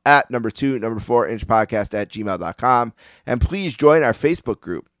 Gmail at number 2, number 4, inch podcast at gmail.com. And please join our Facebook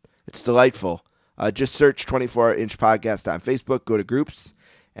group. It's delightful. Just search 24-inch podcast on Facebook. Go to groups,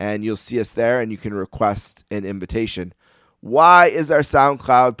 and you'll see us there, and you can request an invitation. Why is our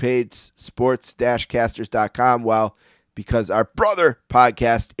SoundCloud page sports-casters.com? Well, because our brother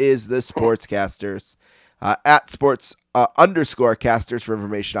podcast is the Sportscasters. At sports_casters for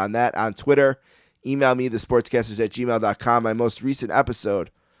information on that. On Twitter, email me, thesportscasters@gmail.com. My most recent episode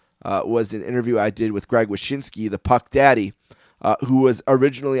was an interview I did with Greg Wyshynski, the Puck Daddy, who was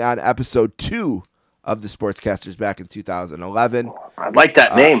originally on episode 2 of the Sportscasters back in 2011. I like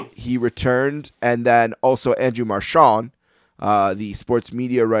that name. He returned, and then also Andrew Marchand, the sports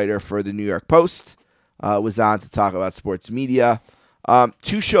media writer for the New York Post, was on to talk about sports media.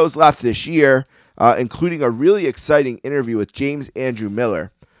 2 shows left this year, including a really exciting interview with James Andrew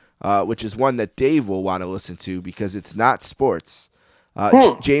Miller, which is one that Dave will want to listen to because it's not sports.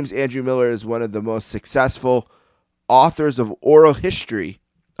 James Andrew Miller is one of the most successful authors of oral history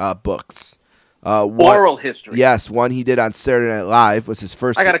books. Oral history? Yes, one he did on Saturday Night Live was his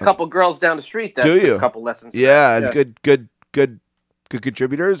first. I got a couple girls down the street that took a couple lessons. Yeah, good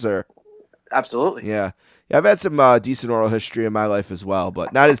contributors? Or absolutely. Yeah, I've had some decent oral history in my life as well,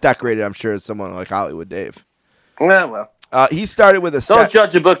 but not as decorated, I'm sure, as someone like Hollywood Dave. Yeah, well. He started with Don't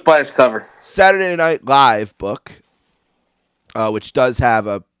judge a book by its cover. Saturday Night Live book, which does have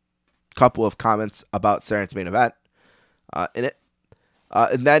a couple of comments about Saturday Night's Main Event in it.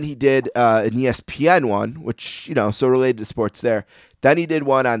 And then he did an ESPN one, which, so related to sports there. Then he did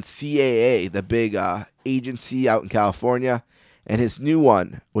one on CAA, the big agency out in California. And his new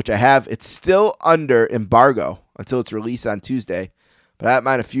one, which I have, it's still under embargo until it's released on Tuesday, but I had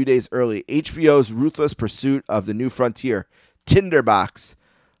mine a few days early. HBO's Ruthless Pursuit of the New Frontier, Tinderbox,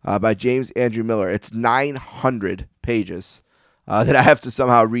 by James Andrew Miller. It's 900 pages that I have to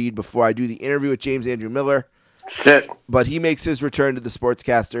somehow read before I do the interview with James Andrew Miller. Shit. But he makes his return to the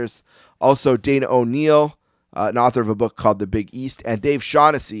Sportscasters. Also, Dana O'Neill, an author of a book called The Big East, and Dave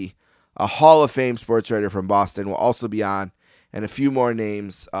Shaughnessy, a Hall of Fame sports writer from Boston, will also be on, and a few more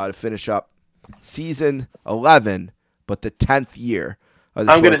names to finish up season 11, but the 10th year of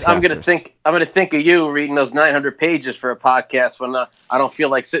the Sportscasters. I'm gonna think of you reading those 900 pages for a podcast when I don't feel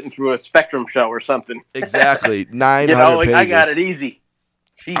like sitting through a Spectrum show or something. Exactly, 900 pages. I got it easy.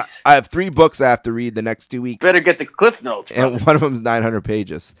 Jeez. I have 3 books I have to read the next 2 weeks. Better get the Cliff Notes. Brother. And one of them is 900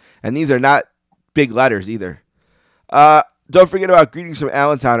 pages, and these are not big letters either. Don't forget about Greetings from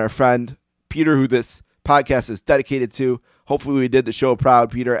Allentown, our friend Peter, who this podcast is dedicated to. Hopefully we did the show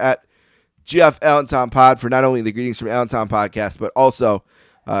proud, Peter, at GF Allentown Pod for not only the Greetings from Allentown podcast, but also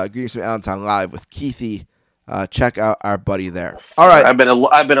Greetings from Allentown Live with Keithy. Check out our buddy there. All right. I've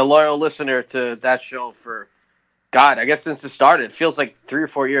been a loyal listener to that show for, God, I guess since it started. It feels like 3 or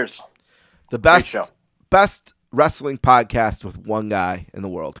 4 years. The best wrestling podcast with one guy in the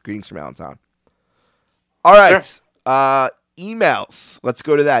world. Greetings from Allentown. All right. Sure. Emails. Let's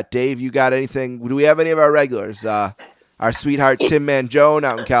go to that. Dave, you got anything? Do we have any of our regulars? Our sweetheart Tim Mangione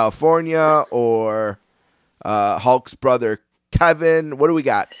out in California, or Hulk's brother Kevin? What do we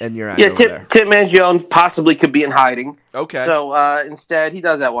got in your end over there? Tim Mangione possibly could be in hiding. Okay. So instead, he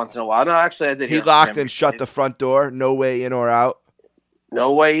does that once in a while. No, actually, I did. He locked and shut the front door. No way in or out.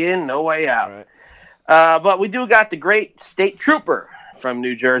 No way in, no way out. All right. But we do got the great state trooper from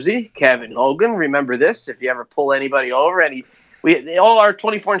New Jersey, Kevin Hogan. Remember this: if you ever pull anybody over, all our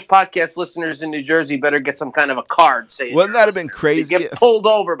 24-inch podcast listeners in New Jersey better get some kind of a card saying. Wouldn't that have been crazy? If you get pulled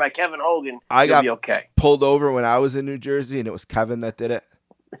over by Kevin Hogan, you'll be okay. Pulled over when I was in New Jersey, and it was Kevin that did it.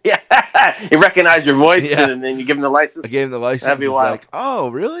 Yeah, he recognized your voice, and then you give him the license. I gave him the license. That'd be wild. Like, oh,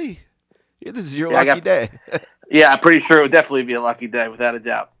 really? Yeah, this is your lucky day. Yeah, I'm pretty sure it would definitely be a lucky day, without a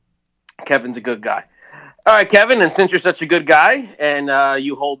doubt. Kevin's a good guy. All right, Kevin, and since you're such a good guy and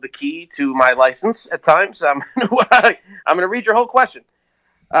you hold the key to my license at times, I'm going to read your whole question.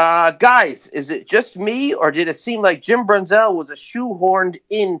 Guys, is it just me, or did it seem like Jim Brunzell was a shoehorned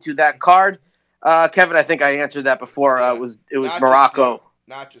into that card? Kevin, I think I answered that before. It was Morocco.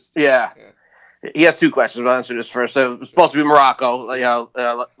 Not just yeah. He has 2 questions. I'll answer this first. So it was supposed to be Morocco,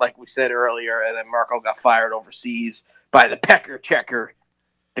 like we said earlier, and then Morocco got fired overseas by the Pecker Checker,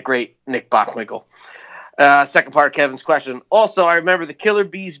 the great Nick Bockwinkel. Second part of Kevin's question. Also, I remember the Killer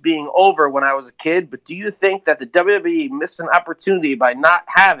Bees being over when I was a kid, but do you think that the WWE missed an opportunity by not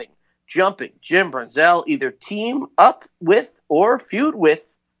having Jumping Jim Brunzell either team up with or feud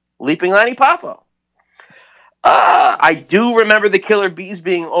with Leaping Lanny Poffo? I do remember the Killer Bees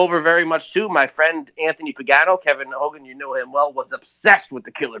being over very much too. My friend Anthony Pagano, Kevin Hogan, you know him well, was obsessed with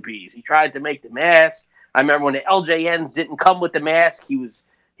the Killer Bees. He tried to make the mask. I remember when the LJNs didn't come with the mask, he was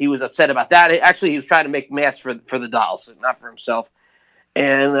upset about that. Actually, he was trying to make masks for the dolls, not for himself.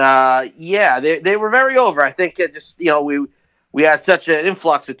 And they were very over. I think we had such an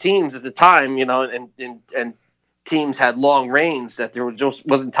influx of teams at the time, and teams had long reigns that there just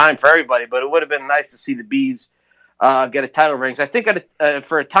wasn't time for everybody. But it would have been nice to see the Bees get a title reign. I think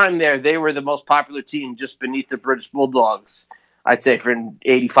for a time there, they were the most popular team just beneath the British Bulldogs, I'd say, for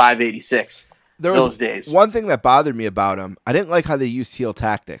 85, 86. There was days. One thing that bothered me about them. I didn't like how they used heel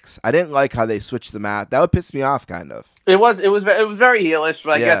tactics. I didn't like how they switched the mat. That would piss me off, kind of. It was very heelish,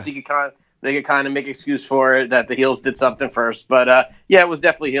 but I guess they could kind of make excuse for it that the heels did something first. But it was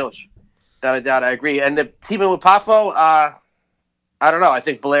definitely heelish. Without a doubt, I agree. And the teaming with Poffo, I don't know. I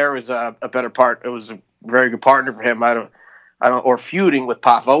think Blair was a better part. It was a very good partner for him. Or feuding with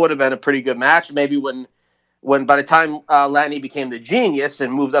Poffo would have been a pretty good match. Maybe when by the time Lanny became the Genius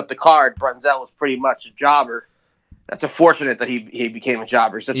and moved up the card, Brunzell was pretty much a jobber. That's unfortunate that he became a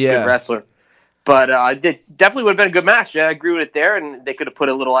jobber. He's such a good wrestler. But it definitely would have been a good match. Yeah, I agree with it there, and they could have put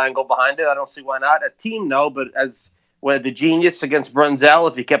a little angle behind it. I don't see why not. A team, no, but when the Genius against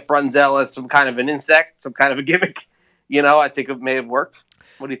Brunzell, if you kept Brunzell as some kind of an insect, some kind of a gimmick, I think it may have worked.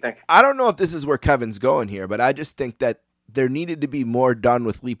 What do you think? I don't know if this is where Kevin's going here, but I just think that there needed to be more done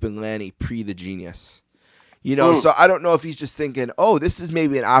with Leaping Lanny pre the Genius. So I don't know if he's just thinking, oh, this is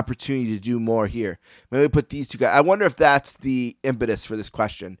maybe an opportunity to do more here. Maybe put these 2 guys. I wonder if that's the impetus for this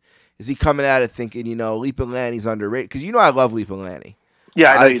question. Is he coming at it thinking, Leaping Lanny's underrated? Because I love Leaping Lanny.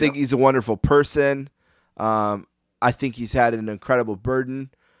 Yeah, I think he's a wonderful person. I think he's had an incredible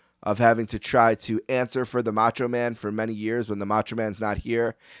burden. of having to try to answer for the Macho Man for many years when the Macho Man's not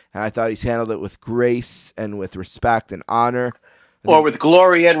here. And I thought he's handled it with grace and with respect and honor. Or with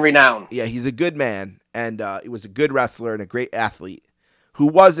glory and renown. Yeah, he's a good man, and he was a good wrestler and a great athlete who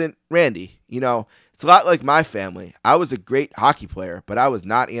wasn't Randy. You know, it's a lot like my family. I was a great hockey player, but I was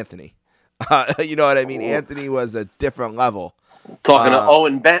not Anthony. You know what I mean? Anthony was a different level. Talking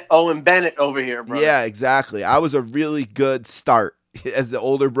to Owen Bennett over here, bro. Yeah, exactly. I was a really good start as the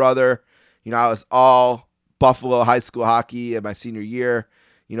older brother. You know, I was all Buffalo high school hockey in my senior year,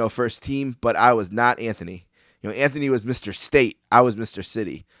 you know, first team, but I was not Anthony. You know, Anthony was Mr. State. I was Mr.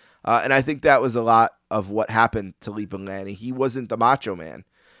 City. And I think that was a lot of what happened to Leap and Lanny. He wasn't the Macho Man.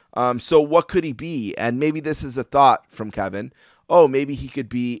 So what could he be? And maybe this is a thought from Kevin. Oh, maybe he could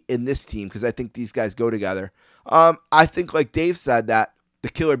be in this team because I think these guys go together. I think, like Dave said, that the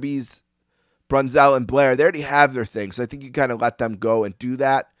Killer Bees, Brunzell and Blair, they already have their thing. So I think you kind of let them go and do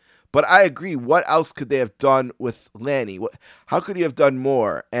that. But I agree. What else could they have done with Lanny? How could he have done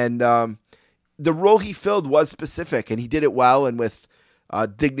more? And the role he filled was specific, and he did it well and with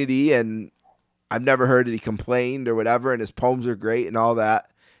dignity. And I've never heard that he complained or whatever. And his poems are great and all that.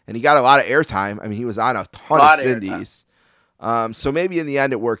 And he got a lot of airtime. I mean, he was on a ton of Cindy's. So maybe in the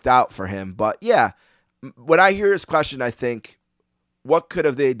end it worked out for him. But yeah, when I hear his question, I think, what could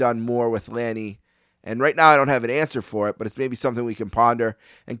have they done more with Lanny? And right now I don't have an answer for it, but it's maybe something we can ponder.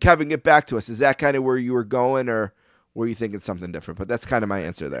 And Kevin, get back to us. Is that kind of where you were going, or were you thinking something different? But that's kind of my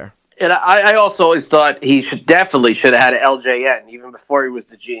answer there. And I also always thought he should have had an LJN even before he was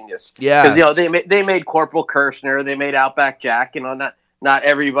the Genius. Yeah, because they made Corporal Kirshner, they made Outback Jack. You know, not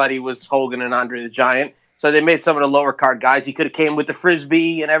everybody was Hogan and Andre the Giant. So they made some of the lower card guys. He could have came with the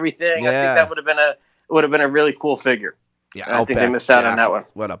Frisbee and everything. Yeah. I think that would have been a really cool figure. Yeah, I think they missed out on that one.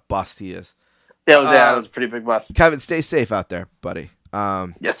 What a bust he is. That was a pretty big bust. Kevin, stay safe out there, buddy.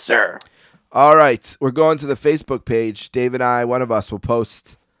 Yes, sir. All right, we're going to the Facebook page. Dave and I, one of us, will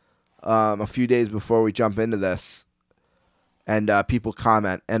post a few days before we jump into this, and people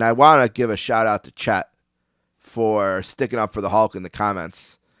comment. And I want to give a shout out to Chet for sticking up for the Hulk in the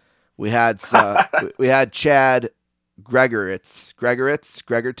comments. We had Chad Gregorits.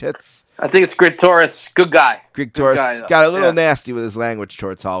 I think it's Grig Torres. Good guy. Grig Torres got a little nasty with his language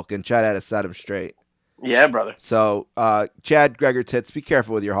towards Hulk, and Chad had to set him straight. Yeah, brother. So, Chad Gregor-Tits, be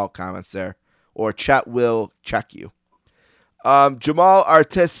careful with your Hulk comments there, or Chet will check you. Jamal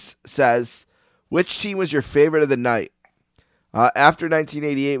Artis says, which team was your favorite of the night? After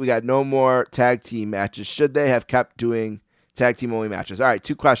 1988, we got no more tag team matches. Should they have kept doing tag team only matches? All right,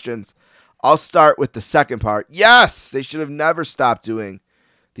 2 questions. I'll start with the second part. Yes, they should have never stopped doing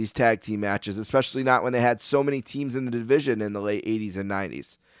these tag team matches, especially not when they had so many teams in the division in the late 80s and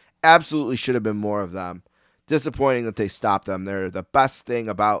 90s. Absolutely should have been more of them. Disappointing that they stopped them. They're the best thing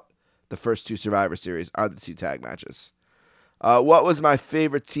about the first 2 Survivor Series are the 2 tag matches. What was my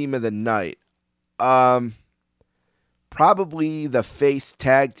favorite team of the night? Probably the Face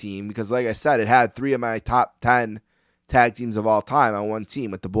tag team, because like I said, it had 3 of my top 10 tag teams of all time on one team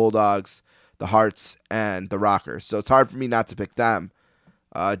with the Bulldogs, the Hearts, and the Rockers. So it's hard for me not to pick them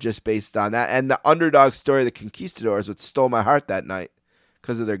just based on that. And the underdog story, the Conquistadors, which stole my heart that night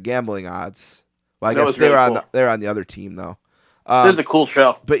because of their gambling odds. Well, I guess they were on the other team, though. This is a cool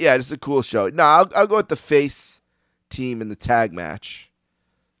show. But yeah, just a cool show. No, I'll go with the Face team in the tag match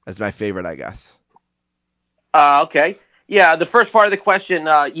as my favorite, I guess. Okay. Yeah, the first part of the question,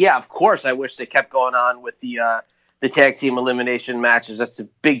 yeah, of course I wish they kept going on with the tag team elimination matches. That's a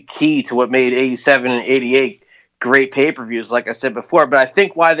big key to what made 87 and 88 great pay-per-views, like I said before. But I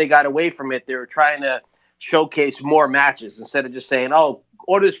think why they got away from it, they were trying to showcase more matches instead of just saying, oh,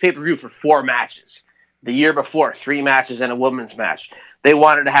 order this pay-per-view for 4 matches. The year before, 3 matches and a women's match. They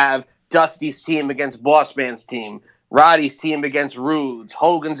wanted to have Dusty's team against Boss Man's team, Roddy's team against Rude's,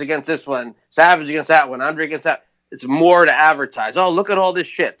 Hogan's against this one, Savage against that one, Andre against that. It's more to advertise. Oh, look at all this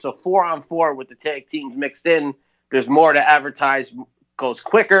shit. So 4-on-4 with the tag teams mixed in. There's more to advertise, goes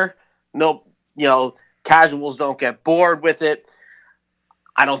quicker. No, casuals don't get bored with it.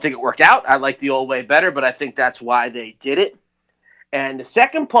 I don't think it worked out. I like the old way better, but I think that's why they did it. And the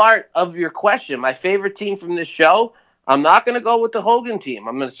second part of your question, my favorite team from this show, I'm not going to go with the Hogan team.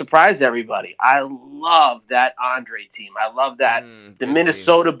 I'm going to surprise everybody. I love that Andre team. I love that. The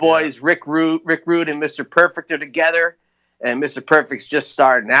Minnesota boys, yeah. Rick Rude and Mr. Perfect are together, and Mr. Perfect's just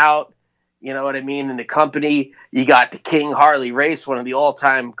starting out. You know what I mean? In the company, you got the King Harley Race, one of the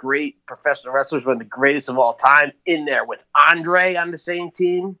all-time great professional wrestlers, one of the greatest of all time, in there with Andre on the same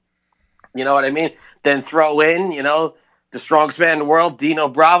team. You know what I mean? Then throw in, the strongest man in the world, Dino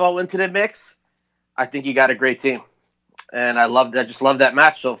Bravo, into the mix. I think you got a great team. and I just love that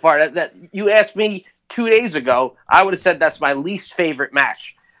match so far. That you asked me 2 days ago, I would have said that's my least favorite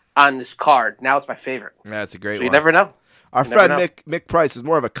match on this card. Now it's my favorite. That's a great So one. you never know. Our friend Mick Price is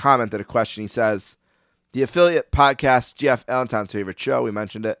more of a comment than a question. He says, the affiliate podcast, Jeff Allentown's favorite show. We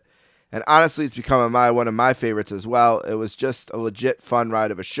mentioned it. And honestly, it's become one of my favorites as well. It was just a legit fun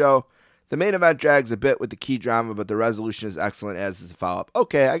ride of a show. The main event drags a bit with the key drama, but the resolution is excellent, as is the follow-up.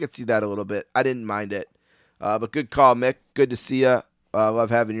 Okay, I could see that a little bit. I didn't mind it. But good call, Mick. Good to see you. Love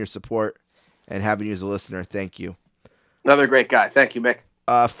having your support and having you as a listener. Thank you. Another great guy. Thank you, Mick.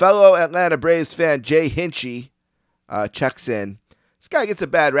 Fellow Atlanta Braves fan Jay Hinchy checks in. This guy gets a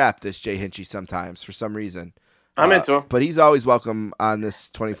bad rap, this Jay Hinchy, sometimes for some reason. I'm into him. But he's always welcome on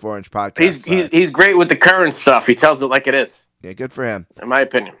this 24-inch podcast. He's great with the current stuff. He tells it like it is. Yeah, good for him. In my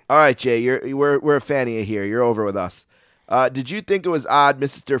opinion. All right, Jay, we're a fan of you here. You're over with us. Did you think it was odd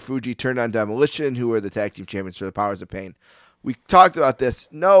Mr. Fuji turned on Demolition, who were the tag team champions for the Powers of Pain? We talked about this.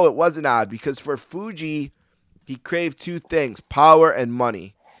 No, it wasn't odd, because for Fuji, he craved two things, power and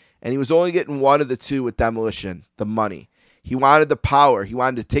money. And he was only getting one of the two with Demolition, the money. He wanted the power. He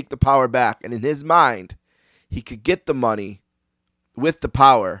wanted to take the power back. And in his mind, he could get the money with the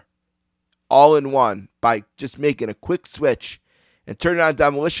power all in one by just making a quick switch and turning on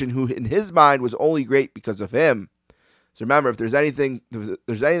Demolition, who in his mind was only great because of him. So remember, if there's anything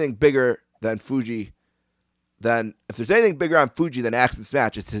bigger than Fuji, if there's anything bigger on Fuji than Axton's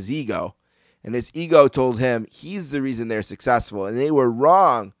match, it's his ego. And his ego told him he's the reason they're successful. And they were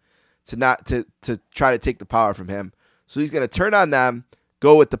wrong to try to take the power from him. So he's going to turn on them,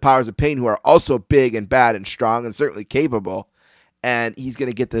 go with the Powers of Pain, who are also big and bad and strong and certainly capable. And he's going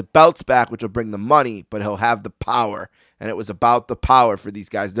to get the belts back, which will bring the money, but he'll have the power. And it was about the power for these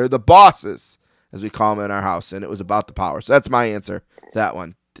guys. They're the bosses, as we call them in our house, and it was about the power. So that's my answer to that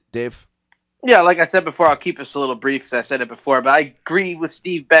one. Dave? Yeah, like I said before, I'll keep this a little brief because I said it before, but I agree with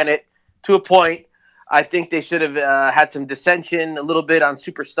Steve Bennett to a point. I think they should have had some dissension a little bit on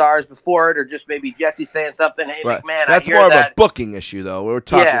Superstars before it, or just maybe Jesse saying something. Hey, right. McMahon, that's I hear more that. of a booking issue, though. We're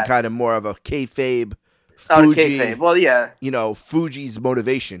talking kind of more of a kayfabe. Fuji, kayfabe. Well, yeah. Fuji's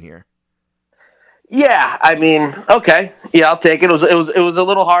motivation here. Yeah, I mean, okay. Yeah, I'll take it. It was a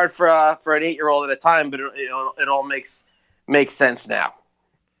little hard for an 8-year-old at a time, but it all makes sense now.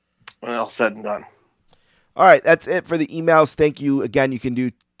 When all said and done. All right, that's it for the emails. Thank you. Again, you can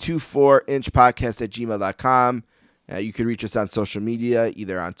do 24inchpodcast@gmail.com. You can reach us on social media,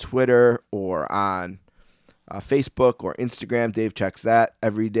 either on Twitter or on Facebook or Instagram. Dave checks that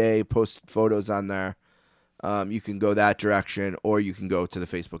every day, posts photos on there. You can go that direction, or you can go to the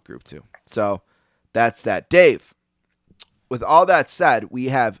Facebook group too. So that's that. Dave, with all that said, we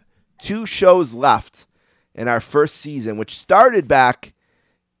have 2 shows left in our first season, which started back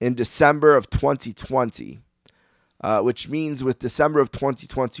in December of 2020, which means with December of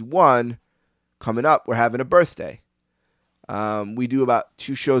 2021 coming up, we're having a birthday. We do about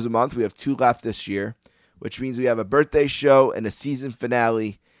 2 shows a month. We have 2 left this year, which means we have a birthday show and a season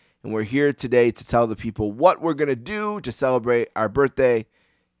finale. And we're here today to tell the people what we're going to do to celebrate our birthday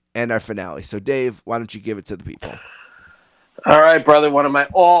and our finale. So, Dave, why don't you give it to the people? All right, brother. One of my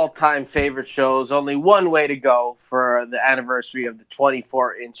all-time favorite shows. Only one way to go for the anniversary of the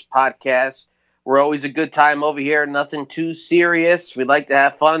 24-inch podcast. We're always a good time over here. Nothing too serious. We like to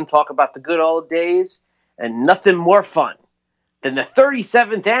have fun, talk about the good old days, and nothing more fun than the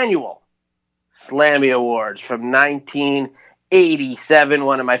 37th annual Slammy Awards from 1987.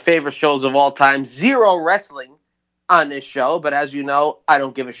 One of my favorite shows of all time. 0 wrestling on this show, but as you know, I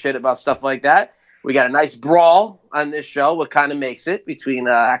don't give a shit about stuff like that. We got a nice brawl on this show, what kind of makes it, between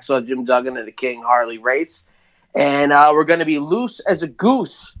Hacksaw Jim Duggan and the King Harley Race. And we're going to be loose as a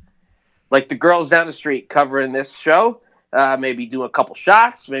goose, like the girls down the street covering this show. Maybe doing a couple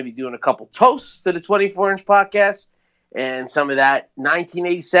shots, maybe doing a couple toasts to the 24-inch podcast. And some of that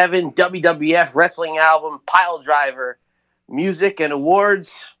 1987 WWF wrestling album, Pile Driver, music and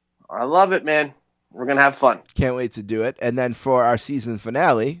awards. I love it, man. We're going to have fun. Can't wait to do it. And then for our season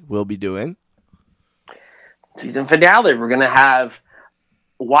finale, we'll be doing... Season finale, we're going to have...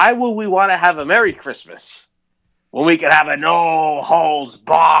 Why would we want to have a Merry Christmas when we could have a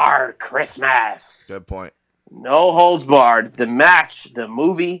no-holds-barred Christmas? Good point. No holds barred. The match, the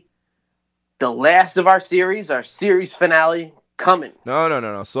movie, the last of our series finale coming.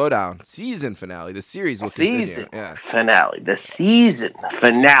 No. Slow down. Season finale. The series will continue. Season finale. The season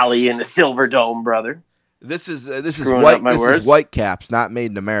finale in the Silver Dome, brother. This is Whitecaps, not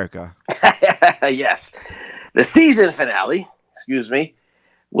Made in America. Yes. The season finale,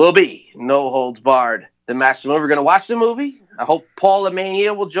 will be No Holds Barred, the match of the movie. We're going to watch the movie. I hope Paul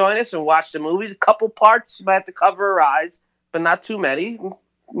Mania will join us and watch the movie. A couple parts, you might have to cover her eyes, but not too many. The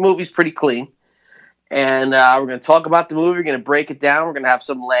movie's pretty clean. And we're going to talk about the movie. We're going to break it down. We're going to have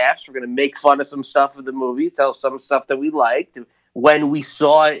some laughs. We're going to make fun of some stuff of the movie, tell some stuff that we liked, when we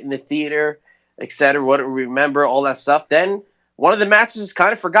saw it in the theater, etc., what we remember, all that stuff. Then one of the matches is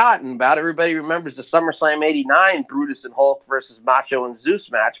kind of forgotten about. Everybody remembers the SummerSlam 89 Brutus and Hulk versus Macho and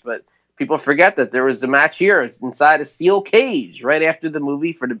Zeus match, but people forget that there was a match here inside a steel cage right after the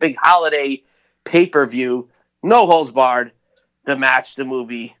movie for the big holiday pay-per-view. No holds barred. The match, the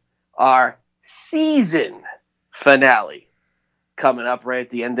movie, our season finale coming up right at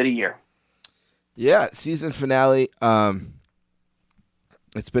the end of the year. Yeah, season finale.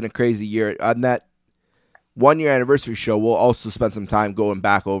 It's been a crazy year. On that 1 year anniversary show, we'll also spend some time going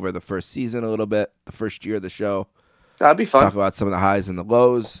back over the first season a little bit, the first year of the show. That'd be fun. Talk about some of the highs and the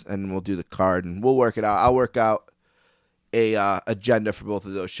lows, and we'll do the card, and we'll work it out. I'll work out a agenda for both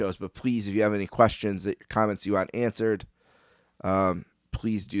of those shows. But please, if you have any questions, comments you want answered,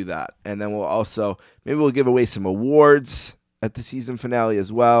 please do that. And then maybe we'll give away some awards at the season finale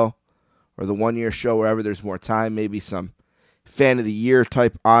as well, or the 1 year show, wherever there's more time. Maybe some fan of the year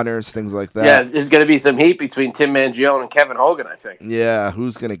type honors, things like that. Yeah, there's going to be some heat between Tim Mangione and Kevin Hogan, I think. Yeah,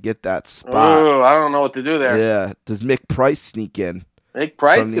 who's going to get that spot? Ooh, I don't know what to do there. Yeah, does Mick Price sneak in? Mick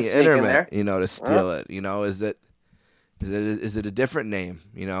Price from could the sneak internet, in there. to steal it. Is it a different name?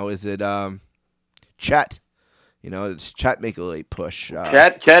 Is it Chet? Does Chet make a late push?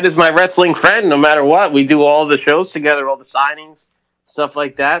 Chet is my wrestling friend. No matter what, we do all the shows together, all the signings, stuff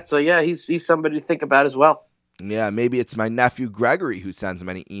like that. So yeah, he's somebody to think about as well. Yeah, maybe it's my nephew Gregory who sends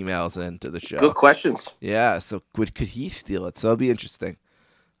many emails into the show. Good questions. Yeah, so could he steal it? So it'll be interesting.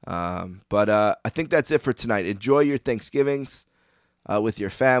 But I think that's it for tonight. Enjoy your Thanksgivings with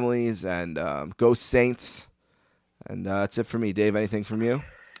your families, and go Saints. And that's it for me. Dave, anything from you?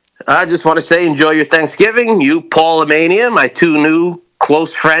 I just want to say enjoy your Thanksgiving. You, Paul Mania, my two new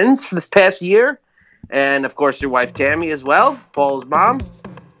close friends for this past year. And, of course, your wife Tammy as well, Paul's mom.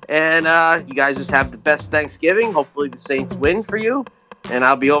 And you guys just have the best Thanksgiving. Hopefully the Saints win for you. And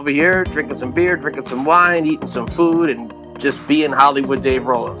I'll be over here drinking some beer, drinking some wine, eating some food, and just being Hollywood Dave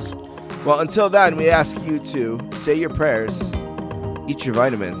Rollos. Well, until then, we ask you to say your prayers, eat your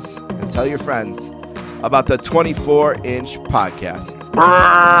vitamins, and tell your friends about the 24-inch podcast.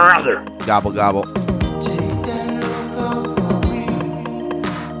 Brother. Gobble, gobble.